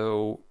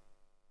 so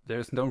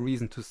there's no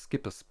reason to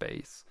skip a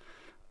space.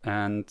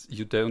 And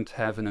you don't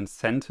have an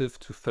incentive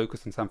to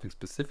focus on something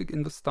specific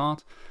in the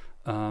start.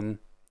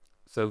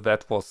 So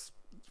that was,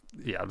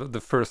 the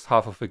first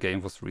half of the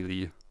game was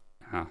really,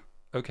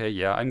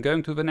 okay, I'm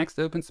going to the next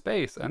open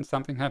space and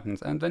something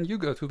happens. And then you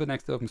go to the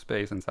next open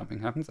space and something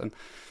happens. And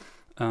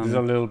there's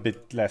a little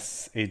bit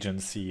less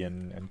agency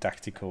and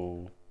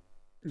tactical.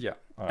 Yeah.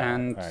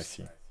 I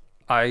see.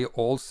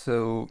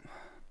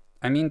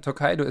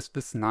 Tokaido is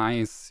this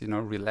nice,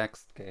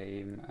 relaxed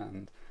game,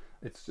 and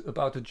it's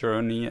about a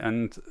journey.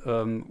 And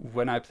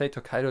when I played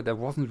Tokaido, there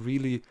wasn't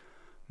really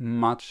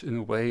much in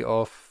a way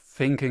of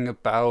thinking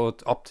about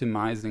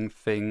optimizing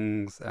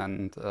things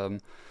and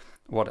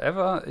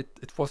whatever.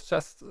 It was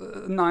just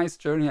a nice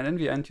journey. And in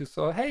the end, you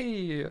saw,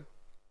 hey,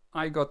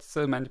 I got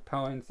so many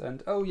points.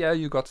 And oh, yeah,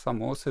 you got some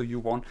more, so you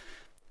won.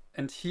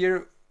 And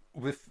here,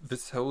 with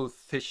this whole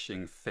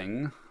fishing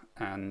thing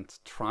and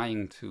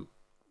trying to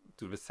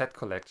do the set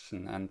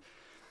collection and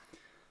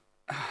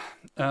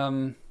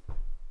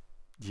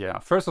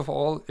first of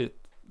all, it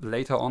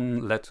later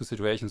on led to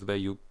situations where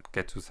you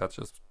get to such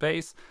a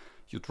space,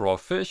 you draw a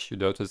fish, you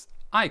notice,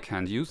 I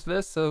can't use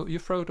this, so you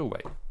throw it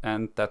away.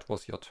 And that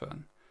was your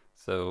turn.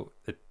 So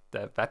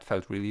that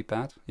felt really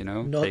bad, taking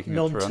a turn.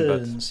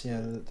 Non-turns,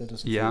 that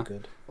doesn't feel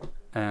good.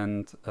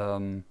 And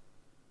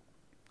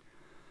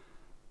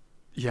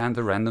and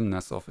the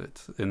randomness of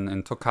it.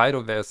 In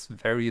Tokaido, there's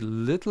very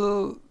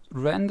little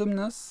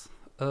randomness.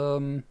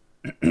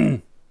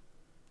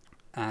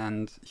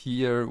 And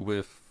here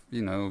with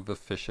the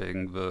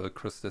fishing, the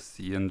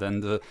crustacean,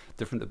 then the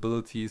different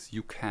abilities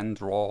you can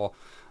draw.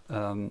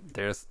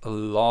 There's a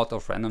lot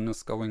of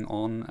randomness going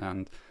on,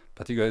 and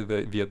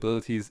particularly the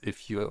abilities,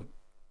 if you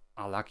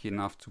are lucky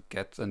enough to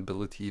get an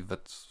ability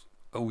that,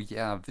 oh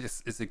yeah,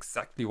 this is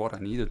exactly what I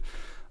needed,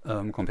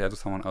 compared to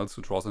someone else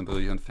who draws an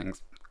ability and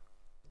thinks,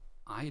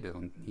 I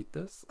don't need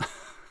this.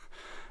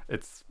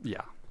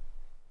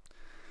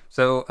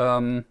 So,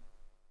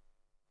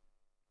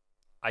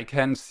 I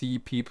can see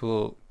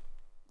people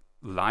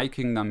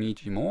liking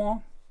Namiji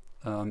more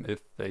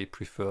if they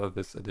prefer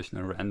this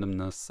additional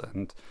randomness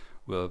and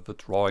the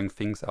drawing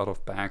things out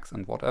of bags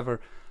and whatever.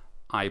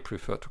 I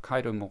prefer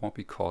Tokaido more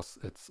because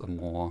it's a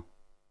more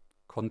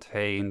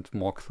contained,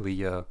 more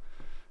clear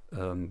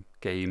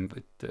game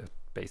that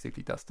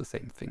basically does the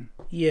same thing.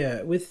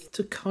 Yeah, with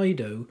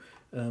Tokaido,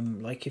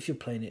 like if you're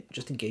playing it,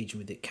 just engaging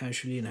with it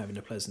casually and having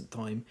a pleasant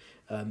time,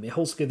 it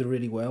holds together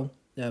really well.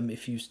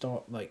 If you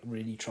start like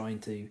really trying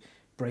to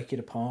break it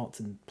apart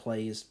and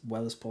play as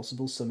well as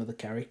possible, some of the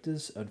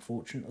characters,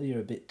 unfortunately,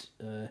 are a bit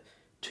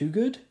too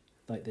good.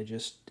 Like they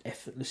just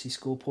effortlessly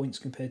score points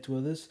compared to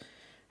others.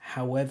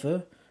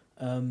 However,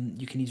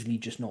 you can easily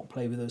just not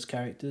play with those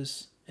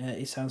characters.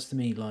 It sounds to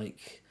me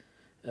like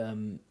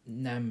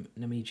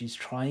Namiji's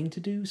trying to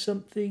do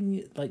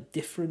something like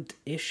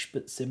different-ish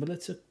but similar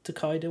to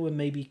Kaido and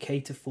maybe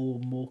cater for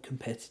more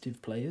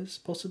competitive players,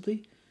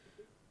 possibly.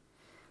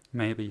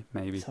 Maybe.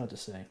 It's hard to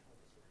say.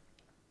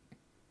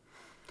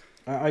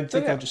 I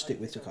think I'll just stick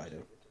with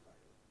Tokaido.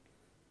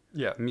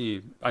 Yeah,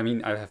 me. I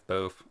mean, I have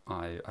both.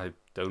 I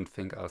don't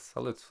think I'll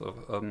sell it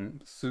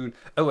soon.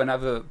 Oh,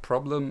 another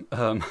problem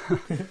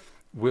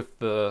with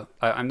the...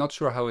 I'm not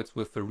sure how it's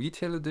with the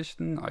retail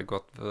edition. I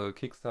got the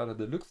Kickstarter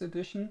Deluxe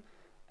edition,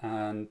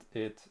 and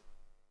it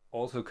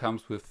also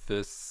comes with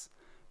this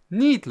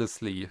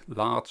needlessly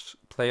large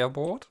player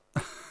board.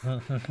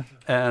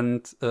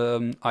 And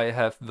I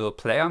have the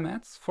player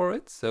mats for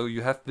it. So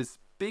you have this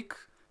big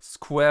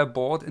square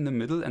board in the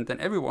middle, and then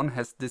everyone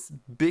has this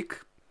big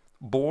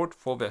board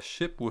for their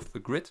ship with the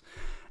grid,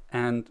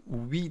 and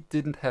we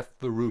didn't have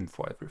the room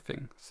for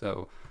everything.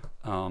 So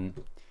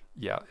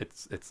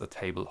it's a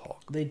table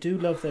hog. They do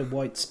love their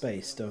white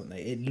space, don't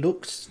they? It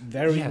looks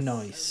very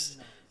nice.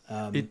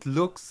 It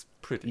looks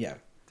pretty. Yeah.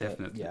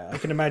 Definitely. I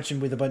can imagine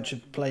with a bunch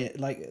of players,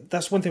 like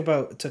that's one thing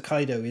about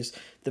Tokaido is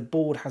the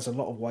board has a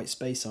lot of white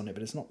space on it,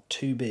 but it's not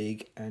too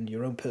big, and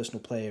your own personal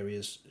play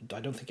areas, I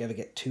don't think ever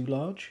get too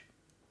large.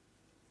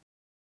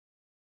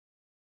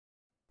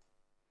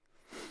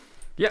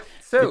 Yeah,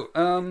 so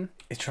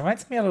it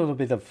reminds me a little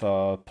bit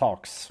of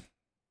Parks.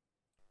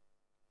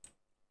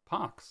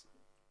 Parks?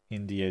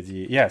 In the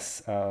idea,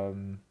 yes.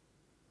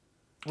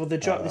 Well,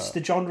 it's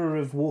the genre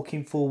of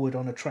walking forward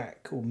on a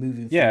track or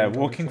moving forward. Yeah, on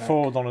walking a track.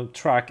 forward on a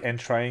track and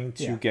trying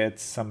to Yeah. get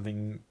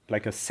something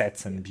like a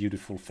set and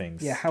beautiful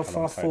things. Yeah, how far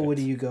alongside forward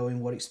it. are you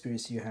going? What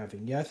experience are you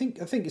having? Yeah, I think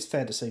it's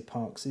fair to say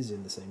Parks is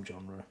in the same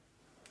genre.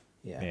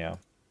 Yeah. Yeah.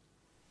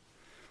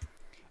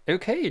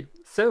 Okay,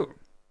 so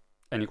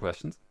any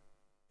questions?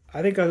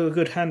 I think I got a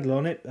good handle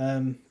on it,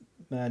 and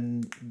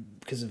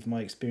because of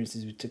my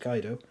experiences with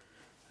Tokaido,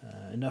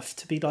 enough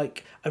to be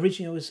like,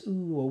 originally I was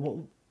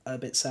a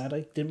bit sad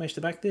I didn't manage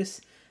to back this.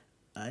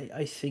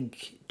 I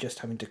think just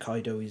having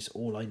Tokaido is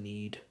all I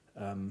need.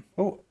 I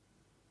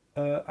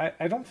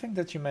don't think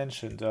that you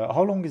mentioned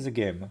how long is a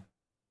game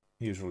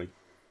usually.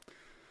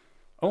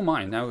 Oh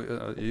my! Now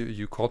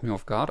you caught me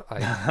off guard.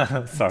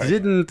 I Sorry.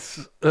 didn't.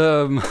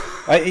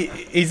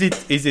 Is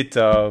it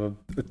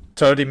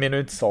 30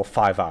 minutes or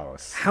 5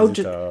 hours?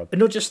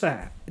 Not just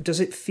that. Does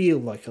it feel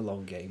like a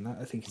long game? That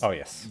I think is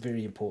yes,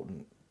 very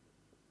important.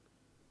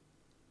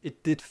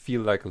 It did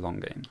feel like a long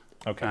game.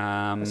 Okay.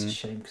 That's a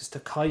shame because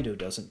Tokaido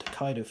doesn't.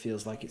 Tokaido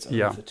feels like it's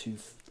over too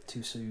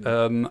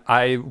soon.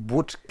 I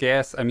would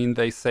guess. I mean,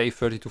 they say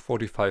 30 to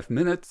 45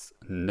 minutes.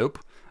 Nope.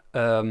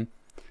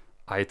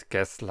 I'd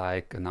guess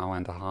like an hour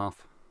and a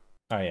half.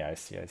 Oh yeah, I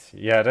see.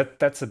 Yeah,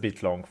 that's a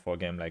bit long for a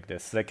game like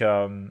this. Like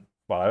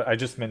I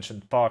just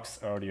mentioned Parks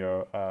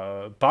earlier.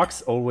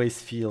 Parks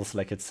always feels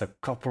like it's a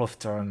couple of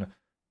turns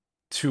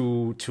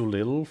too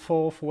little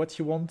for what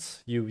you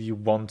want. You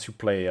want to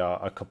play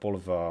a couple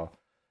of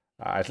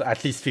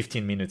at least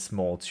 15 minutes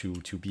more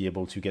to be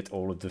able to get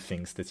all of the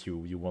things that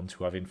you want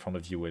to have in front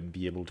of you and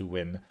be able to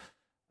win.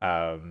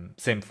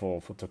 Same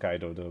for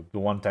Tokaido. The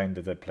one time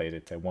that I played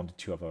it, I wanted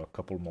to have a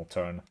couple more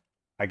turns.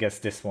 I guess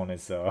this one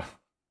is a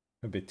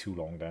bit too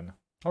long then.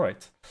 All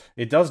right.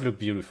 It does look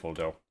beautiful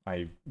though.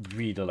 I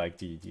really like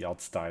the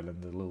art style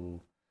and the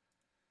little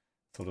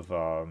sort of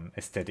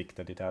aesthetic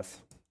that it has.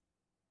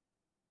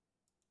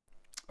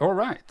 All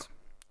right.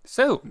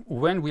 So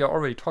when we are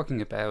already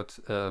talking about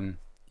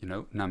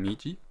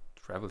Namiji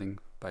traveling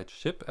by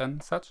ship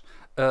and such,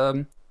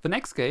 the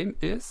next game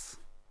is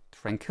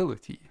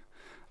Tranquility.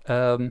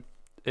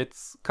 It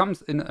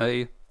comes in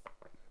a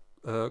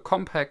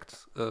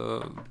compact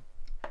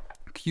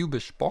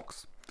cubish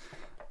box,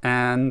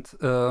 and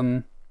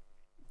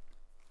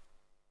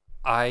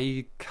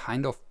I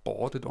kind of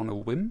bought it on a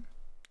whim,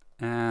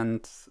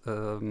 and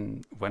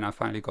when I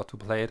finally got to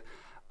play it,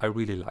 I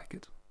really like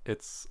it.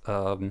 It's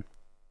how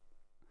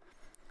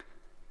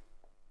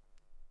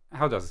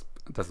does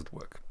it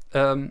work?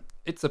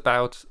 It's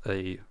about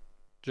a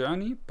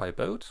journey by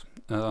boat.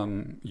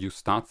 You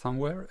start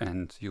somewhere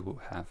and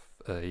you have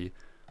a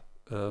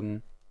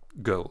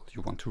goal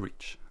you want to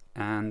reach,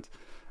 and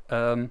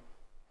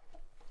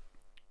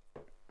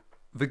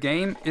the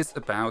game is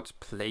about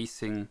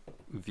placing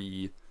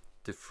the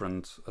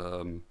different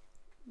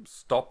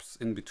stops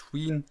in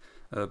between,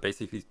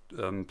 basically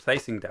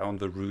placing down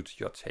the route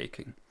you're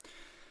taking.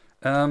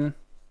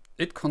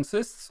 It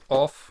consists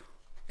of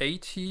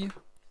 80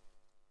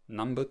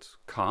 numbered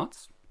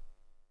cards,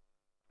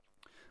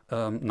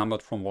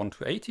 numbered from 1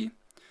 to 80,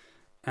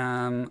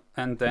 and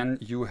then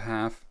you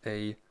have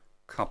a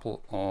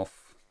couple of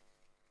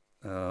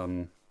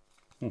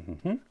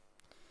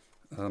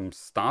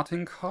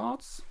starting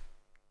cards.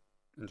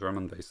 In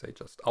German they say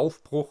just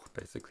Aufbruch,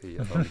 basically.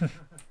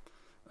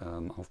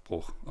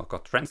 Aufbruch. Oh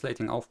god,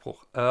 translating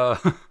Aufbruch.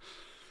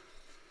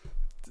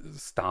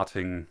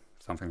 Starting,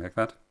 something like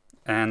that.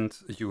 And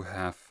you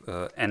have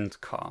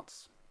end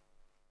cards.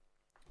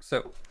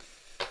 So,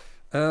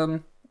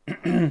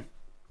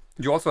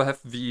 you also have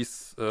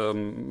these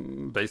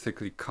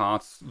basically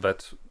cards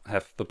that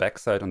have the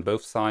backside on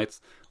both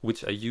sides,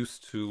 which are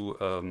used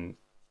to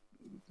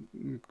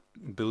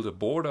build a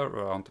border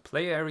around the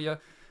play area.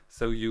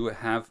 So you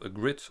have a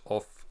grid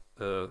of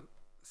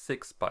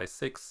 6 by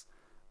 6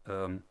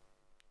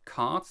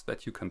 cards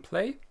that you can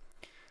play,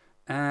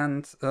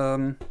 and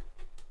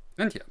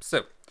yeah.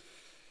 So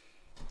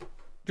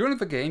during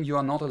the game, you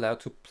are not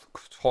allowed to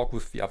talk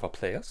with the other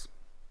players,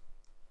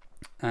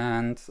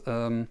 and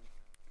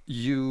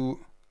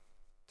you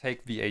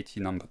take the 80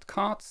 numbered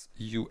cards.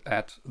 You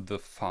add the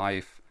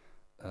 5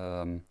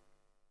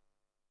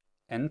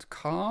 end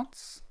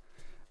cards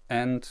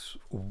and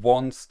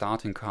 1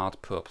 starting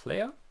card per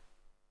player.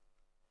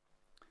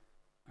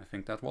 I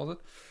think that was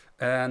it.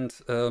 And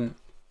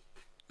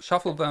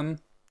shuffle them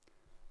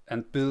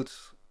and build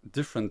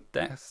different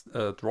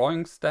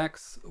drawing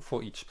stacks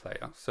for each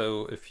player.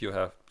 So if you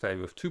have play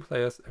with 2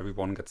 players,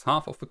 everyone gets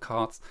half of the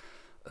cards,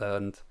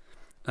 and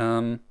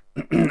and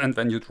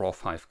then you draw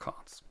 5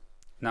 cards.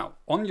 Now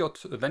on your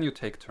then you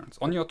take turns.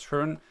 On your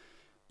turn,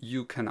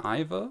 you can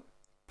either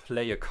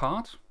play a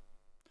card,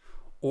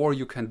 or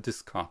you can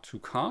discard 2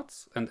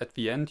 cards, and at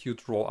the end you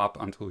draw up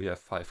until you have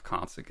 5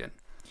 cards again.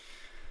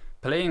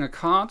 Playing a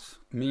card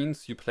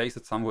means you place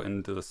it somewhere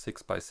in the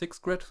 6 by 6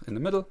 grid in the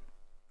middle,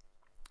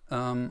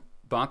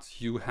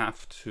 but you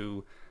have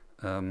to,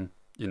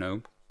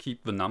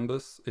 keep the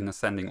numbers in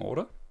ascending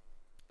order.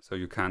 So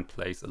you can't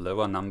place a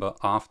lower number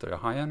after a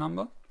higher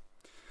number.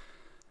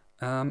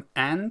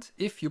 And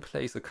if you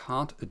place a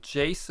card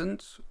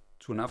adjacent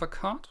to another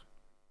card,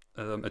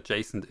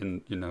 adjacent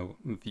in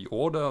the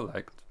order,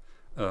 like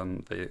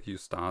you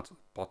start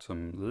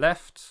bottom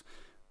left,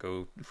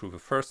 go through the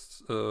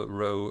first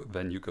row,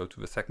 then you go to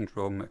the second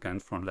row again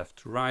from left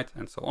to right,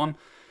 and so on.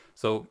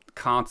 So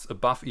cards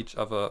above each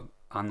other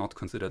are not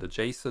considered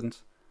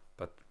adjacent,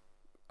 but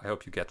I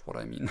hope you get what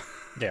I mean.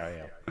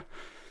 Yeah.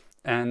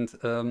 And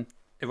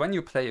when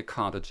you play a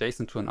card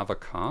adjacent to another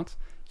card,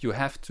 you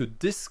have to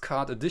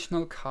discard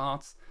additional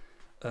cards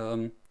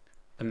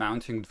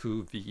amounting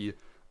to the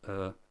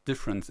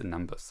difference in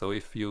numbers. So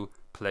if you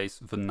place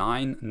the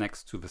 9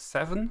 next to the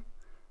 7,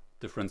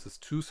 difference is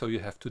 2, so you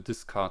have to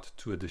discard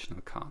 2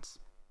 additional cards.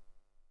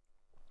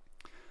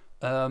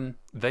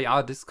 They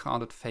are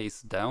discarded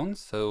face down,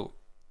 so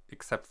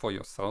except for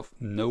yourself,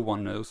 no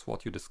one knows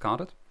what you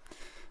discarded.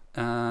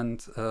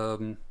 And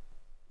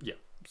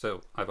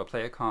so either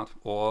play a card,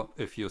 or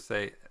if you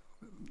say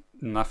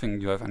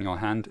nothing you have in your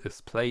hand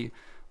is play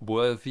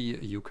worthy,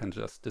 you can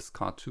just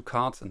discard 2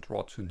 cards and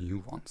draw 2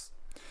 new ones.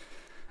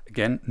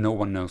 Again, no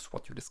one knows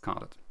what you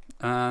discarded.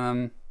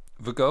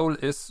 The goal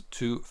is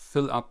to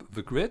fill up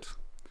the grid,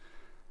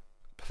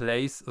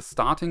 place a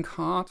starting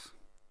card,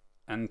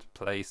 and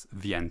place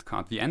the end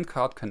card. The end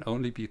card can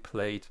only be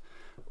played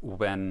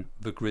when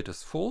the grid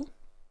is full,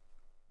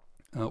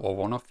 or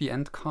one of the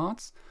end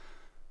cards.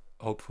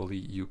 Hopefully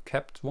you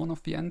kept one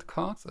of the end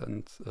cards,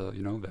 and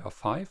there are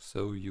 5,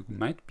 so you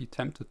might be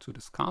tempted to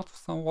discard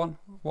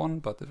one,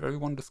 but if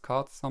everyone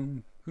discards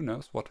some, who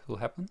knows what will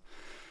happen.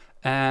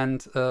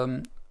 And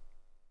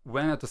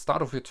when at the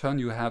start of your turn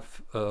you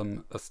have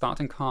a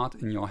starting card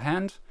in your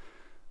hand,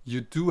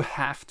 you do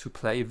have to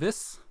play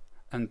this,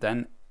 and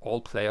then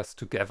all players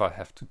together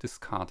have to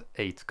discard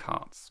 8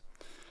 cards.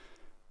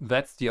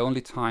 That's the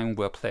only time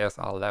where players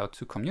are allowed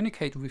to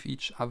communicate with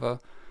each other,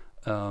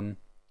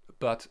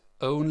 but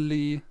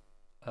only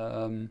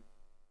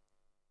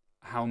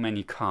how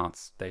many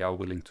cards they are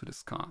willing to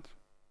discard.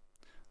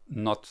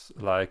 Not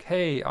like,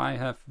 hey, I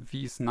have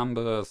these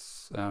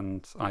numbers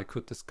and I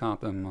could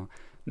discard them.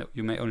 No,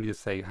 you may only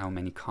say how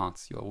many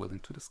cards you are willing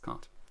to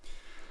discard.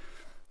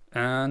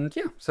 And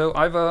so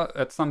either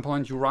at some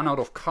point you run out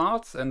of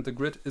cards and the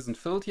grid isn't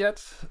filled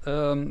yet,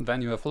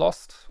 then you have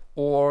lost,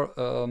 or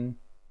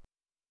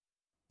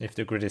if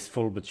the grid is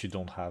full but you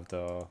don't have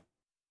the...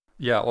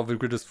 or the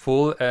grid is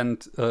full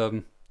and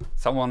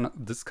someone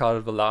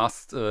discarded the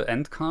last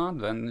end card,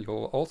 then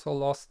you're also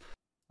lost.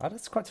 Oh,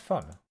 that's quite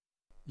fun.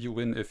 You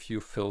win if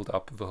you filled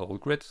up the whole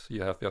grid.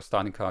 You have your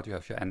starting card, you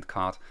have your end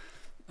card,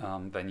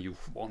 then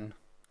you've won.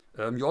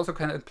 You also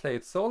can play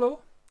it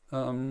solo,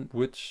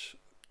 which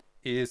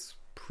is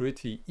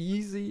pretty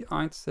easy,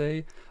 I'd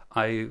say.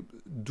 I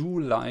do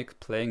like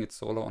playing it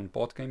solo on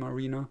Board Game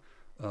Arena.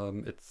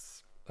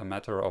 It's a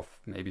matter of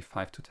maybe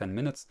 5 to 10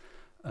 minutes.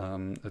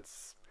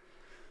 It's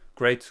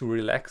great to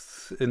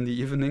relax in the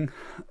evening,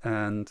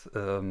 and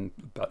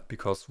but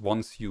because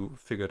once you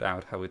figured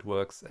out how it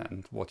works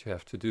and what you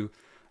have to do,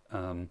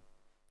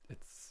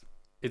 it's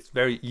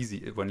very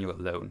easy when you're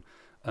alone.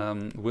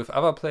 With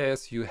other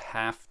players, you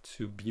have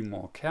to be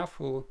more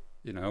careful,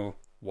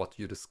 what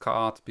you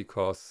discard,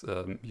 because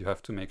you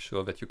have to make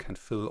sure that you can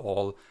fill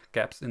all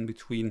gaps in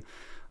between.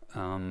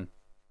 And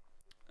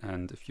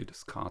if you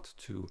discard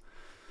too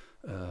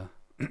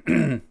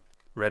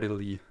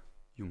readily,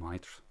 you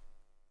might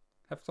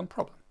have some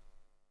problem.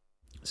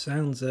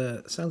 Sounds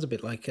a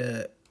bit like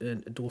a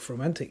Dwarf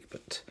Romantic,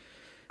 but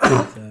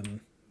with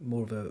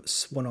more of a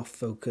one-off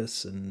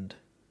focus and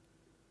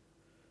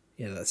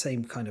that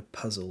same kind of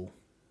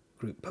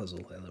group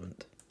puzzle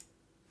element.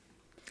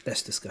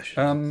 Less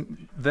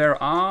discussion.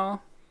 There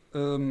are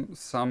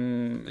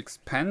some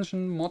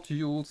expansion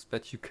modules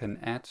that you can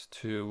add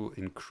to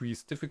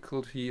increase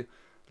difficulty,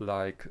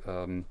 like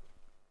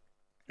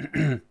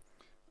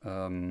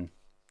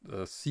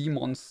sea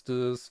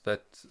monsters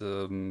that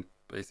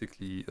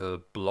basically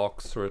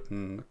block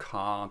certain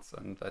cards,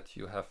 and that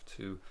you have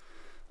to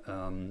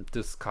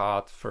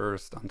discard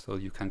first until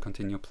you can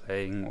continue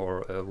playing,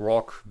 or a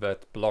rock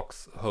that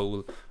blocks a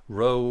whole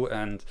row,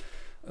 and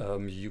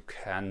you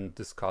can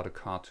discard a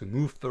card to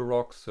move the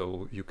rock,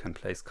 so you can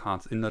place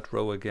cards in that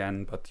row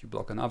again, but you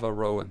block another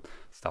row and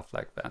stuff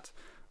like that.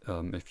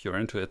 If you're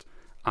into it,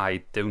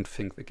 I don't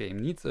think the game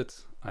needs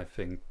it. I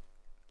think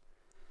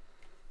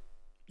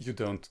you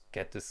don't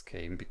get this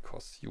game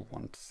because you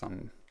want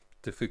some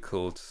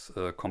difficult,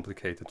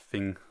 complicated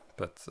thing,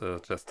 but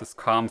just this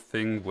calm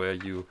thing where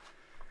you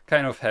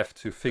kind of have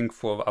to think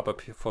for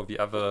the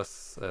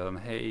others.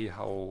 Hey,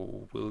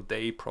 how will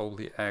they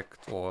probably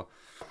act, or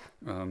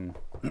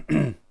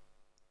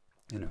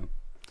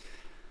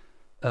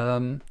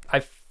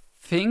I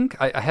think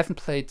I haven't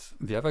played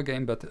the other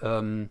game, but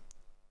was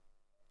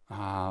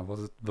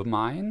it The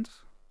Mind?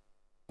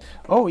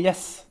 Oh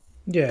yes.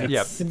 Yeah,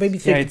 yeah. It made me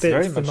think a bit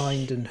very of The much...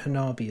 Mind and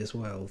Hanabi as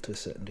well, to a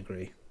certain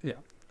degree.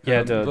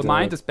 Yeah, the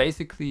Mind is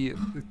basically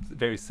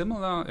very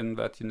similar in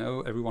that,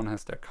 everyone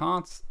has their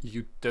cards.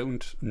 You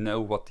don't know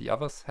what the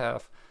others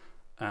have,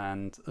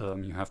 and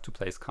you have to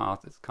place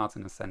cards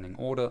in ascending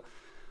order.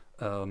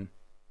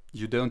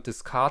 You don't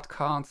discard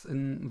cards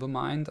in the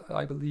mind,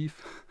 I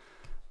believe,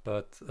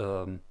 but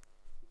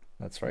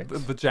That's right.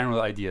 the general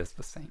idea is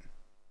the same.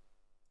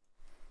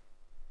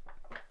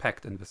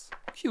 Packed in this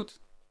cute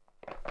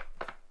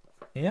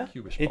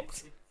cubish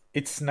box.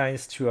 It's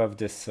nice to have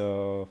this.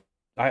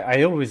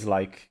 I always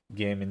like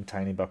game in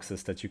tiny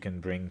boxes that you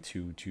can bring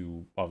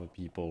to other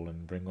people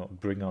and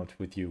bring out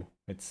with you.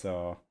 It's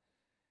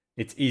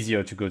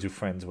easier to go to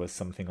friends with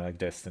something like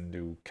this than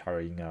to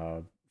carrying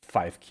a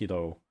 5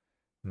 kilo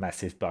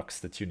massive box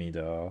that you need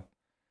a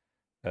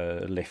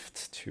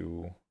lift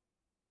to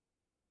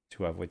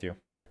have with you.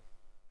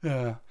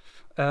 Yeah.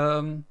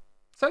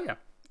 So yeah.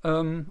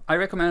 I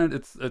recommend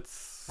it.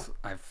 It's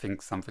I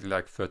think something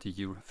like 13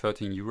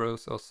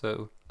 euros or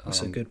so.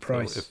 That's a good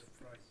price. So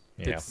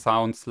if it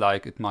sounds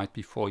like it might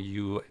be for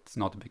you, it's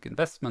not a big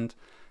investment.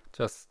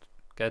 Just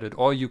get it,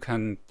 or you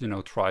can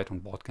try it on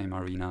Board Game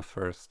Arena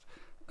first.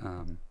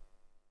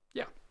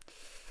 Yeah.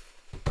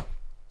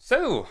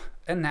 So,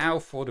 and now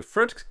for the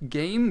third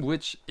game,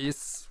 which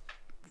is,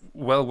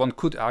 well, one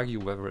could argue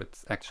whether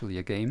it's actually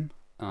a game.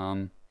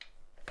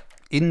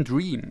 In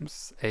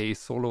Dreams, a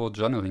solo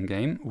journaling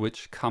game,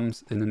 which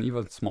comes in an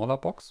even smaller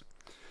box.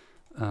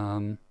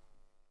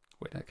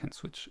 Wait, I can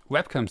switch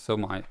webcam so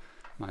my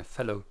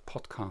fellow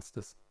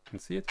podcasters can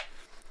see it.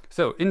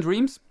 So, In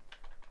Dreams,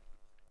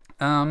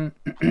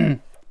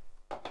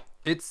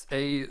 it's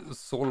a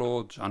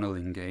solo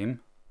journaling game.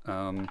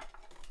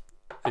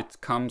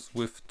 It comes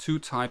with 2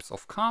 types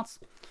of cards.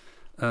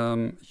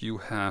 You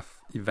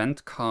have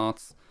event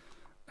cards,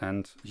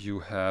 and you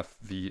have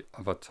the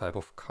other type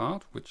of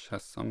card, which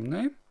has some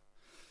name,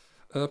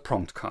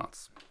 prompt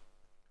cards.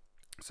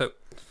 So,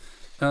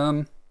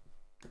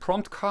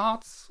 prompt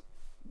cards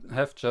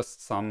have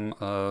just some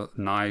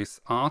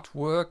nice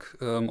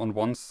artwork. On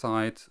one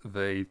side,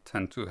 they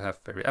tend to have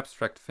very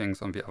abstract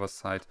things. On the other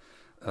side,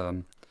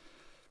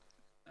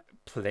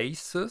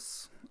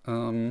 places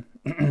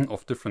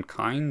of different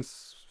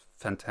kinds,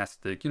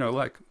 fantastic,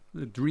 like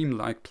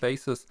dream-like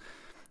places.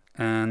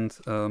 And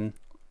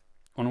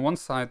on one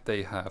side,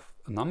 they have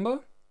a number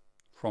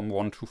from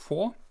 1 to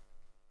 4,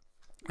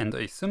 and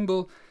a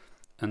symbol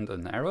and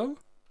an arrow.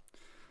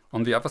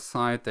 On the other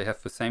side, they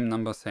have the same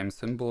number, same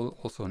symbol,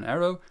 also an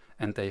arrow,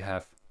 and they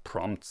have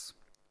prompts.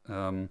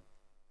 For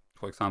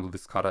example,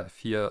 this card I have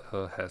here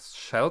has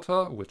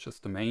shelter, which is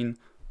the main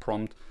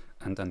prompt,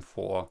 and then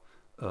 4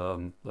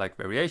 like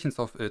variations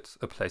of it: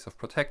 a place of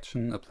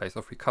protection, a place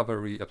of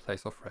recovery, a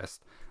place of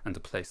rest, and a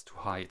place to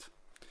hide.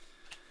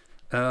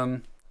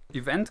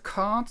 Event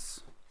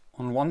cards,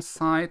 on one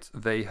side,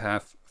 they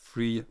have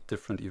 3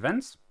 different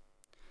events.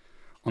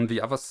 On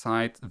the other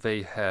side,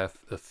 they have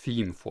a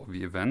theme for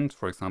the event.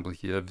 For example,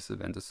 here, this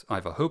event is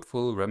either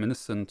hopeful,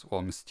 reminiscent,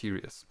 or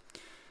mysterious.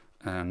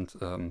 And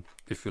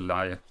if you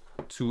lie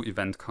 2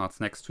 event cards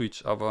next to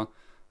each other,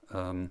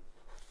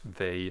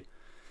 they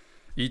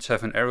each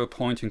have an arrow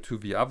pointing to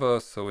the other.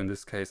 So in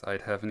this case,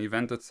 I'd have an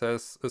event that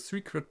says, a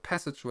secret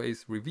passageway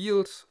is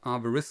revealed. Are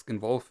the risks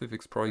involved with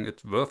exploring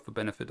it worth the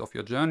benefit of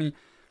your journey?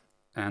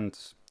 And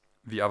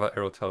the other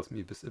arrow tells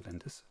me this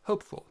event is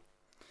hopeful.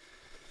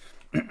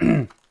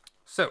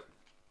 So,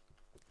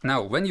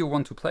 now when you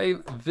want to play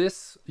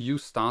this, you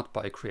start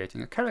by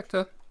creating a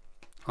character.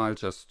 I'll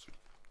just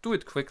do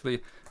it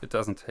quickly. It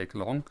doesn't take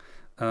long.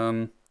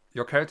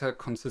 Your character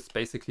consists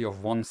basically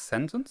of 1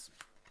 sentence.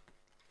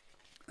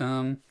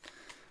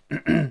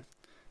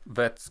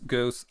 That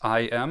goes, I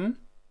am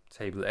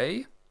table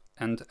A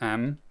and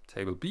am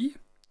table B,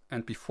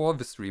 and before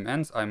the stream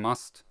ends I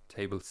must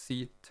table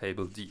C,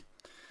 table D.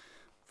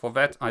 For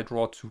that I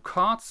draw 2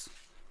 cards,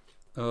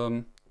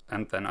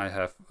 and then I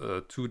have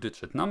a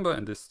 2-digit number,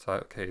 in this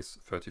case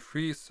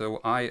 33, so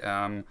I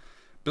am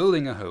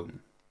building a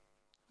home.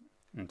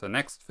 And the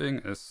next thing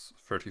is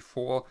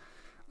 34,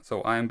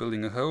 so I am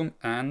building a home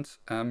and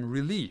am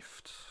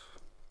relieved.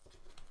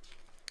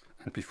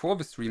 And before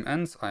the stream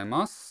ends, I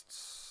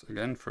must,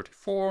 again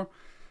 34,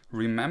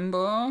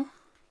 remember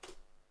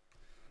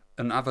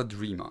another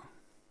dreamer.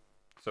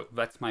 So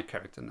that's my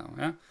character now,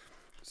 yeah?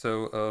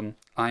 So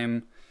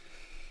I'm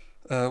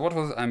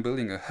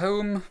building a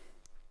home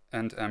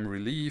and am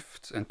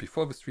relieved, and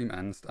before the stream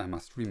ends, I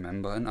must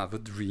remember another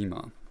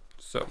dreamer.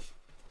 So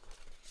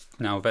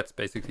now that's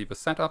basically the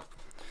setup.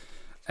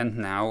 And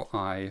now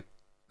I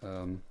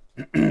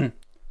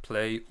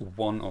play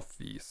one of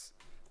these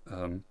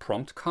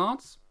prompt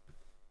cards.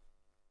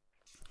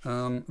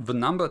 The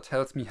number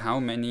tells me how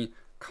many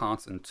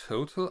cards in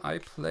total I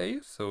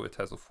play. So it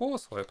has a 4,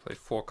 so I play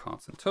 4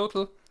 cards in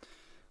total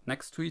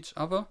next to each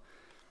other.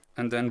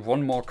 And then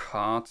 1 more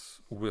card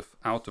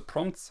without the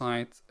prompt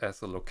side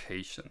as a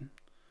location.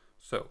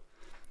 So,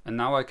 and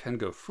now I can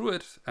go through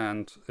it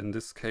and in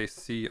this case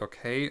see,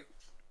 okay,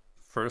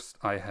 first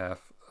I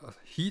have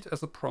heat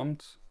as a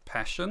prompt,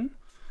 passion.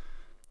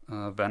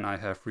 Then I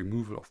have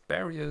removal of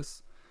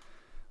barriers,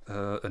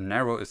 a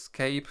narrow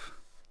escape,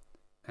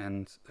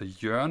 and a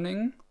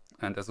yearning,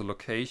 and as a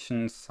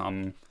location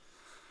some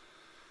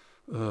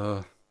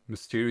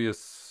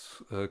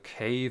mysterious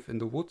cave in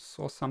the woods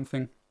or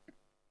something.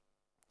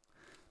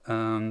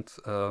 And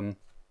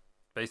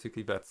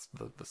basically that's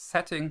the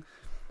setting.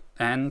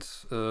 And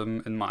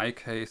in my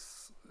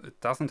case, it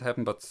doesn't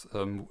happen, but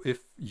if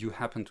you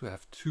happen to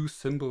have two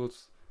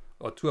symbols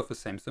or two of the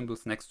same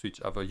symbols next to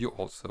each other, you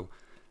also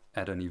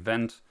add an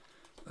event,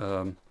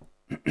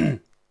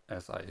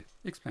 as I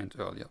explained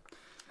earlier.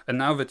 And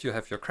now that you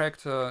have your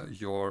character,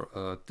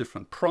 your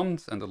different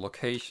prompts and a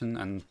location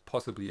and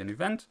possibly an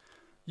event,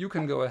 you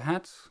can go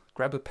ahead,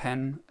 grab a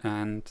pen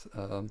and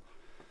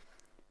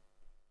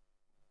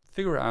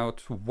figure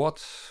out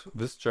what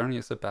this journey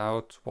is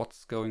about,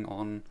 what's going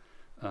on,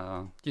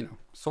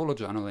 solo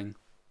journaling.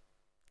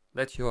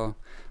 Let your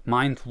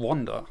mind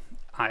wander.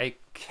 I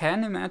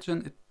can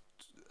imagine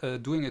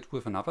it doing it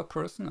with another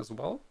person as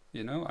well.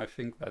 I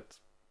think that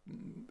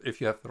if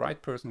you have the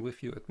right person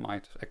with you, it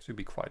might actually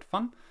be quite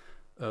fun.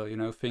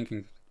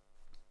 Thinking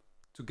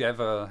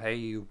together,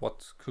 hey,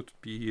 what could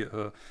be,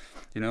 I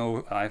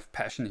have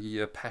passion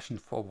here, passion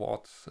for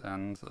what,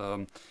 and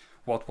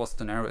what was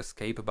the narrow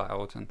escape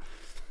about, and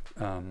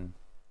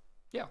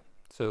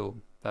so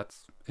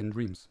that's In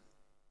Dreams.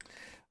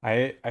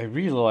 I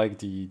really like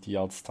the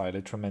art style.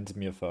 It reminded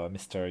me of a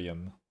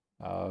Mysterium,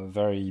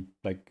 very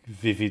like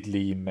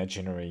vividly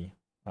imaginary,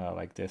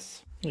 like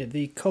this. Yeah,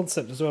 the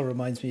concept as well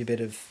reminds me a bit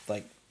of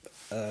like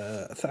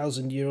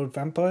 1,000-Year-Old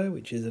Vampire,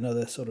 which is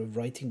another sort of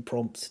writing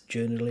prompts,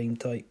 journaling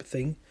type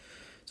thing.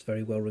 It's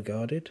very well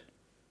regarded.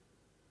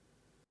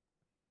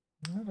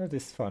 Oh, that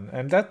is fun,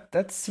 and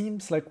that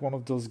seems like one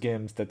of those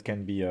games that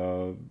can be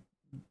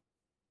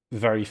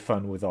very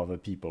fun with other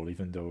people,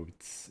 even though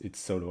it's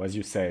solo. As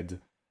you said,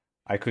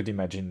 I could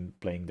imagine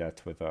playing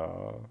that with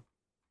a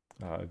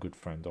good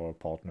friend or a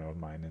partner of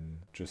mine, and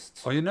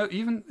just. Or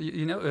even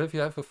if you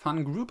have a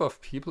fun group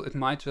of people, it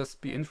might just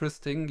be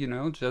interesting.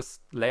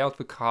 Just lay out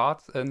the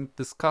cards and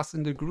discuss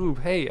in the group.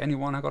 Hey,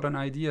 anyone got an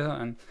idea?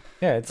 And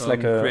yeah, it's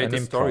like create an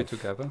a story improv.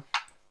 together.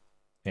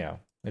 Yeah,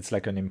 it's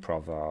like an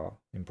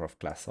improv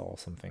class or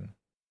something.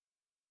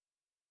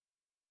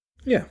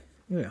 Yeah.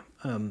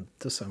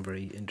 Does sound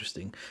very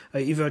interesting.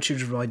 You've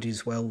actually reminded me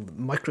as well,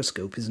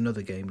 Microscope is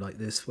another game like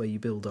this where you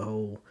build a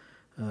whole,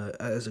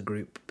 as a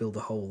group, build a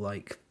whole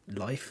like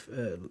life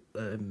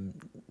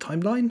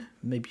timeline,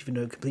 maybe even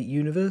a complete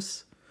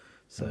universe.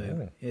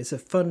 So it's a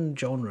fun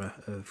genre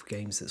of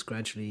games that's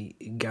gradually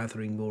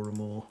gathering more and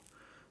more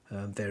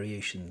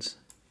variations.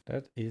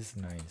 That is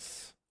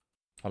nice.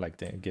 I like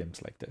the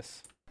games like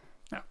this.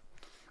 Yeah.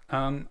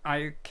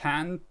 I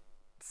can't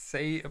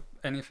say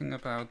anything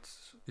about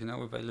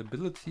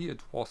availability.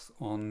 It was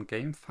on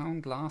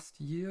GameFound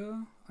last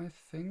year, I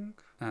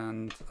think,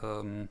 and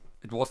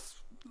it was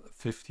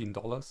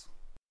 $15.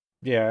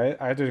 Yeah,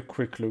 I did a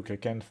quick look. I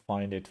can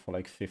find it for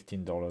like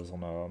 $15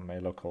 on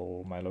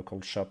my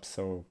local shop,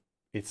 so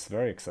it's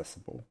very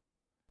accessible.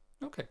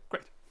 Okay,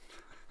 great.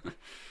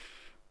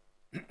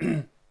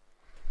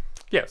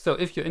 Yeah, so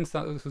if you're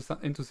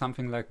into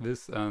something like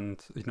this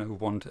and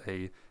want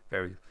a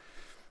very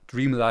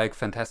dreamlike,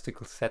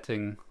 fantastical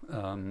setting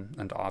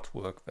and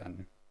artwork,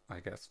 then I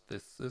guess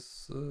this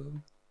is a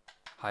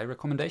high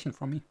recommendation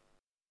from me.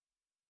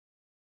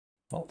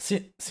 Well,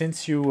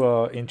 since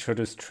you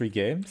introduced 3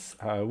 games,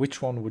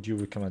 which one would you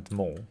recommend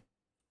more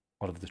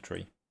out of the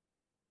 3?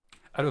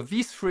 Out of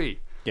these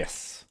 3?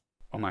 Yes.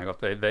 Oh my god,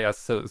 they are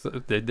so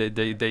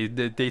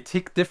they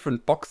tick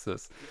different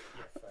boxes.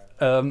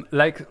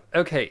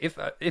 Okay,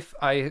 if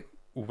I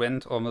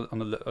went on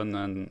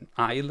an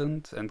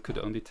island and could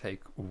only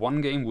take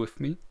one game with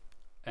me,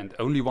 and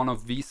only one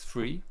of these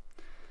 3.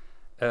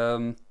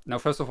 Now,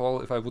 first of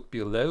all, if I would be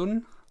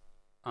alone,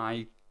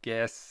 I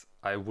guess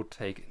I would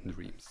take In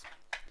Dreams.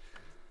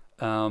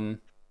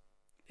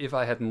 If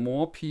I had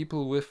more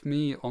people with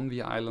me on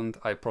the island,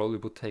 I probably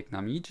would take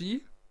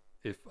Namiji,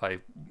 if I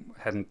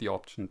hadn't the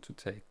option to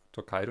take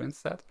Tokaido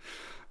instead.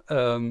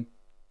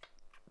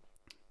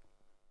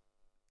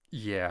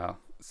 Yeah,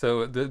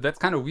 so that's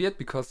kind of weird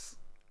because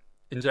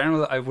in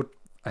general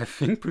I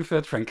think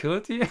prefer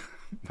Tranquility,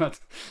 but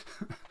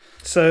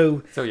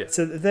So yeah.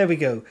 So there we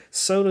go.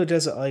 Solo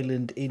Desert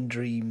Island, In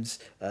Dreams,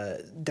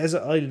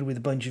 Desert Island with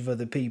a bunch of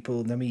other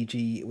people,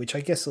 Namiji, which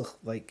I guess will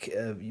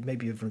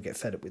maybe everyone get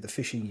fed up with the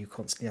fishing you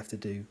constantly have to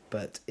do.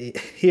 But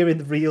here in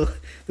the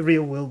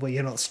real world where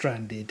you're not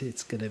stranded,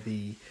 it's going to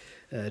be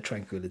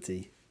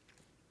Tranquility.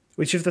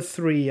 Which of the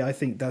 3, I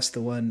think that's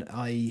the one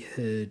I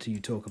heard you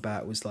talk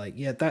about, was like,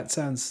 yeah, that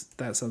sounds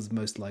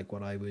most like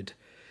what I would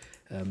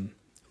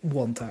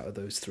want out of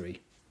those 3.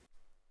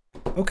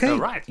 Okay. All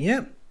right.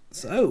 Yeah.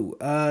 So,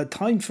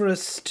 time for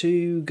us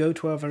to go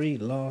to our very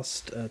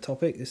last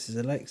topic. This is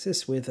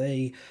Alexis with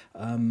a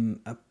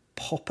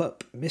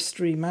Pop-up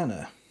Mystery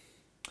Manor.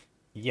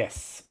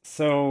 Yes.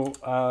 So,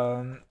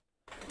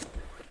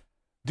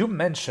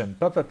 Doomensions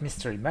Pop-up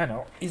Mystery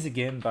Manor is a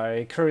game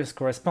by Curious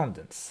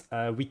Correspondence.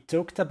 We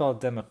talked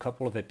about them a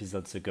couple of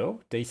episodes ago.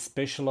 They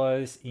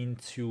specialize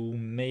into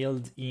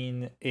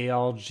mailed-in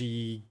ARG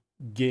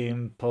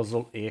game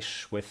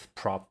puzzle-ish with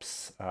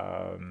props.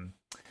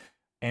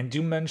 And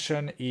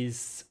Doomensions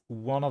is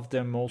one of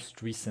their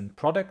most recent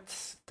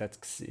products that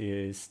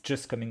is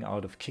just coming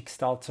out of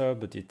Kickstarter,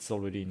 but it's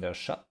already in their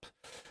shop.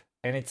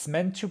 and it's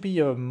meant to be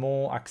a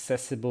more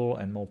accessible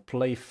and more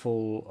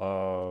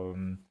playful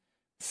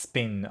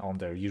spin on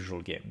their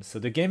usual game. So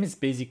the game is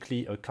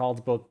basically a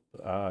cardboard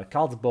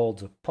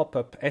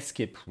pop-up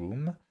escape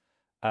room.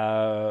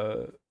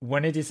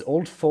 When it is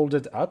all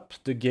folded up,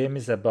 the game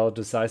is about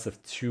the size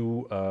of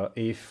two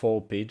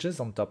A4 pages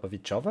on top of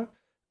each other,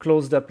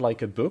 closed up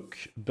like a book.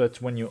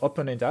 But when you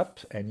open it up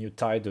and you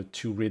tie the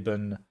two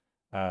ribbon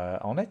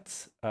on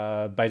it,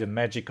 by the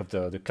magic of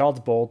the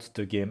cardboard,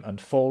 the game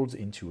unfolds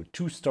into a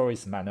 2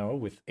 stories manor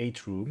with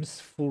 8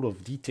 rooms full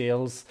of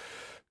details,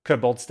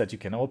 cupboards that you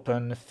can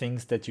open,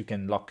 things that you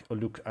can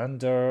look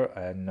under,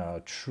 and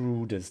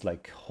through there's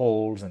like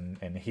holes and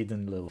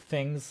hidden little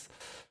things.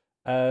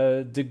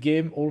 The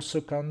game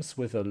also comes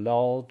with a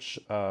large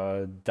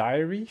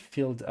diary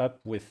filled up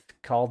with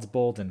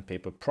cardboard and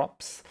paper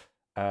props,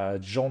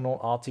 journal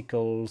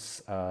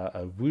articles,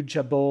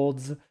 Ouija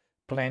boards,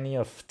 plenty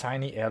of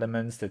tiny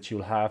elements that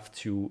you'll have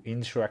to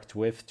interact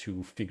with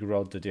to figure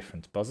out the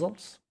different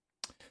puzzles.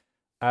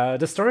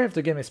 The story of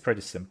the game is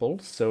pretty simple.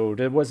 So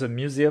there was a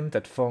museum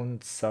that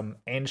found some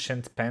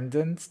ancient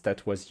pendants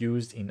that was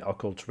used in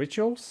occult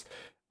rituals.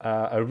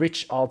 A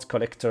rich art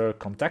collector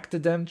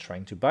contacted them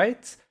trying to buy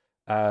it.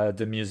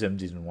 The museum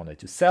didn't want it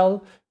to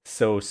sell,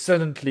 so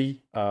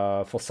suddenly,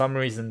 for some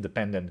reason, the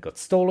pendant got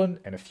stolen,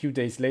 and a few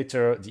days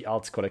later, the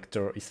art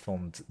collector is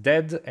found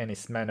dead, and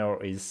his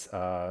manor is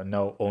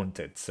now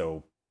haunted.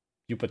 So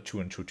you put 2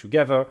 and 2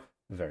 together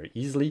very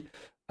easily.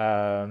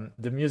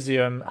 The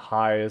museum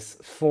hires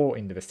 4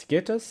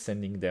 investigators,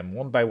 sending them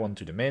one by one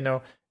to the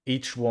manor.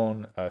 Each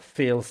one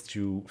fails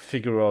to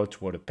figure out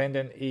what a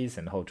pendant is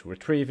and how to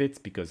retrieve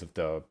it because of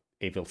the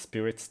evil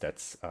spirits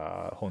that's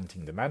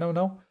haunting the manor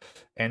now.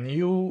 And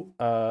you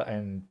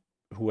and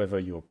whoever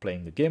you're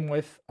playing the game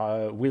with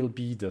will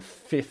be the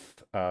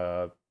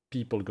 5th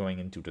people going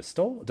into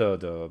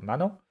the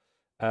manor.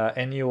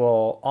 And you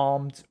are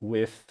armed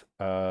with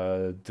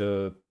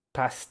the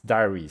past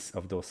diaries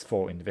of those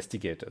 4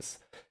 investigators.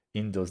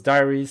 In those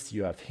diaries,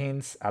 you have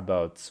hints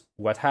about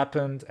what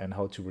happened and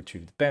how to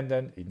retrieve the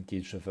pendant. It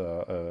gives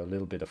a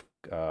little bit of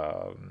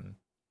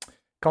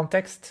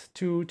context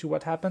to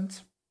what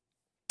happened.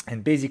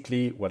 And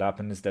basically, what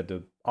happened is that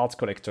the art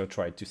collector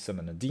tried to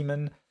summon a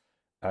demon.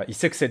 He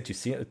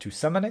succeeded to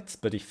summon it,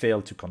 but he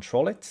failed to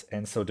control it.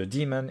 And so the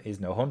demon is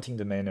now haunting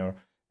the manor,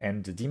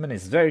 and the demon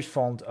is very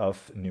fond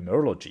of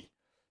numerology.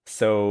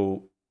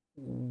 So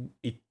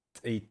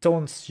it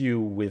taunts you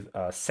with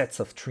sets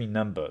of 3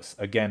 numbers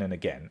again and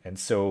again. And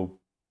so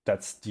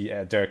that's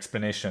their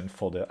explanation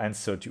for the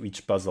answer to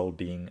each puzzle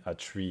being a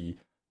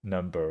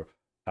 3-number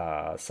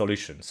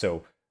solution.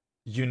 So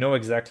you know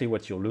exactly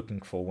what you're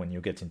looking for when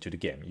you get into the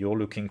game. You're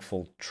looking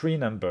for 3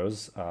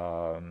 numbers.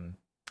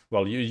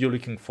 You're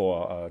looking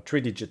for a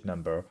 3-digit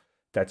number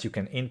that you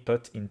can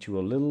input into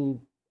a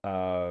little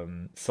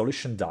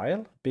solution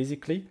dial,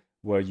 basically,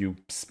 where you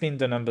spin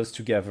the numbers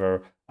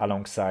together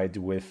alongside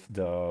with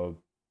the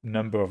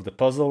number of the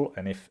puzzle.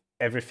 And if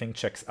everything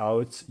checks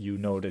out, you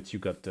know that you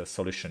got the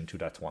solution to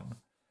that one.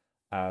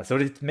 So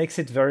it makes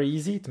it very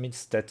easy. It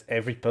means that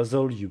every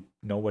puzzle, you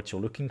know what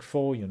you're looking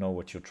for, you know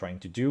what you're trying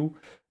to do,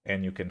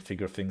 and you can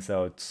figure things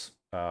out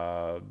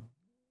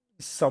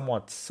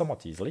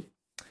somewhat easily.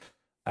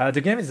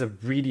 The game is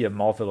really a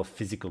marvel of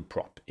physical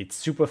prop. It's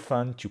super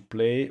fun to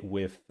play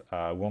with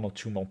 1 or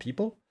 2 more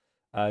people,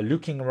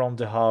 looking around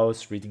the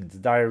house, reading the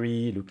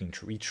diary, looking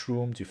through each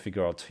room to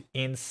figure out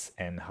hints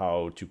and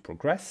how to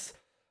progress.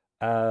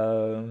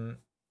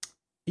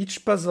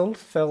 Each puzzle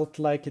felt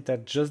like it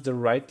had just the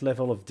right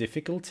level of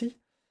difficulty.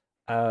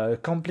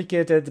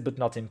 Complicated but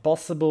not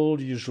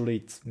impossible. Usually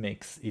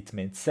it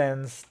made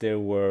sense. There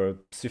were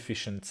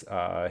sufficient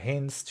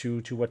hints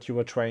to what you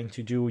were trying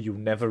to do. You're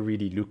never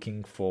really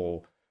looking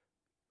for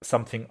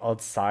something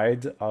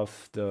outside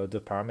of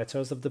the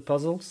parameters of the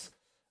puzzles.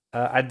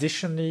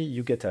 Additionally,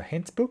 you get a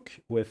hint book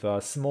with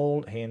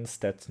small hints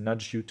that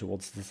nudge you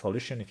towards the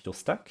solution if you're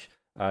stuck.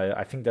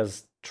 I think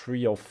there's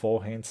 3 or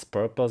 4 hints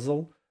per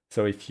puzzle.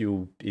 So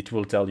it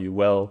will tell you,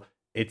 well,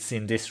 it's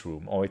in this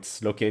room, or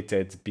it's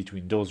located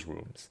between those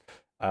rooms.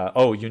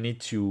 You need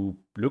to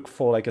look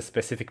for like a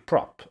specific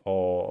prop,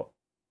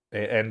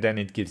 and then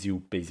it gives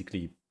you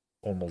basically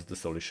almost the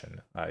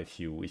solution if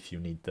you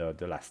need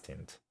the last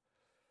hint.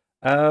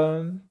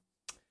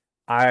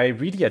 I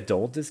really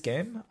adored this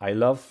game. I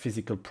love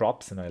physical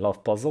props and I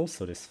love puzzles,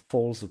 so this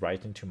falls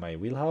right into my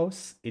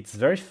wheelhouse. It's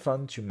very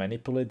fun to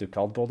manipulate the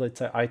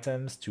cardboard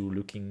items, to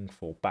looking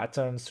for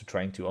patterns, to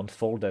trying to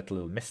unfold that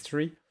little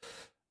mystery.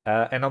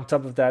 And on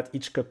top of that,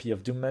 each copy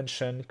of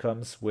Doomensions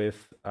comes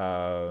with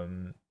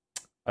a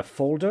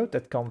folder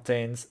that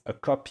contains a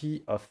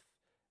copy of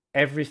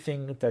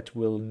everything that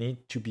will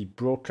need to be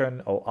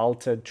broken or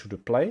altered to the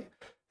play.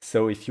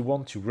 So if you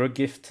want to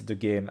regift the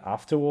game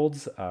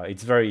afterwards,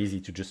 it's very easy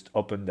to just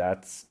open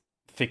that,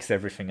 fix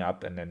everything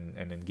up, and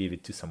then give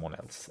it to someone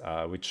else,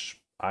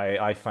 which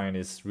I find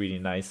is really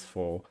nice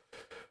for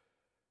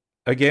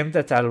a game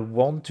that I'll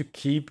want to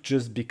keep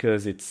just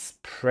because it's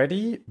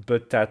pretty,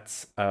 but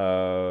that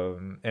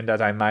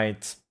I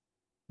might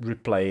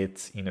replay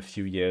it in a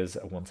few years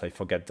once I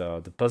forget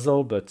the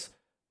puzzle, but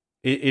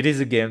it is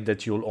a game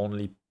that you'll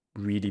only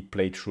really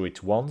play through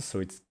it once, so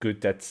it's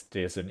good that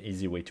there's an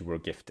easy way to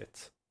regift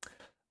it.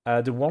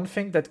 The one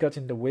thing that got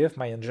in the way of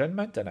my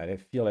enjoyment, and I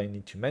feel I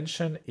need to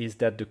mention, is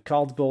that the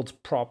cardboard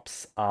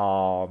props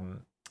are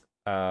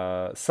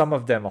some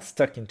of them are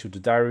stuck into the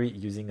diary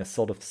using a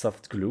sort of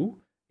soft glue.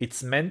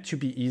 It's meant to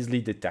be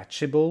easily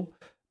detachable,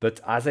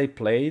 but as I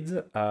played,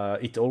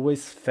 it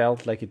always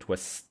felt like it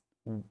was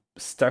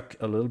stuck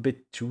a little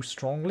bit too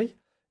strongly.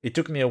 It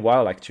took me a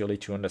while actually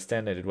to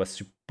understand that it was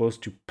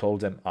supposed to pull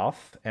them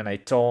off, and I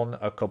torn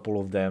a couple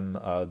of them.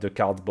 The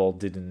cardboard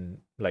didn't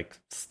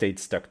stayed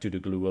stuck to the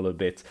glue a little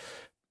bit.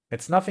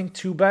 It's nothing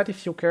too bad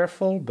if you're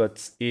careful,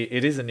 but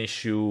it is an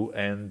issue,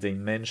 and they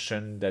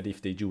mentioned that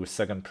if they do a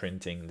second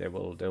printing, they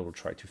will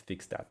try to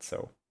fix that.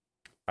 So,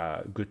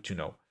 good to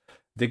know.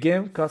 The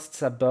game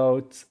costs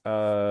about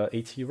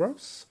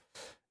 €80,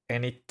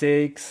 and it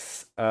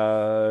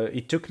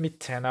took me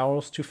 10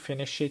 hours to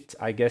finish it.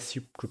 I guess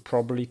you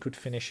could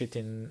finish it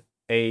in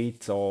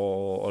 8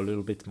 or a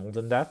little bit more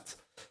than that.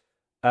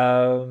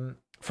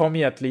 For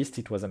me, at least,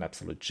 it was an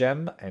absolute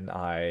gem, and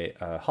I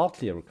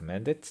heartily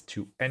recommend it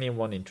to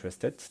anyone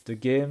interested. The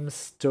game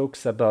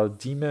talks about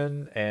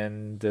demon,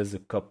 and there's a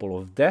couple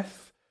of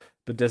deaths,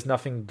 but there's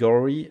nothing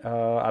gory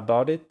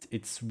about it.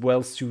 It's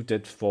well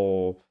suited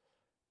for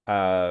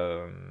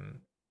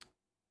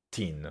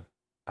teen.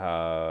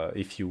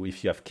 If you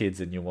have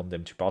kids and you want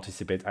them to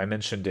participate. I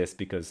mentioned this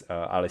because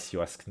Alice,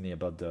 you asked me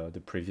about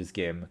the previous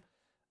game.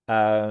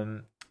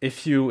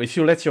 If you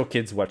let your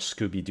kids watch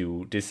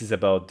Scooby-Doo, this is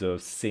about the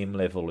same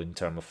level in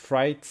terms of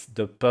fright.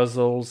 The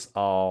puzzles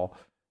are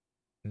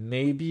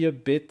maybe a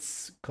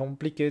bit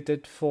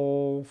complicated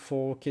for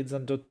kids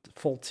under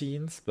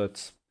 14s,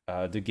 but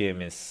the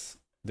game is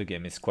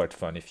quite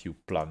fun if you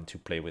plan to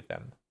play with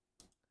them.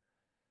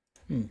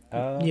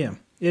 Yeah,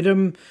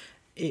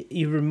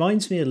 it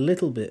reminds me a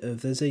little bit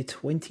of, there's a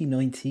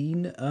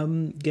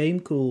 2019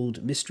 game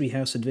called Mystery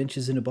House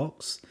Adventures in a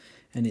Box.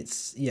 And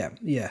it's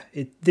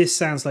this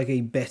sounds like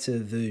a better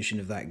version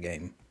of that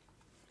game.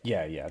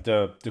 Yeah.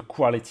 The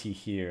quality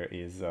here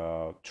is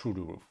through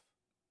the roof.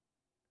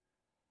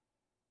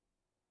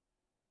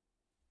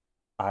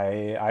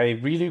 I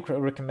really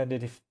recommend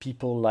it if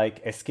people like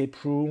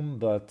escape room,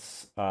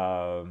 but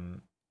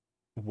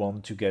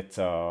want to get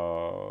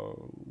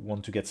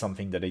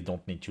something that they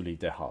don't need to leave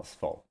their house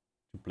for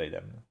to play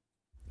them.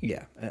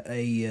 Yeah,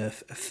 a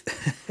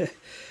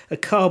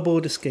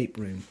cardboard escape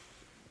room.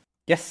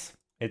 Yes.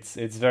 It's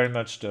very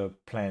much the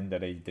plan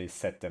that they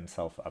set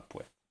themselves up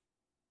with.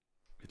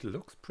 It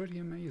looks pretty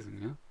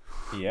amazing,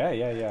 yeah.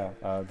 Yeah.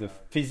 The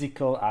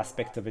physical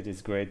aspect of it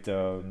is great.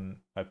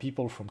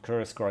 People from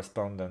Curious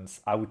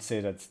Correspondence, I would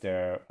say that's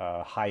their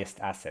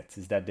highest asset,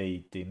 is that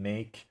they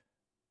make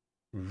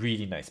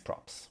really nice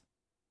props.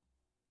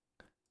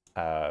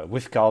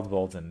 With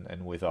cardboard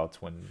and without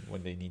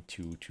when they need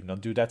to not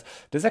do that.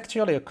 There's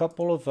actually a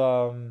couple of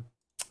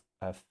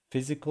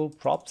physical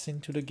props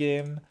into the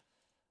game.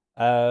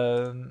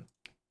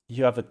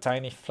 You have a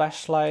tiny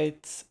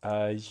flashlight.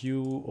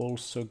 You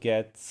also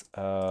get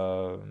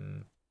a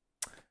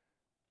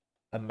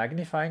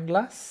magnifying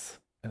glass,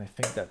 and I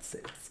think that's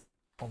it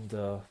on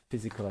the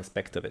physical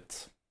aspect of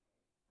it.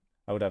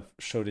 I would have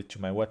showed it to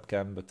my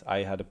webcam, but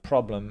I had a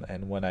problem,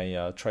 and when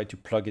I tried to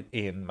plug it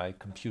in, my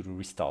computer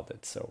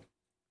restarted. So,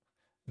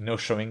 no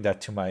showing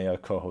that to my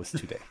co-host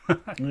today.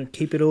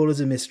 Keep it all as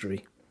a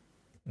mystery.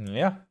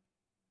 Yeah.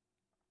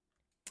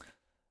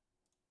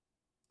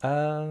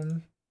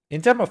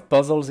 In terms of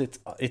puzzles,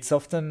 it's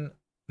often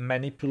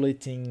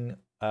manipulating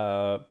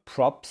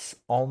props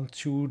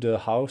onto the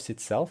house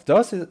itself. The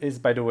house is,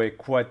 by the way,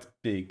 quite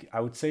big.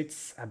 I would say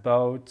it's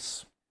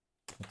about,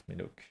 let me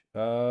look,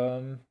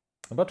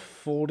 about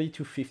 40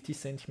 to 50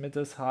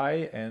 centimeters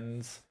high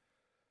and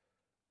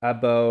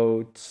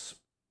about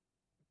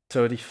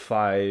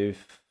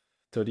 35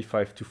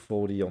 to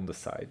 40 on the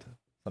side,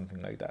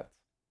 something like that.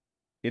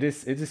 It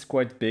is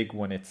quite big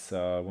when it's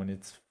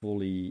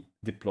fully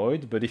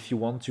deployed, but if you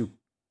want to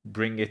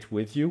bring it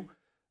with you,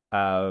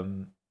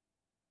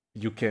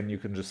 you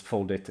can just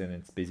fold it, and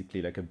it's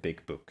basically like a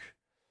big book.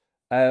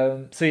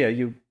 So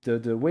yeah,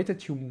 the way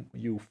that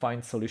you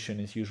find solution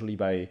is usually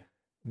by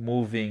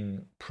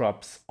moving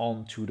props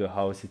onto the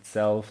house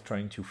itself,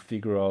 trying to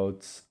figure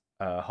out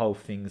how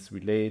things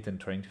relate and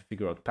trying to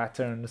figure out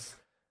patterns.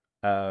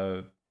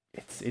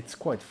 It's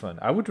quite fun.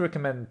 I would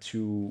recommend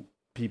to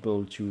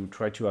people to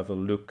try to have a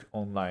look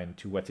online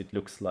to what it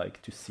looks like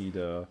to see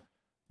the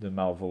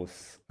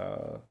marvelous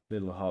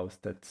little house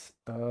that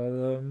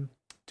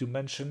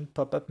Doomensions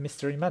Pop-up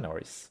Mystery Manor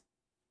is.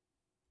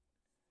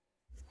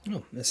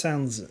 Oh, that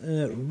sounds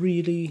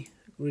really,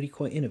 really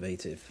quite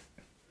innovative.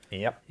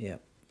 Yep. Yeah.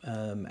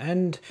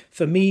 And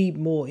for me,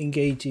 more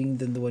engaging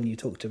than the one you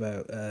talked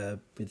about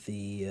with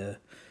the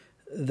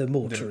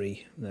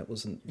mortuary. That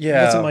wasn't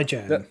my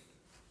jam.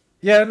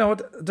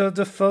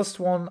 The first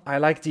one, I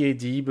like the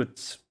AD,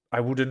 but I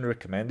wouldn't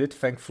recommend it.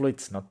 Thankfully,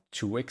 it's not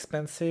too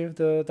expensive,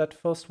 that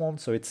first one,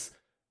 so it's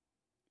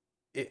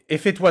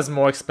if it was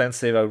more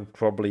expensive, I would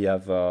probably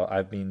have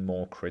I've been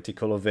more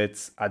critical of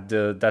it. At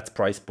that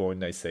price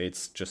point, I say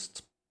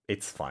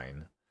it's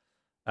fine.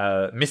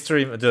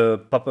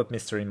 The Pop-up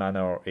Mystery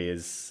Manor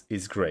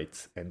is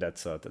great, and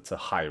that's a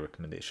high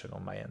recommendation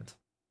on my end.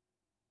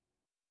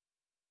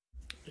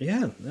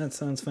 Yeah, that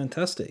sounds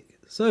fantastic.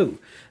 So,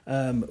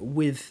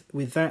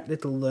 with that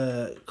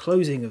little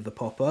closing of the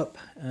pop-up,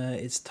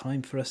 it's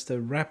time for us to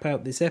wrap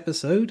out this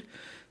episode.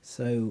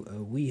 So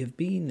we have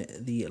been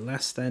The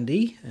Last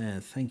Standee.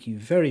 Thank you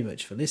very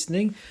much for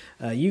listening.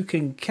 You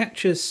can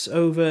catch us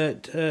over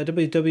at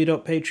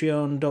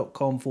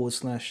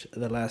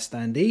www.patreon.com/The Last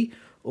Standee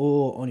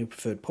or on your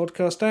preferred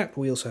podcast app.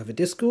 We also have a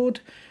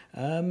Discord.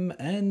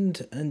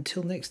 And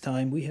until next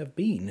time, we have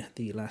been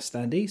The Last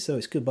Standee. So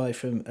it's goodbye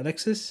from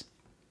Alexis.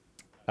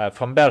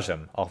 From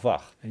Belgium, au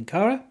revoir. And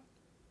Cara.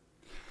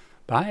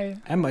 Bye.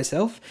 And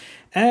myself.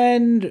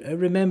 And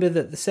remember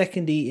that the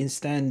second E in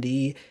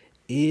Standee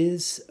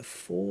is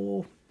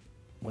for,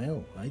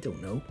 well, I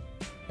don't know.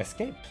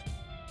 Escape.